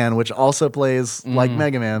Pulse Man, which also plays like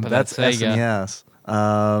Mega Man, but that's SNES.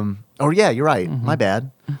 Yeah, you're right. My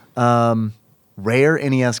bad. Rare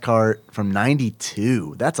NES cart from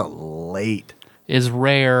 92. That's a late. Is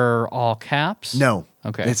rare all caps? No.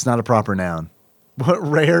 Okay. It's not a proper noun. What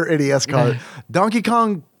rare NES cart? Donkey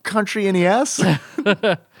Kong Country NES?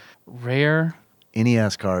 Rare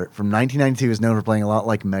NES cart from 1992 is known for playing a lot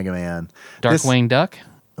like Mega Man. Darkwing Duck?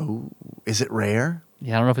 Oh, is it rare?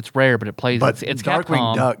 Yeah, I don't know if it's rare, but it plays. But it's Darkwing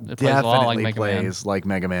Capcom. Duck It plays a lot like definitely Mega plays like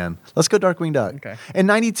Mega Man. Let's go Darkwing Duck. Okay. In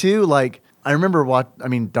 92, like, I remember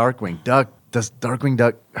Darkwing Duck. Does Darkwing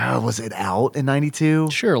Duck, was it out in 92? Man.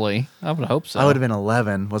 Surely. I would hope so. I would have been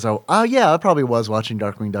 11. Oh, yeah, I probably was watching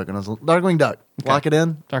Darkwing Duck. Darkwing Duck. Okay. Lock it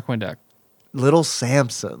in. Darkwing Duck. Little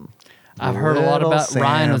Samson. I've heard a lot about. Samson.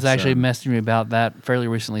 Ryan was actually messaging me about that fairly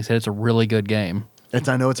recently. He said it's a really good game.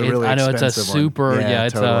 I know it's a really expensive it's a super. one. Yeah,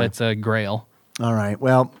 totally. it's a grail. All right.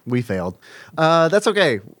 Well, we failed. That's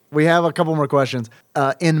okay. We have a couple more questions.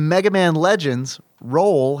 In Mega Man Legends,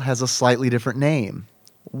 Roll has a slightly different name.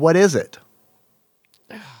 What is it?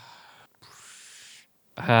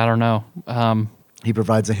 I don't know. He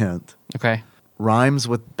provides a hint. Okay. Rhymes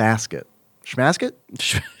with basket. Schmasket?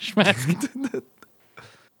 Schmasket.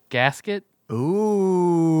 Gasket.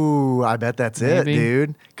 Ooh, I bet that's Maybe. it,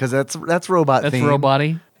 dude. Because that's robot That's theme.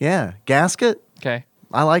 robot-y. Yeah. Gasket? Okay.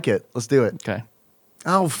 I like it. Let's do it. Okay.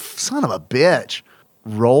 Oh, son of a bitch.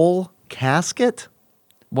 Roll casket?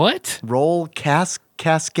 What? Roll casket?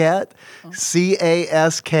 Caskett.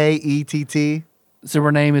 So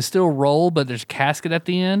her name is still Roll, but there's casket at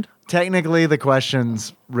the end? Technically, the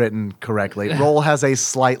question's written correctly. Roll has a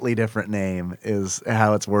slightly different name, is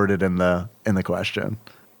how it's worded in the question.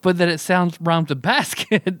 But that it sounds rhymes with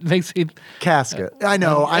basket makes me. Casket. I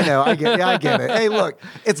know. I get it. Hey, look,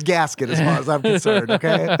 it's gasket as far as I'm concerned,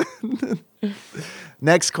 okay?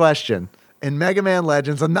 Next question. In Mega Man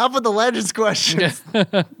Legends, enough of the Legends questions.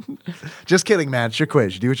 Just kidding, man. It's your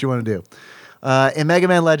quiz. You do what you want to do. In Mega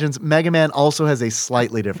Man Legends, Mega Man also has a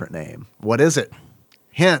slightly different name. What is it?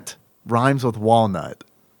 Hint. Rhymes with walnut.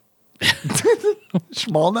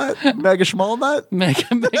 Schmalnut? Mega Schmalnut? Mega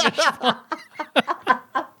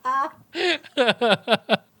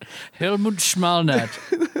Helmut Schmalnut.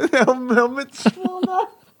 Helmut Schmalnut?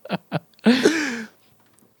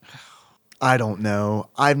 I don't know.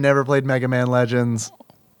 I've never played Mega Man Legends.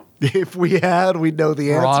 If we had, we'd know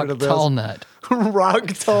the answer Rock to this. Tall Nut. Rock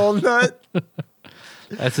Tall Nut?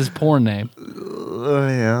 That's his porn name.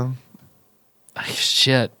 Yeah.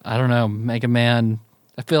 Shit. I don't know. Mega Man.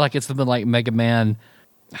 I feel like it's something like Mega Man.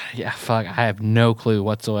 Yeah, fuck. I have no clue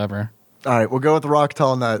whatsoever. All right, we'll go with Rock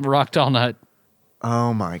Tall Nut. Rock Tall Nut.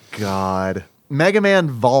 Oh my God. Mega Man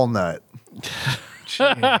Volnut.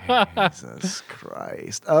 Jesus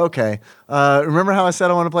Christ. Okay. Remember how I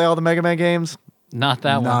said I want to play all the Mega Man games? Not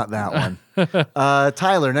that one. Not that one.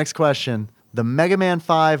 Tyler, next question. The Mega Man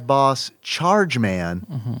 5 boss, Charge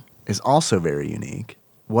Man, is also very unique.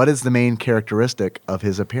 What is the main characteristic of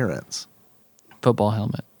his appearance? Football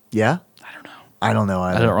helmet. Yeah? I don't know. I don't know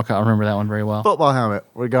either. I don't remember that one very well. Football helmet.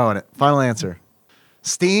 We're going it. Final answer.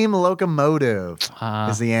 Steam locomotive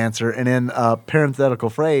is the answer. And in a parenthetical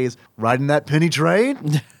phrase, riding that penny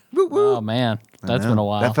train? Woo, woo. Oh, man. That's I know. been a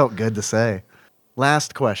while. That felt good to say.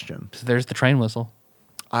 Last question. So there's the train whistle.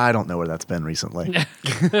 I don't know where that's been recently.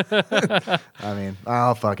 I mean,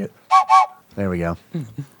 oh, fuck it. There we go.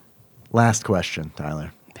 Last question,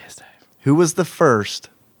 Tyler. Yes, Dave. Who was the first?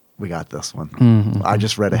 We got this one. I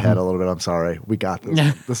just read ahead a little bit. I'm sorry. We got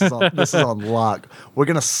this one. This is on lock. We're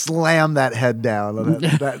going to slam that head down on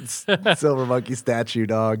that Silver Monkey statue,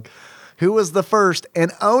 dog. Who was the first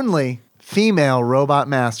and only female robot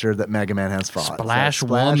master that Mega Man has fought? Splash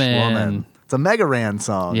Woman. It's a Mega Ran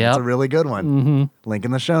song. Yep. It's a really good one. Link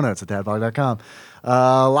in the show notes at tadpog.com.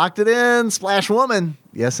 Locked it in. Splash Woman.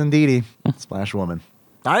 Yes, indeedy. Splash Woman.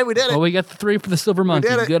 All right, we did it. Well, we got the 3 for the Silver Monkey.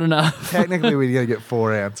 did it. Good enough. Technically, we got to get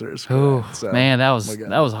 4 answers. Oh, So, man, that my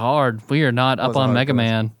God. was hard. We are not up was a on hard Mega question.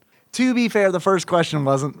 Man. To be fair, the first question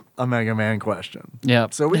wasn't a Mega Man question.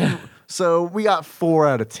 Yep. So we got 4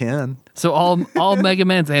 out of 10. So all Mega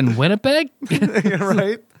Man's in Winnipeg?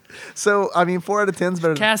 Right? So, I mean, 4 out of 10 is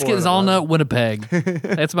better than 4 Casket out is of all 11. note Winnipeg.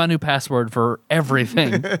 That's my new password for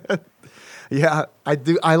everything. Yeah, I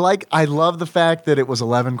do. I love the fact that it was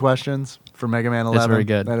 11 questions for Mega Man 11. That's very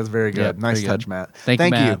good. That is very good. Yep, nice very touch, good. Matt. Thank you,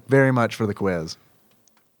 Matt. you very much for the quiz.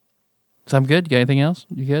 So I'm good. You got anything else?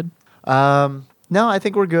 You good? No, I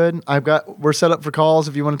think we're good. We're set up for calls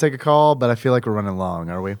if you want to take a call, but I feel like we're running long.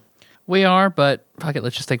 Are we? We are, but fuck it.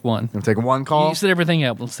 Let's just take one. Gonna take one call. You set everything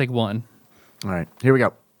up. Let's take one. All right, here we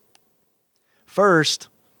go. First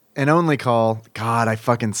and only call. God, I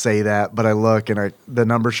fucking say that, but I look and the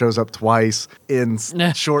number shows up twice in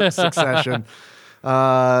short succession.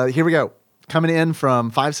 Here we go. Coming in from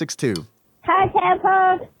 562. Hi,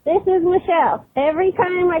 Tadpog. This is Michelle. Every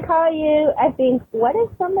time I call you, I think, what if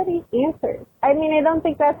somebody answers? I mean, I don't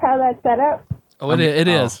think that's how that's set up, Oh, it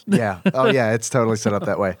is. Yeah. Oh, yeah. It's totally set up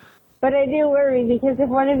that way. but I do worry because if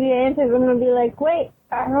one of you answers, I'm going to be like, wait,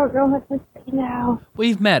 I don't know what to say now.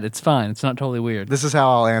 We've met. It's fine. It's not totally weird. This is how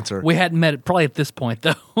I'll answer. We hadn't met probably at this point,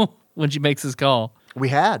 though, when she makes this call. We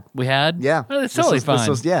had. We had? Yeah. Oh, it's totally fine. This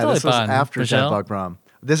was Totally this was fine, after Michelle. Tadpog Prom.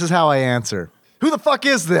 This is how I answer. Who the fuck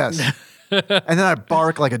is this? And then I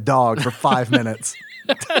bark like a dog for 5 minutes.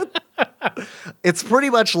 It's pretty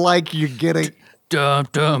much like you're getting... Dum,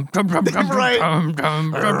 dum, dum, dum, dum, Right. dum,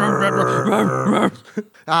 dum, dum, dum,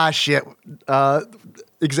 dum. Shit.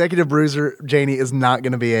 Executive Bruiser Janie is not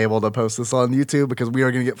going to be able to post this on YouTube because we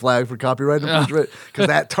are going to get flagged for copyright infringement because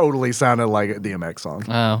that totally sounded like a DMX song.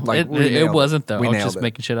 Oh, Like, we it nailed it. wasn't, though. We I was nailed just it.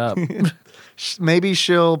 making shit up. Maybe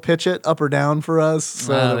she'll pitch it up or down for us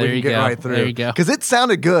so that we there can you get go. right through. There you go. Because it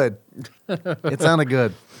sounded good. It sounded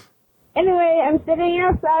good. Anyway, I'm sitting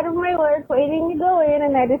outside of my work waiting to go in,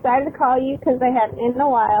 and I decided to call you because I hadn't in a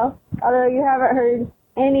while. Although you haven't heard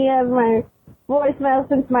any of my voicemails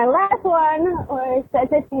since my last one, where said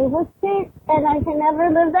the table sick, and I can never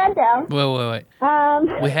live that down. Wait.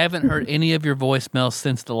 We haven't heard any of your voicemails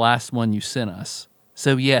since the last one you sent us.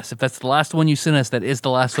 So, yes, if that's the last one you sent us, that is the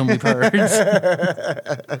last one we've heard.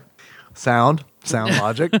 Sound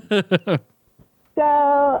logic. So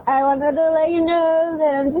I wanted to let you know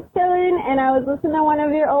that I'm just chilling, and I was listening to one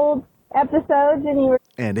of your old episodes, and you were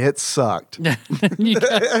And it sucked. you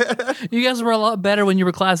guys were a lot better when you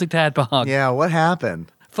were classic Tadpog. Yeah, what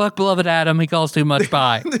happened? Fuck beloved Adam. He calls too much.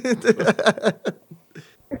 Bye.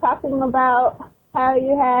 talking about how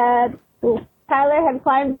you had Tyler had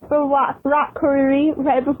climbed the rock quarry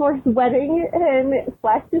right before his wedding and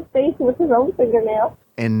splashed his face with his own fingernail.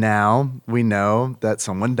 And now we know that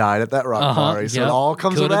someone died at that rock quarry. So yep. it all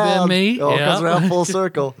comes Could have around. been me, It all comes yeah. around full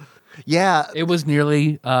circle. Yeah. It was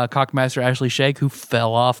nearly Cockmaster Ashley Shake who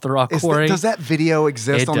fell off the rock quarry. Does that video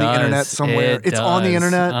exist It on the does. internet somewhere? It It's on the does.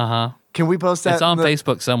 internet? Uh-huh. Can we post that? It's on in the-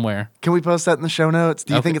 Facebook somewhere. Can we post that in the show notes?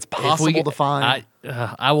 Do you think it's If we possible get- to find?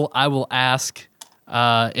 I will ask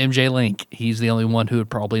MJ Link. He's the only one who would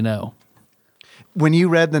probably know. When you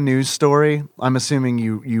read the news story, I'm assuming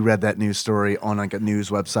you read that news story on like a news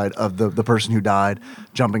website of the person who died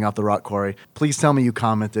jumping off the rock quarry. Please tell me you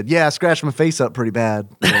commented, yeah, I scratched my face up pretty bad.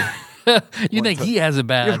 You think he has it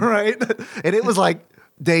bad? Right? And it was like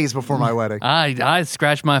days before my wedding. I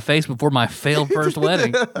scratched my face before my failed first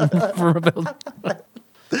wedding.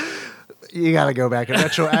 You got to go back and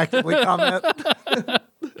retroactively comment.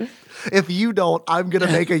 If you don't, I'm going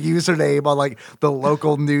to make a username on like the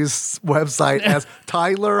local news website as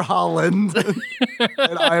Tyler Holland.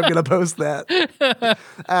 And I am going to post that.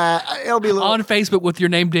 It'll be a little. On Facebook with your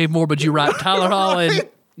name Dave Moore, but you write Tyler Holland,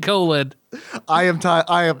 colon. I am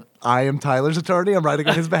Tyler's attorney. I'm writing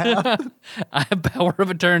on his behalf. I have power of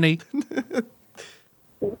attorney.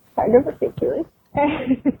 It's kind of ridiculous.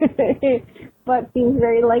 But seems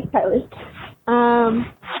very like Tyler's.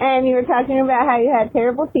 And you were talking about how you had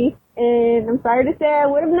terrible teeth. And I'm sorry to say I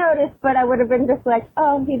would have noticed, but I would have been just like,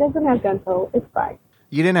 oh, he doesn't have dental. It's fine.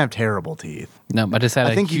 You didn't have terrible teeth. No, I just had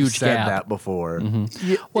I a think you huge said gap. that before.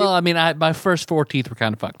 Well, I mean, my first 4 teeth were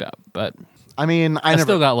kind of fucked up, but I mean, I never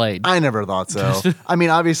still got laid. I never thought so. I mean,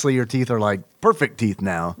 obviously your teeth are like perfect teeth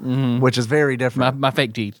now, which is very different. my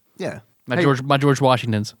fake teeth, Yeah. my Hey, George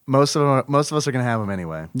Washingtons. most of us are going to have them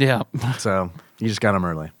anyway. Yeah. So you just got them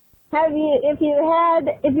early. if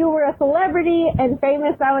you were a celebrity and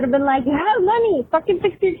famous, I would have been like, you have money, fucking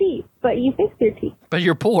fix your teeth. But you fixed your teeth. But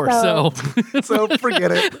you're poor, so So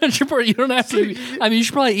forget it. you're poor. You don't have to. I mean, you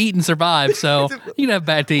should probably eat and survive. So you can have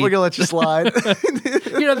bad teeth. We're gonna let you slide. You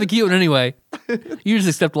don't have to cute one anyway. You just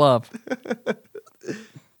accept love.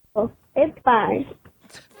 Well, it's fine.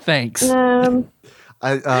 Thanks.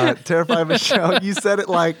 Terrified Michelle, you said it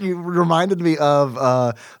like you reminded me of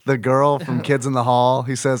the girl from Kids in the Hall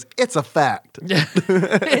who says, "It's a fact."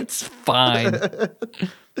 It's fine.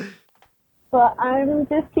 Well, I'm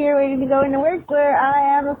just here waiting to go into work where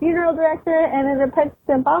I am a funeral director and an apprentice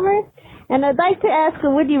embalmer. And I'd like to ask a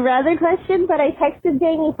would you rather question, but I texted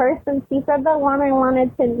Jamie first and she said the one I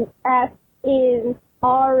wanted to ask is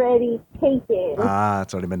already taken.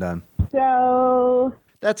 It's already been done. So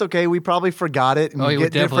That's okay. We probably forgot it. And Oh, you we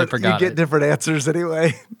get definitely different, forgot you get it. different answers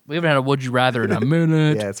anyway. We haven't had a would you rather in a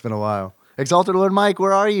minute. Yeah, it's been a while. Exalted Lord Mike,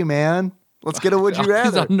 where are you, man? Let's get a would you He's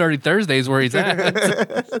rather. on Nerdy Thursdays where he's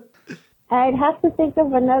at. I'd have to think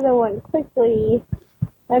of another one quickly.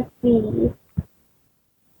 Let's see.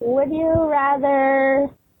 Would you rather...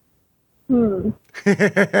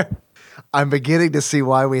 I'm beginning to see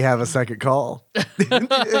why we have a second call.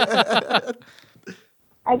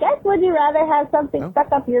 I guess would you rather have something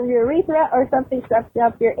stuck up your urethra or something stuck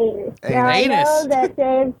up your anus? Now, I Anus. know that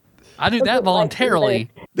James... I do that voluntarily,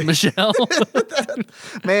 Michelle.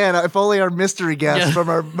 Man, if only our mystery guest Yeah. from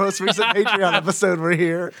our most recent Patreon episode were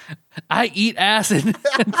here. I eat acid.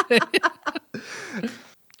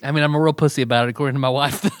 I mean, I'm a real pussy about it, according to my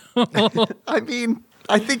wife. I mean,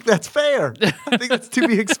 I think that's fair. I think that's to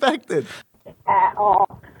be expected. At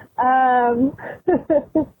all.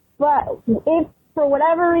 But if for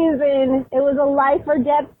whatever reason it was a life or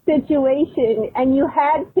death situation and you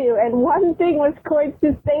had to, and one thing was going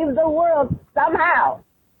to save the world somehow,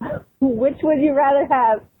 which would you rather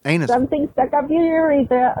have? Anus. Something stuck up your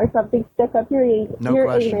urethra or something stuck up your, No your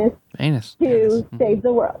question. anus Anus. to save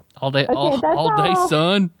the world? All day, Okay, that's all day, all.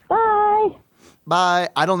 son. Bye. Bye.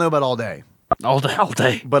 I don't know about all day. All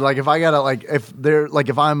day. But like if I gotta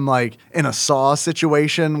if I'm like in a Saw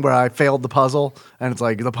situation where I failed the puzzle and it's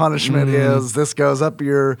like the punishment is this goes up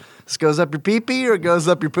your pee pee or it goes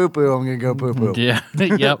up your poo poo, I'm gonna go poo poo. Yeah.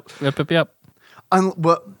 Yep.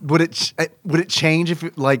 Would it change if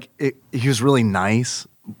he was really nice,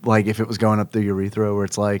 like if it was going up the urethra where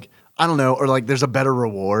it's like I don't know, or like there's a better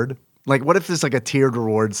reward? Like what if there's like a tiered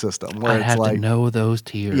reward system where I it's have like to know those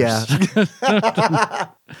tears. yeah.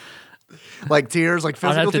 Like tears, like I'd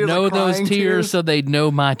physical have to tears, know like those crying tears so they'd know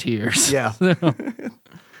my tears. Yeah.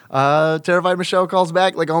 Terrified Michelle calls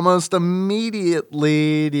back like almost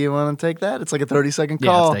immediately. Do you want to take that? It's like a 30-second Yeah,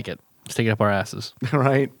 call. let's take it. Let's take it up our asses.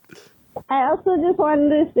 Right. I also just wanted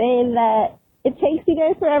to say that it takes you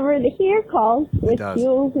guys forever to hear calls, which does.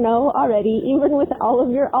 you'll know already, even with all of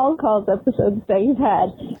your all calls episodes that you've had.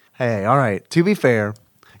 Hey, all right. To be fair,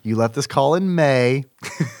 you left this call in May,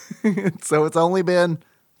 so it's only been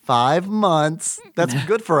 5 months. That's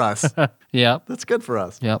good for us. Yep. That's good for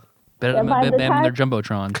us. Yep. Better Yeah, by than the their time-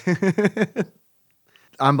 Jumbotron.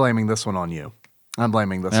 I'm blaming this one on you. I'm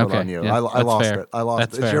blaming this one Okay, on you. yeah, I that's lost fair. it. I lost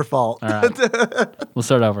That's it. It's fair. your fault. All right. We'll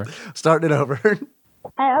start over. Starting it over.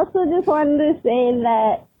 I also just wanted to say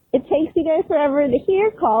that it takes you guys forever to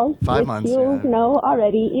hear calls, 5 which months, you'll yeah. know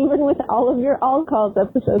already, even with all of your all calls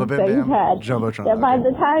episodes Ba-bim that you've bam. had. Jumbotron, That by okay.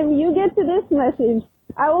 the time you get to this message,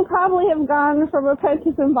 I will probably have gone from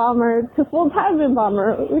apprentice embalmer to full-time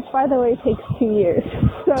embalmer, which, by the way, takes 2 years.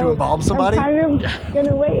 So To embalm somebody? I'm kind of going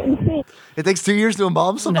to wait and see. It takes 2 years to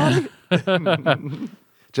embalm somebody?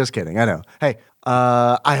 Just kidding. I know. Hey,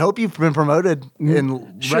 I hope you've been promoted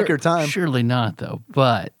in record time. Surely not, though.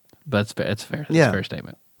 But it's fair. It's fair. It's Yeah. a fair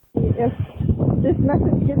statement. If this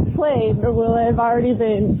message gets played, or will I have already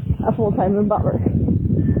been a full-time embalmer?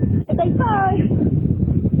 Thanks, bye!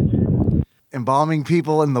 Embalming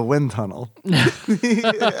people in the wind tunnel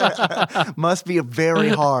must be very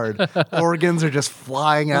hard. Organs are just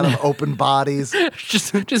flying out of open bodies.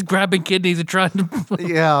 just grabbing kidneys and trying to.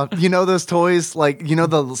 Yeah, you know those toys, like you know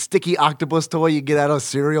the sticky octopus toy you get out of a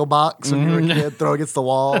cereal box when you're a kid, throw against the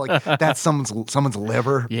wall. Like that's someone's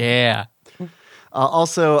liver. Yeah.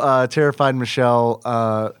 Also, Terrified Michelle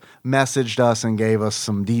messaged us and gave us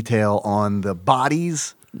some detail on the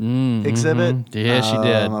bodies exhibit. Yeah, she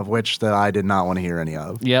did. Of which that I did not want to hear any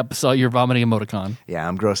of. Yep. Saw your vomiting emoticon. Yeah,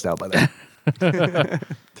 I'm grossed out by that.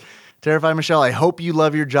 Terrified Michelle, I hope you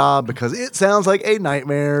love your job because it sounds like a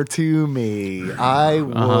nightmare to me. I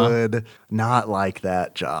would not like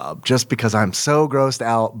that job just because I'm so grossed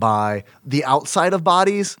out by the outside of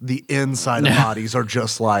bodies. The inside of bodies are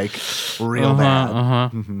just like real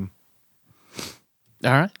bad.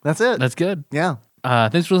 All right. That's it. That's good. Yeah.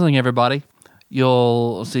 Thanks for listening, everybody.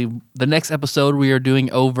 You'll see the next episode we are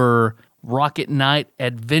doing over Rocket Knight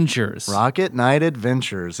Adventures. Rocket Knight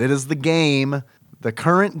Adventures. It is the game, the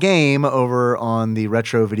current game over on the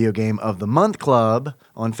Retro Video Game of the Month Club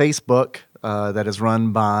on Facebook that is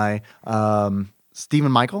run by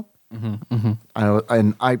Stephen Michael. We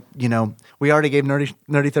already gave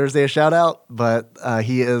Nerdy Thursday a shout out, but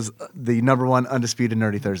he is the #1 undisputed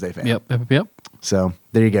Nerdy Thursday fan. Yep. So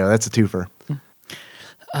there you go. That's a twofer.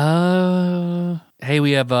 Hey,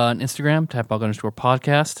 we have an Instagram,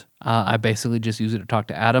 _podcast. I basically just use it to talk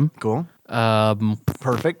to Adam. Cool.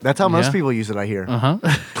 Perfect. That's how most people use it, I hear.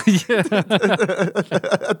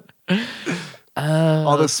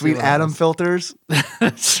 All those sweet Adam filters.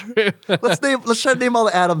 That's true. Let's try to name all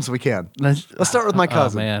the Adams we can. Let's start with my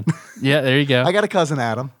cousin. Oh, man. Yeah, there you go. I got a cousin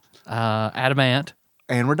Adam. Adam Ant.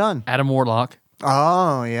 And we're done. Adam Warlock.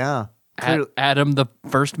 Oh, yeah. Adam the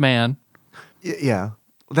First Man. Yeah.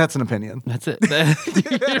 That's an opinion. That's it. Yeah,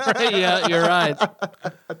 you're right.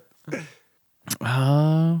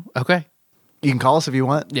 Okay. You can call us if you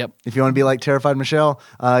want. Yep. If you want to be like Terrified Michelle,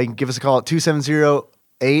 you can give us a call at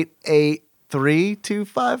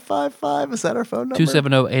 270-883-2555. Is that our phone number?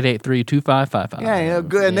 270-883-2555. Yeah,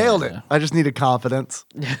 good. I nailed it. I just needed confidence.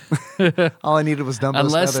 All I needed was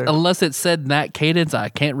Dumbo's feather. Unless it said Nat Cadence, I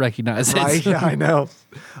can't recognize it. Right? Yeah, I know.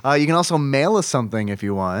 You can also mail us something if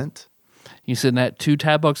you want. You send that to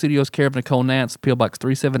Tadbog Studios, care of Nicole Nance, P.O. Box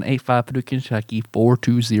 3785, Paducah, Kentucky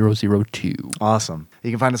 42002. Awesome. You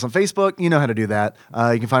can find us on Facebook. You know how to do that.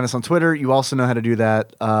 You can find us on Twitter. You also know how to do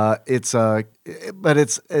that. It's Tadpog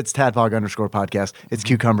 _podcast. It's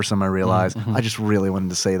cumbersome, I realize. I just really wanted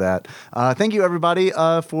to say that. Thank you, everybody,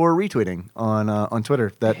 for retweeting on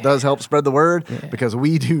Twitter. That does help spread the word because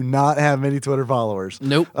we do not have many Twitter followers.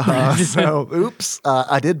 Nope. So, oops.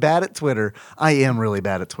 I did bad at Twitter. I am really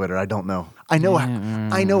bad at Twitter. I don't know. I know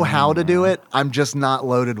how to do it. I'm just not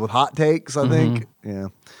loaded with hot takes, I think. Yeah.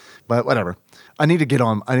 But whatever. I need to get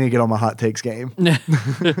on my hot takes game.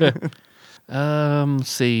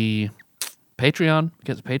 See. Patreon,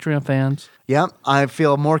 because Patreon fans. Yeah, I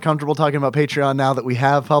feel more comfortable talking about Patreon now that we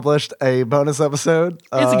have published a bonus episode.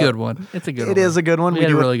 It's a good one. It is a good one. We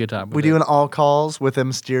had a really good time with We do an all calls with a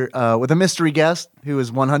mystery guest who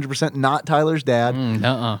is 100% not Tyler's dad.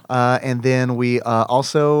 And then we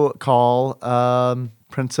also call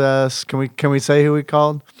Princess. Can we say who we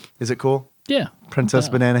called? Is it cool? Yeah. Princess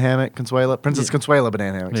Banana Hammock, Consuela. Consuela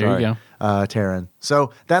Banana Hammock. There you go. Taryn.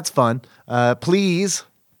 So that's fun. Please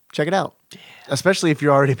check it out. Especially if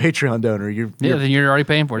you're already a Patreon donor. Then you're already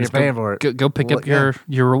paying for it. You're paying for it. Go pick up your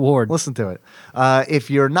reward. Listen to it. If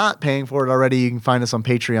you're not paying for it already, you can find us on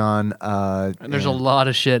Patreon. And there's a lot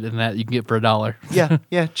of shit in that you can get for $1.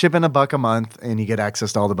 Yeah. Chip in $1 a month, and you get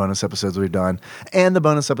access to all the bonus episodes we've done, and the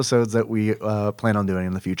bonus episodes that we plan on doing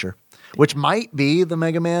in the future, which might be the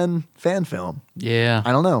Mega Man fan film. Yeah.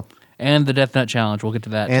 I don't know. And the Death Nut Challenge. We'll get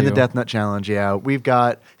to that, and too. The Death Nut Challenge, yeah. We've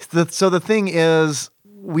got... So the thing is...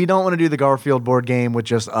 We don't want to do the Garfield board game with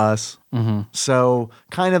just us. So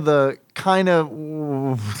kind of the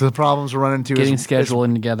problems we're running into getting is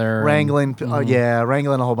scheduling together, wrangling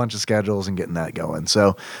a whole bunch of schedules and getting that going.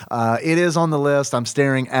 So it is on the list. I'm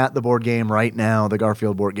staring at the board game right now, the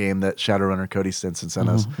Garfield board game that Shadowrunner Cody Stinson sent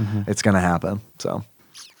us. It's going to happen. So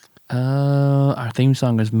our theme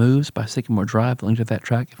song is Moves by Sycamore Drive. The link to that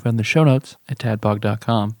track is found in the show notes at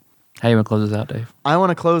tadpog.com. How you want to close this out, Dave? I want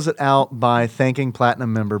to close it out by thanking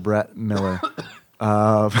Platinum member Brett Miller.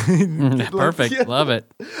 Perfect. Yeah. Love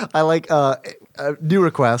it. I like a new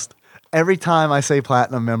request. Every time I say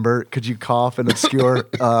Platinum member, could you cough and obscure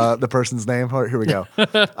the person's name? Here we go.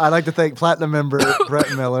 I'd like to thank Platinum member Brett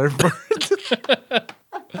Miller.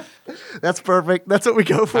 That's perfect. That's what we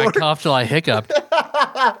go for. I coughed till I hiccuped.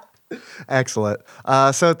 Excellent.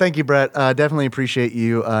 So thank you, Brett. Definitely appreciate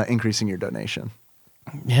you increasing your donation.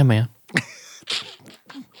 Yeah, man.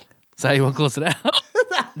 So how you want to close it out?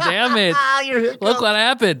 Damn it. Look what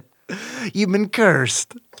happened. You've been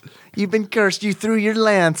cursed. You threw your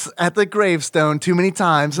lance at the gravestone too many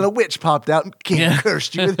times, and a witch popped out and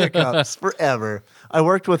cursed you with hiccups forever. I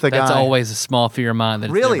worked with a guy. That's always a small fear of mine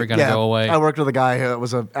that's never going to go away. I worked with a guy who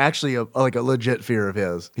was actually a legit fear of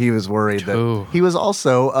his. He was worried that he was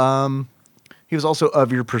also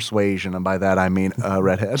of your persuasion, and by that I mean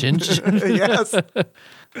redhead. Yes.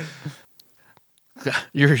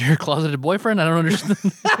 Your closeted boyfriend? I don't understand.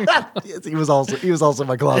 Yes, he was also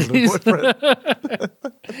my closeted boyfriend.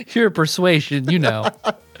 Your persuasion, you know.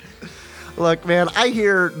 Look, man, I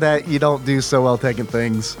hear that you don't do so well taking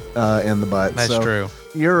things in the butt. That's true.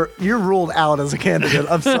 You're ruled out as a candidate.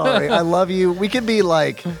 I'm sorry. I love you. We could be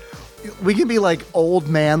like we can be like old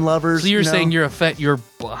man lovers. So you're you know? saying you're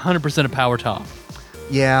 100% a power top.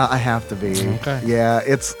 Yeah, I have to be. Okay. Yeah,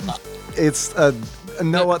 it's there's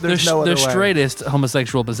no other the way. straightest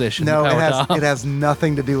homosexual position. No, power top. it has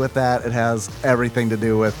nothing to do with that. It has everything to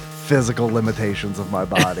do with physical limitations of my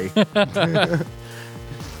body.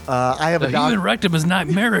 I have The human rectum is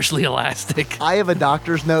nightmarishly elastic. I have a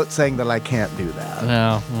doctor's note saying that I can't do that.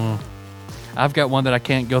 No. I've got one that I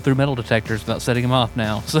can't go through metal detectors without setting them off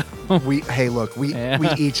now. So We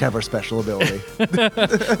each have our special ability.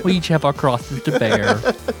 we each have our crosses to bear.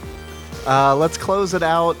 Let's close it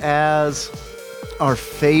out as our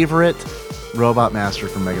favorite Robot Master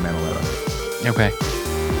from Mega Man 11. Okay.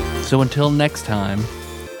 So until next time.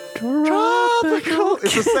 Tropical.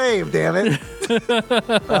 It's the same, damn it.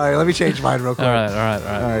 All right, let me change mine real quick. All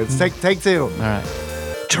right. Let's take two. All right.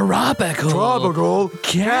 Tropical. Tropical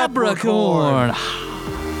Capricorn.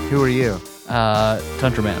 Who are you?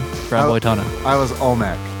 Tundra Man. Brad Boy Tono. I was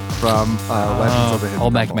Olmec from Legends of the Hidden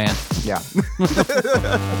Olmec Temple. Man. Yeah.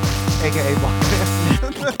 AKA Black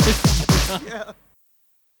Man. Yeah.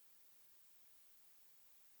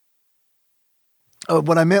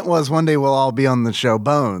 What I meant was one day we'll all be on the show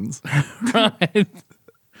Bones. Right.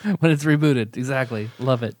 When it's rebooted. Exactly.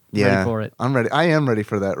 Love it. Yeah, Ready for it. I'm ready. I am ready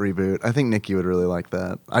for that reboot. I think Nikki would really like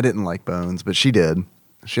that. I didn't like Bones, but she did.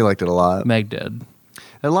 She liked it a lot. Meg did.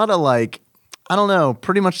 A lot of I don't know,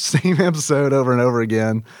 pretty much the same episode over and over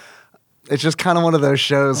again. It's just kind of one of those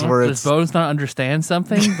shows where Does Bones not understand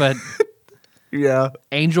something, but yeah,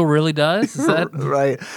 Angel really does? Is that right.